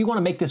backlighting. So we want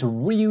to make this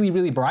really,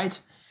 really bright.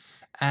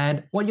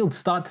 And what you'll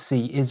start to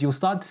see is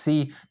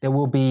there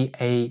will be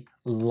a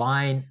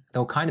line,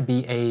 there'll kind of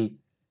be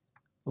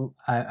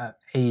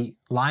a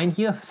line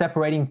here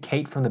separating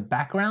Kate from the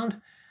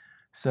background.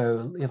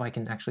 So if I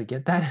can actually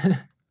get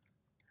that.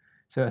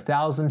 So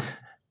 1,000,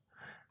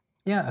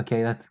 yeah,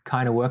 okay, that's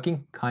kind of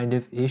working, kind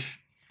of ish.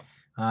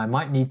 I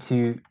might need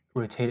to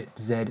rotate it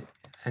Z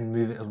and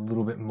move it a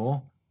little bit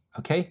more.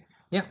 Okay,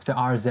 yep, so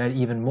RZ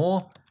even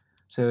more.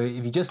 So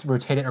if you just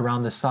rotate it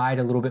around the side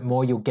a little bit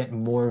more, you'll get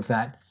more of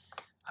that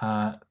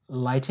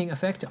lighting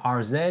effect,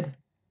 RZ.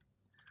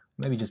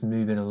 Maybe just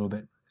move it a little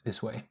bit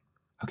this way.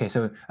 Okay,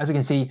 so as we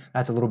can see,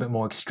 that's a little bit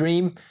more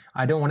extreme.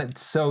 I don't want it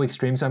so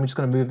extreme, so I'm just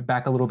going to move it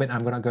back a little bit. And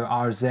I'm going to go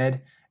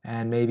RZ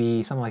and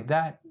maybe something like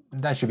that.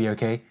 That should be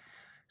okay.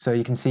 So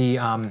you can see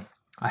I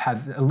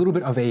have a little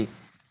bit of a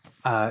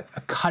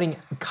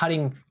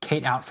cutting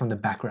Kate out from the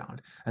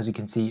background. As you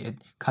can see, it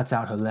cuts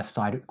out her left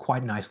side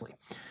quite nicely.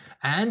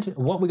 And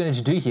what we're going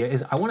to do here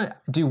is I want to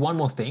do one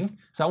more thing.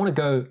 So I want to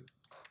go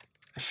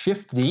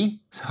Shift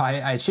D. So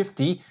I Shift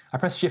D. I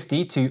press Shift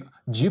D to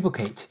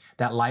duplicate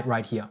that light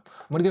right here.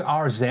 I'm going to go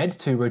RZ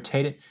to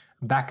rotate it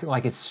back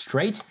like it's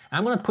straight. And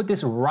I'm going to put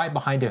this right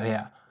behind her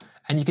hair.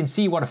 And you can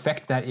see what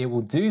effect that it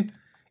will do.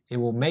 it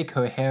will make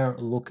her hair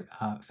look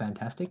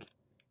fantastic.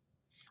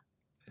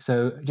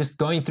 So just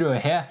going through her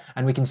hair,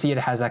 and we can see it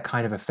has that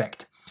kind of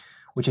effect,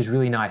 which is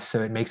really nice.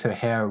 So it makes her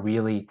hair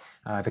really,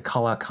 the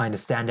color kind of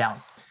stand out.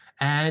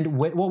 And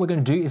what we're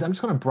going to do is I'm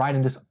just going to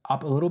brighten this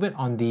up a little bit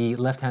on the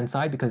left-hand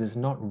side because it's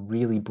not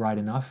really bright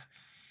enough.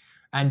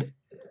 And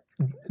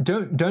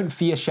don't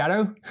fear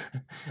shadow,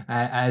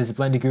 as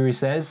Blender Guru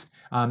says.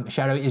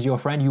 Shadow is your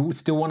friend. You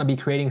still want to be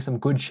creating some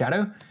good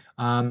shadow.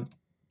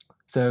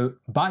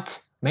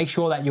 But make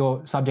sure that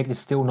your subject is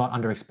still not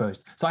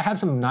underexposed. So I have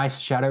some nice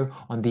shadow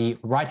on the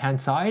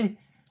right-hand side,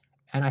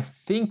 and I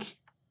think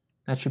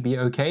that should be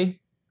okay.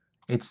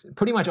 It's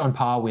pretty much on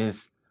par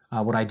with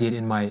what I did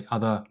in my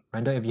other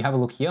render. If you have a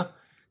look here,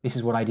 this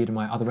is what I did in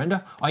my other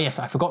render. Oh yes,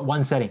 I forgot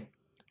one setting.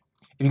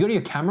 If you go to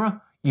your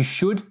camera, you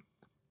should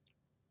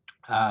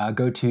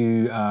go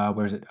to,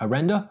 where is it, a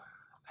render,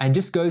 and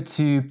just go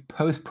to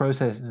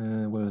post-process,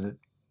 where was it?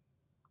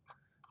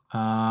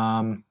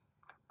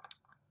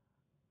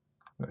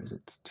 Where is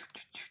it?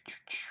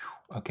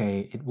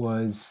 Okay, it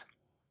was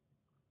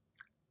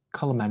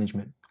color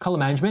management. Color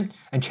management,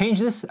 and change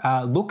this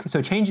look.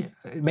 So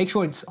make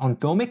sure it's on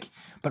filmic,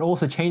 but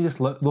also change this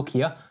look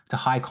here to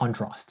high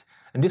contrast.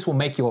 And this will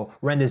make your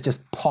renders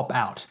just pop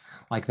out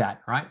like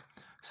that, right?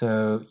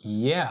 So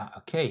yeah,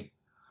 okay.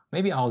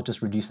 Maybe I'll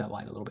just reduce that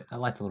light a little bit. That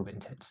light's a little bit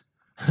intense.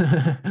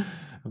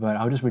 But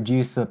I'll just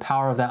reduce the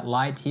power of that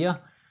light here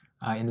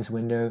in this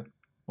window.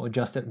 We'll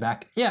adjust it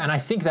back. Yeah, and I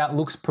think that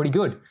looks pretty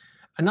good.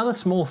 Another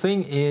small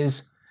thing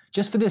is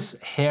just for this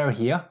hair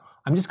here,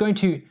 I'm just going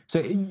to, so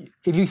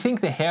if you think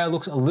the hair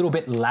looks a little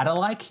bit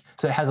ladder-like,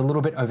 so it has a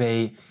little bit of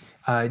a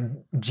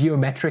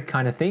geometric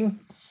kind of thing,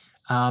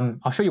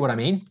 I'll show you what I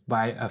mean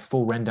by a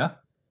full render.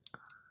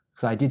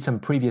 So I did some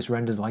previous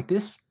renders like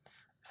this,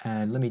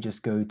 and let me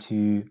just go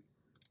to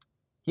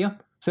here.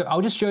 So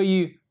I'll just show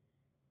you,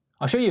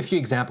 I'll show you a few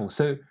examples.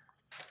 So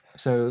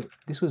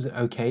this was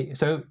okay.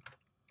 So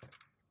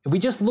if we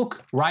just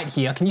look right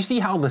here, can you see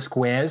how the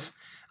squares,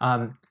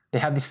 they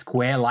have this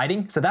square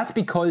lighting? So that's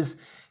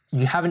because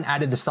you haven't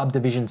added the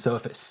subdivision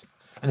surface.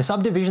 And the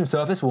subdivision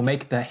surface will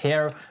make the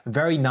hair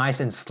very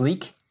nice and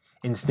sleek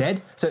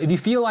instead. So if you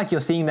feel like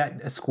you're seeing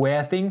that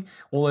square thing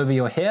all over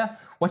your hair,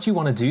 what you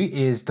want to do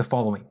is the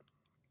following.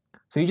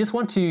 So you just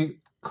want to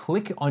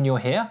click on your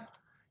hair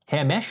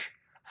mesh,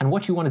 and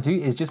what you want to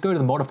do is just go to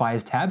the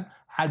modifiers tab,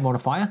 add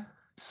modifier,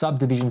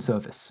 subdivision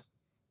surface.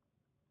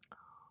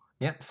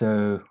 Yep,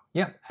 so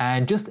yeah,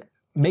 and just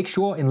make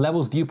sure in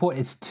levels viewport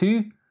it's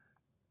 2,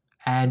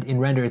 and in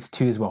render it's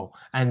 2 as well.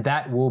 And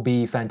that will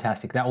be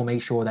fantastic. That will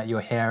make sure that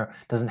your hair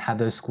doesn't have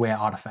those square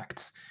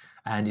artifacts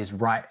and is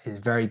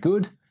very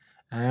good.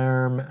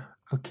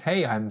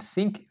 Okay, I'm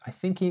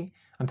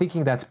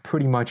thinking that's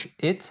pretty much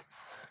it.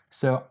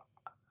 So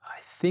I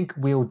think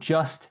we'll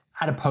just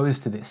add a pose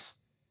to this.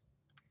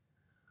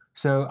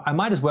 So I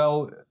might as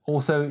well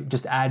also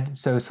just add,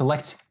 so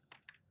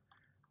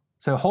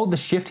hold the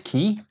shift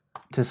key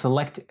to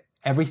select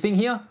everything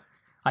here,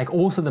 like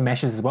also the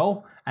meshes as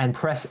well, and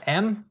press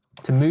M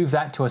to move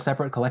that to a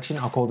separate collection.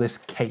 I'll call this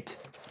Kate,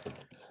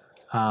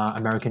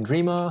 American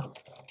Dreamer.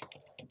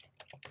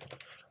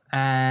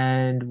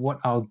 And what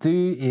I'll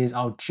do is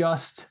I'll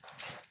just,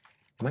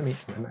 am I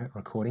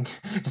recording?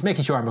 Just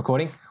making sure I'm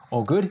recording,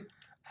 all good.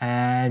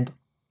 And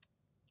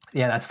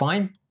yeah, that's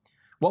fine.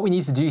 What we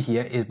need to do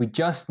here is we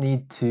just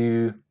need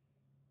to,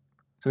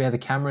 so we have the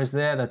cameras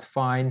there, that's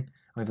fine.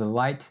 We have the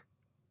light.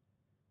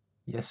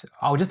 Yes,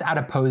 I'll just add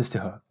a pose to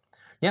her.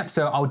 Yep,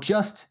 so I'll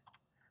just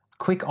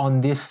click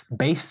on this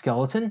base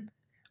skeleton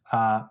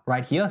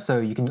right here.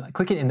 So you can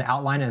click it in the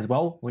outliner as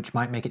well, which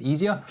might make it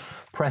easier.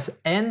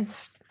 Press N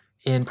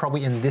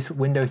probably in this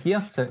window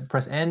here. So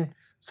press N,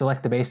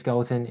 select the base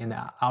skeleton in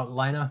the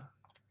outliner,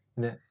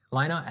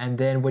 and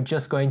then we're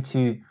just going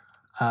to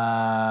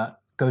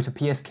go to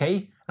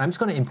PSK. And I'm just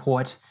going to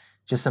import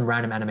just some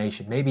random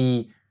animation.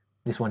 Maybe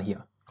this one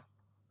here,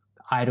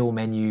 idle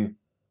menu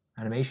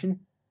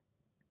animation.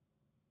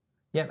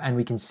 Yep, and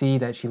we can see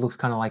that she looks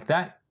kind of like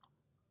that.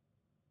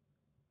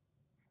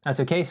 That's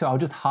okay, so I'll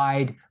just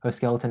hide her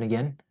skeleton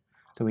again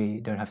so we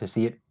don't have to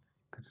see it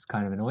because it's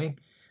kind of annoying,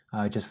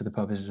 just for the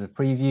purposes of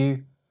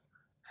preview.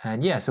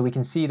 And yeah, so we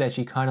can see that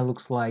she kind of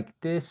looks like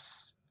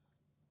this.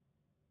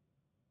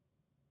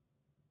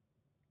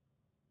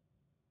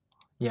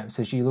 Yeah,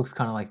 so she looks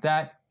kind of like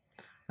that.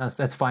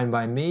 That's fine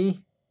by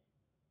me.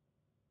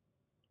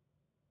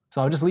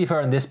 So I'll just leave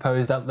her in this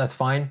pose, that's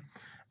fine.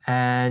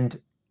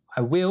 And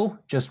I will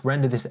just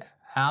render this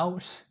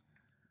out.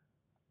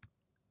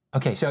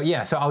 Okay, so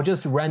yeah, so I'll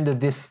just render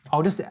this,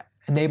 I'll just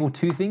enable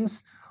 2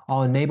 things.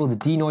 I'll enable the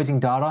denoising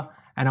data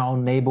and I'll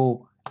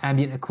enable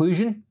ambient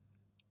occlusion.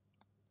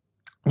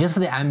 Just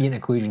for the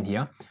ambient occlusion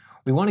here,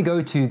 we want to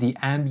go to the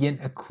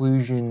ambient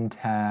occlusion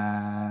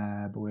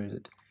tab, where is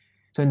it?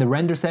 So in the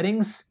render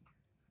settings,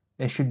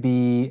 there should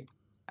be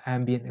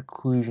ambient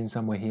occlusion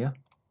somewhere here.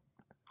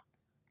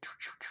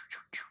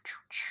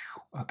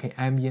 Okay,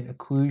 ambient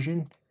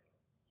occlusion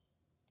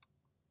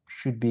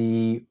should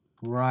be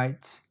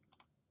right.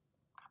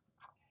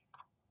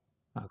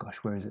 Oh gosh,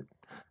 where is it?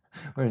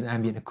 Where's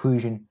ambient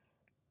occlusion?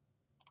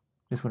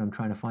 Just when I'm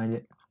trying to find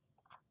it.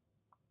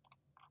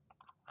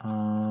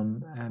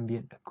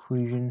 Ambient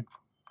occlusion.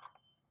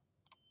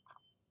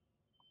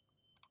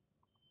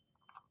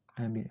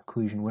 Ambient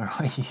occlusion, where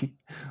are you?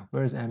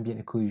 Where is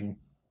ambient occlusion?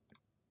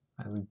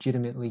 I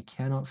legitimately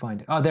cannot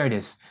find it. Oh, there it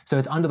is. So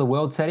it's under the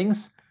world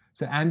settings.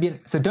 So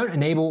don't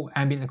enable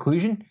ambient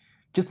occlusion.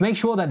 Just make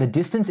sure that the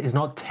distance is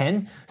not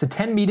 10. So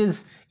 10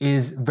 meters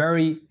is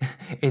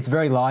it's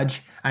very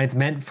large, and it's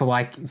meant for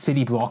like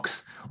city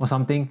blocks or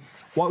something.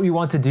 What we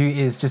want to do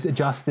is just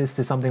adjust this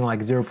to something like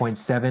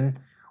 0.7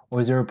 or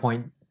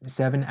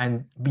 0.7,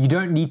 and you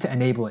don't need to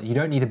enable it. You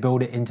don't need to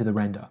build it into the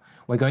render.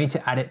 We're going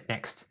to add it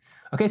next.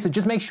 Okay, so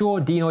just make sure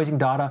denoising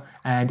data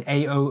and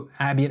AO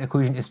ambient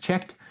occlusion is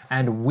checked,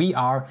 and we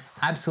are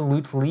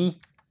absolutely,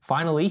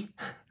 finally,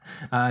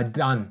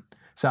 done.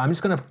 So I'm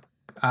just gonna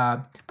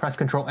press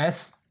Control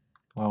S.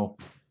 Well,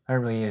 I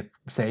don't really need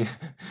to save.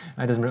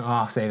 That doesn't really,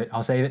 I'll save it.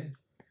 I'll save it.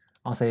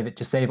 I'll save it.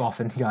 Just save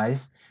often,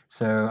 guys.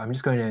 So I'm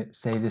just going to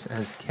save this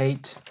as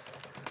Kate,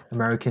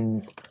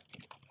 American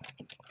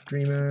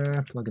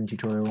Dreamer, plugin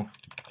tutorial.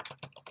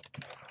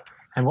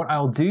 And what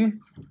I'll do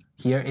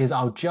here is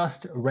I'll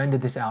just render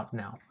this out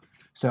now.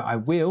 So I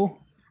will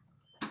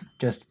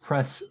just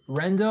press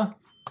render,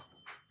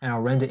 and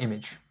I'll render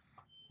image.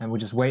 And we'll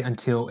just wait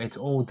until it's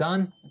all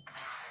done.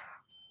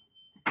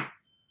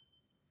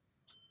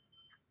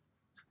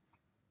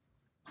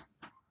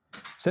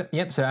 So,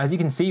 yep, so as you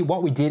can see,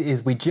 what we did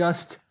is we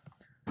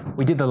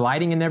did the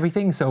lighting and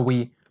everything. So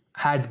we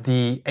had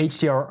the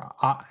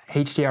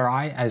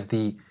HDRI as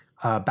the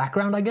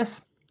background, I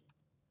guess,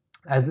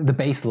 as the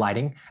base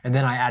lighting. And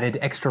then I added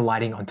extra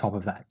lighting on top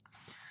of that.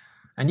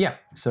 And yeah,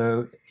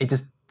 so it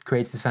just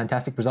creates this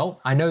fantastic result.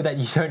 I know that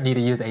you don't need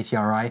to use the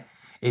HDRI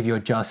if you're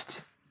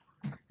just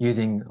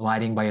using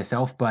lighting by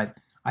yourself, but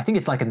I think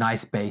it's like a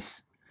nice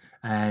base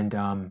and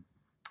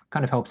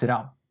kind of helps it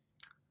out.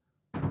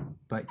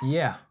 But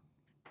yeah.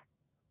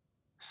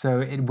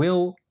 So it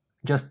will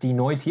just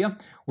denoise here.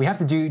 We have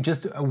to do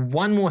just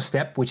one more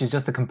step, which is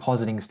just the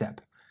compositing step.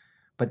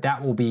 But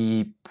that will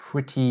be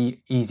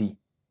pretty easy.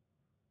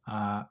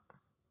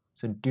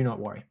 So do not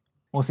worry.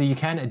 Also, you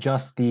can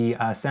adjust the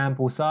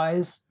sample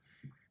size.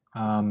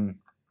 The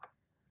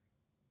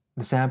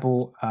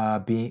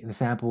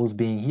samples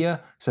being here.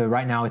 So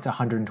right now it's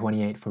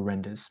 128 for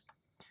renders,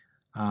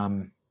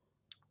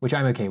 which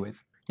I'm okay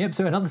with. Yep,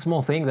 so another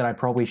small thing that I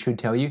probably should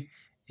tell you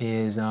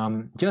is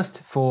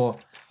just for...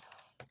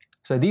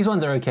 So these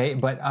ones are okay,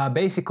 but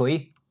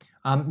basically,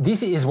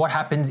 this is what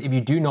happens if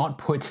you do not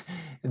put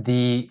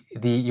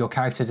your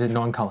character to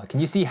non-color.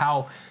 Can you see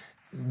how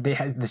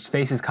this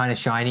face is kind of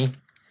shiny,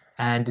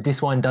 and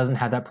this one doesn't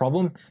have that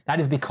problem? That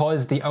is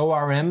because the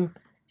ORM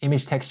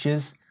image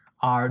textures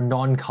are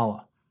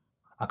non-color,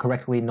 are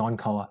correctly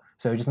non-color.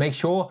 So just make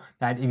sure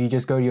that if you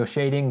just go to your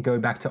shading, go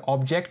back to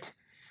object,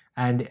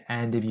 and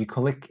if you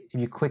click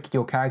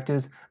your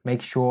characters,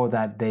 make sure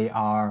that they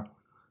are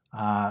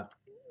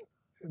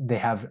they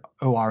have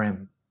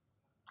ORM,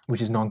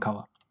 which is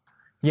non-color.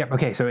 Yep,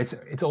 okay, so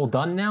it's all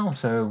done now.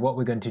 So what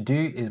we're going to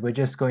do is we're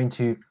just going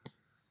to,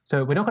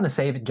 so we're not going to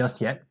save it just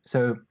yet.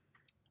 So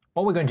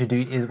what we're going to do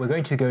is we're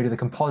going to go to the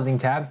compositing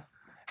tab,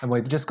 and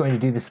we're just going to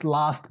do this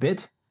last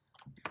bit.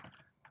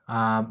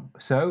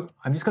 So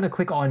I'm just going to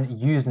click on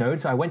use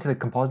nodes. So I went to the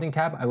compositing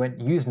tab, I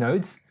went use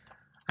nodes,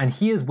 and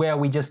here's where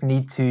we just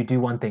need to do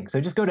one thing.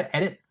 So just go to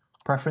edit,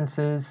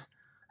 preferences,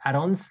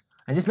 add-ons,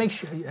 and just make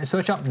sure,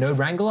 search up Node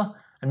Wrangler,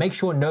 and make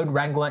sure Node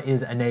Wrangler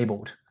is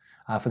enabled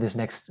for this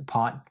next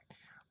part.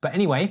 But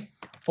anyway,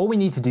 all we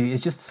need to do is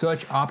just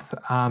search up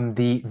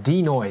the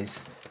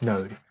denoise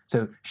node.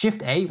 So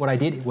Shift A, what I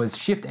did was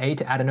Shift A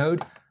to add a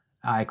node.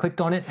 I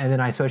clicked on it, and then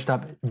I searched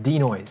up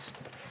denoise.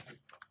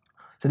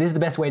 So this is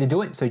the best way to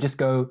do it. So just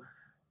go,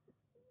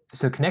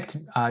 so connect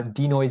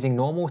denoising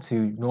normal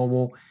to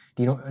normal,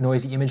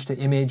 denoising image to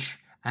image,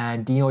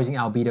 and denoising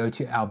albedo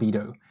to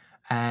albedo.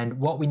 And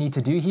what we need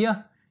to do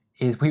here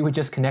is we would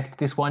just connect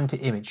this one to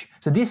image.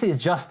 So this is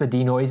just the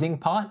denoising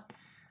part,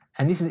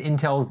 and this is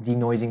Intel's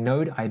denoising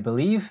node, I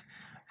believe.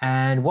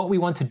 And what we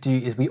want to do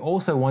is we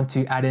also want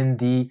to add in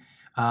the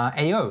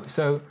AO,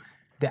 so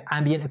the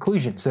ambient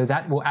occlusion. So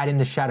that will add in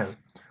the shadow.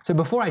 So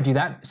before I do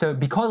that, so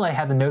because I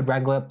have the Node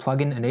Wrangler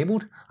plugin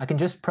enabled, I can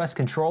just press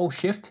Control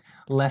Shift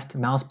left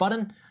mouse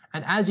button,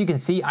 and as you can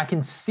see, I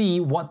can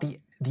see what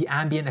the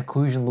ambient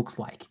occlusion looks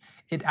like.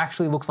 It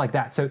actually looks like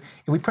that. So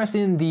if we press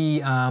in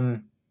the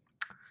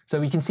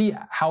so you can see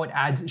how it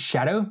adds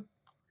shadow.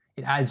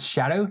 It adds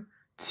shadow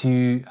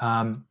to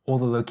all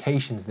the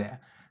locations there.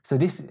 So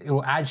it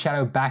will add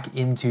shadow back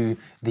into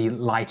the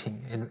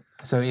lighting, and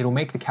so it'll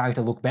make the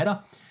character look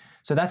better.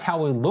 So that's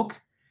how it will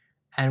look.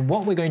 And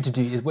what we're going to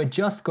do is we're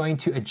just going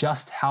to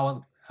adjust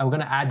how we're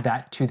going to add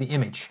that to the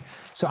image.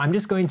 So I'm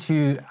just going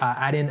to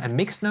add in a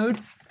mix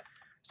node.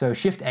 So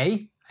Shift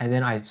A, and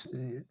then I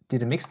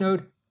did a mix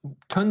node.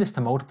 Turn this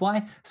to multiply,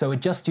 so it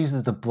just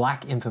uses the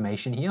black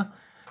information here.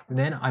 And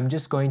then I'm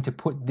just going to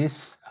put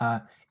this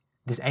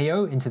this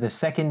AO into the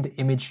second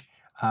image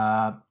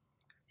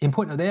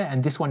input there,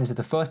 and this one into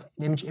the first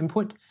image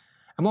input.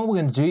 And what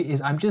we're going to do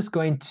is I'm just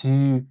going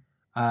to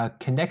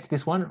connect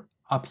this one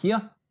up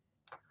here.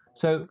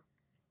 So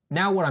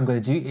now what I'm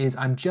going to do is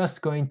I'm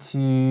just going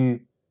to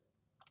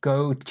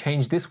go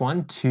change this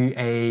one to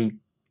a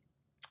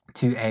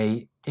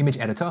image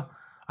editor.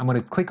 I'm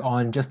going to click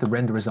on just the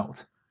render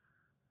result.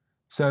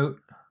 So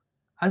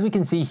as we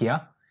can see here,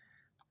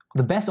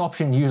 the best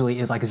option usually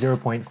is like a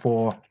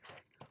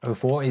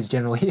 0.404 is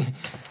generally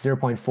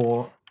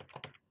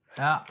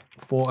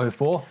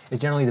 0.404 is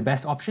generally the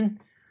best option.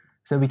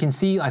 So we can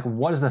see like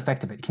what is the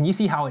effect of it. Can you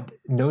see how it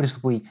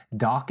noticeably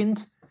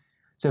darkened?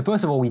 So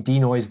first of all, we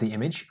denoise the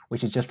image,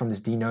 which is just from this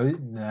denoise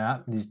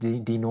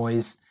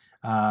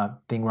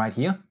thing right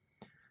here.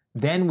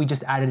 Then we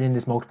just added in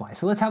this multiply.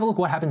 So let's have a look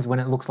what happens when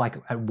it looks like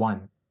at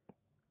 1.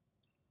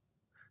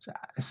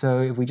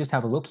 So if we just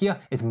have a look here,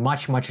 it's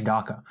much, much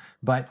darker.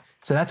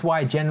 So that's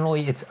why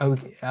generally it's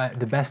okay,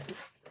 the best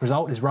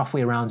result is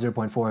roughly around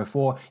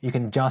 0.404. You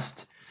can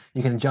adjust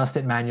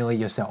it manually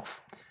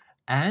yourself.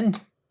 And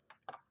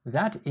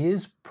that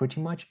is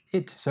pretty much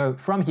it. So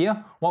from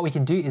here, what we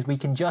can do is we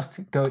can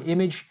just go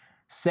image,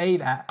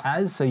 save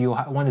as. So you'll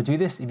want to do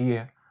this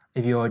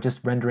if you're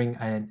just rendering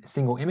a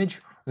single image.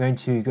 We're going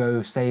to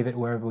go save it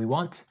wherever we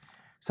want.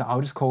 So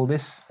I'll just call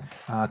this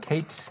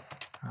Kate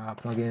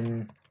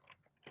plugin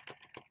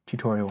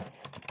tutorial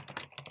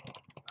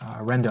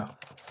render.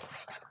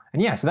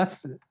 And yeah, so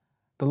that's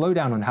the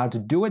lowdown on how to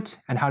do it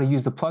and how to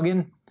use the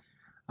plugin,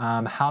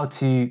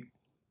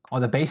 or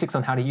the basics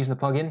on how to use the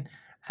plugin.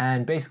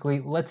 And basically,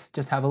 let's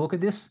just have a look at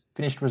this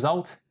finished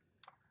result.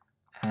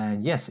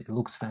 And yes, it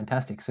looks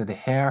fantastic. So the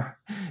hair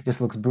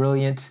just looks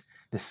brilliant.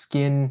 The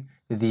skin,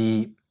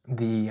 the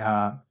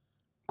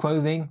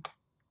clothing,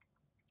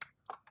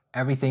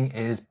 everything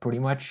is pretty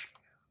much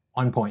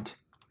on point.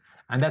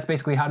 And that's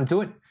basically how to do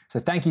it. So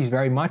thank you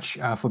very much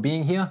for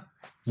being here.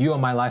 You are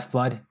my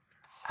lifeblood.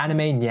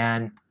 Anime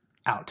Nyan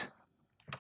out.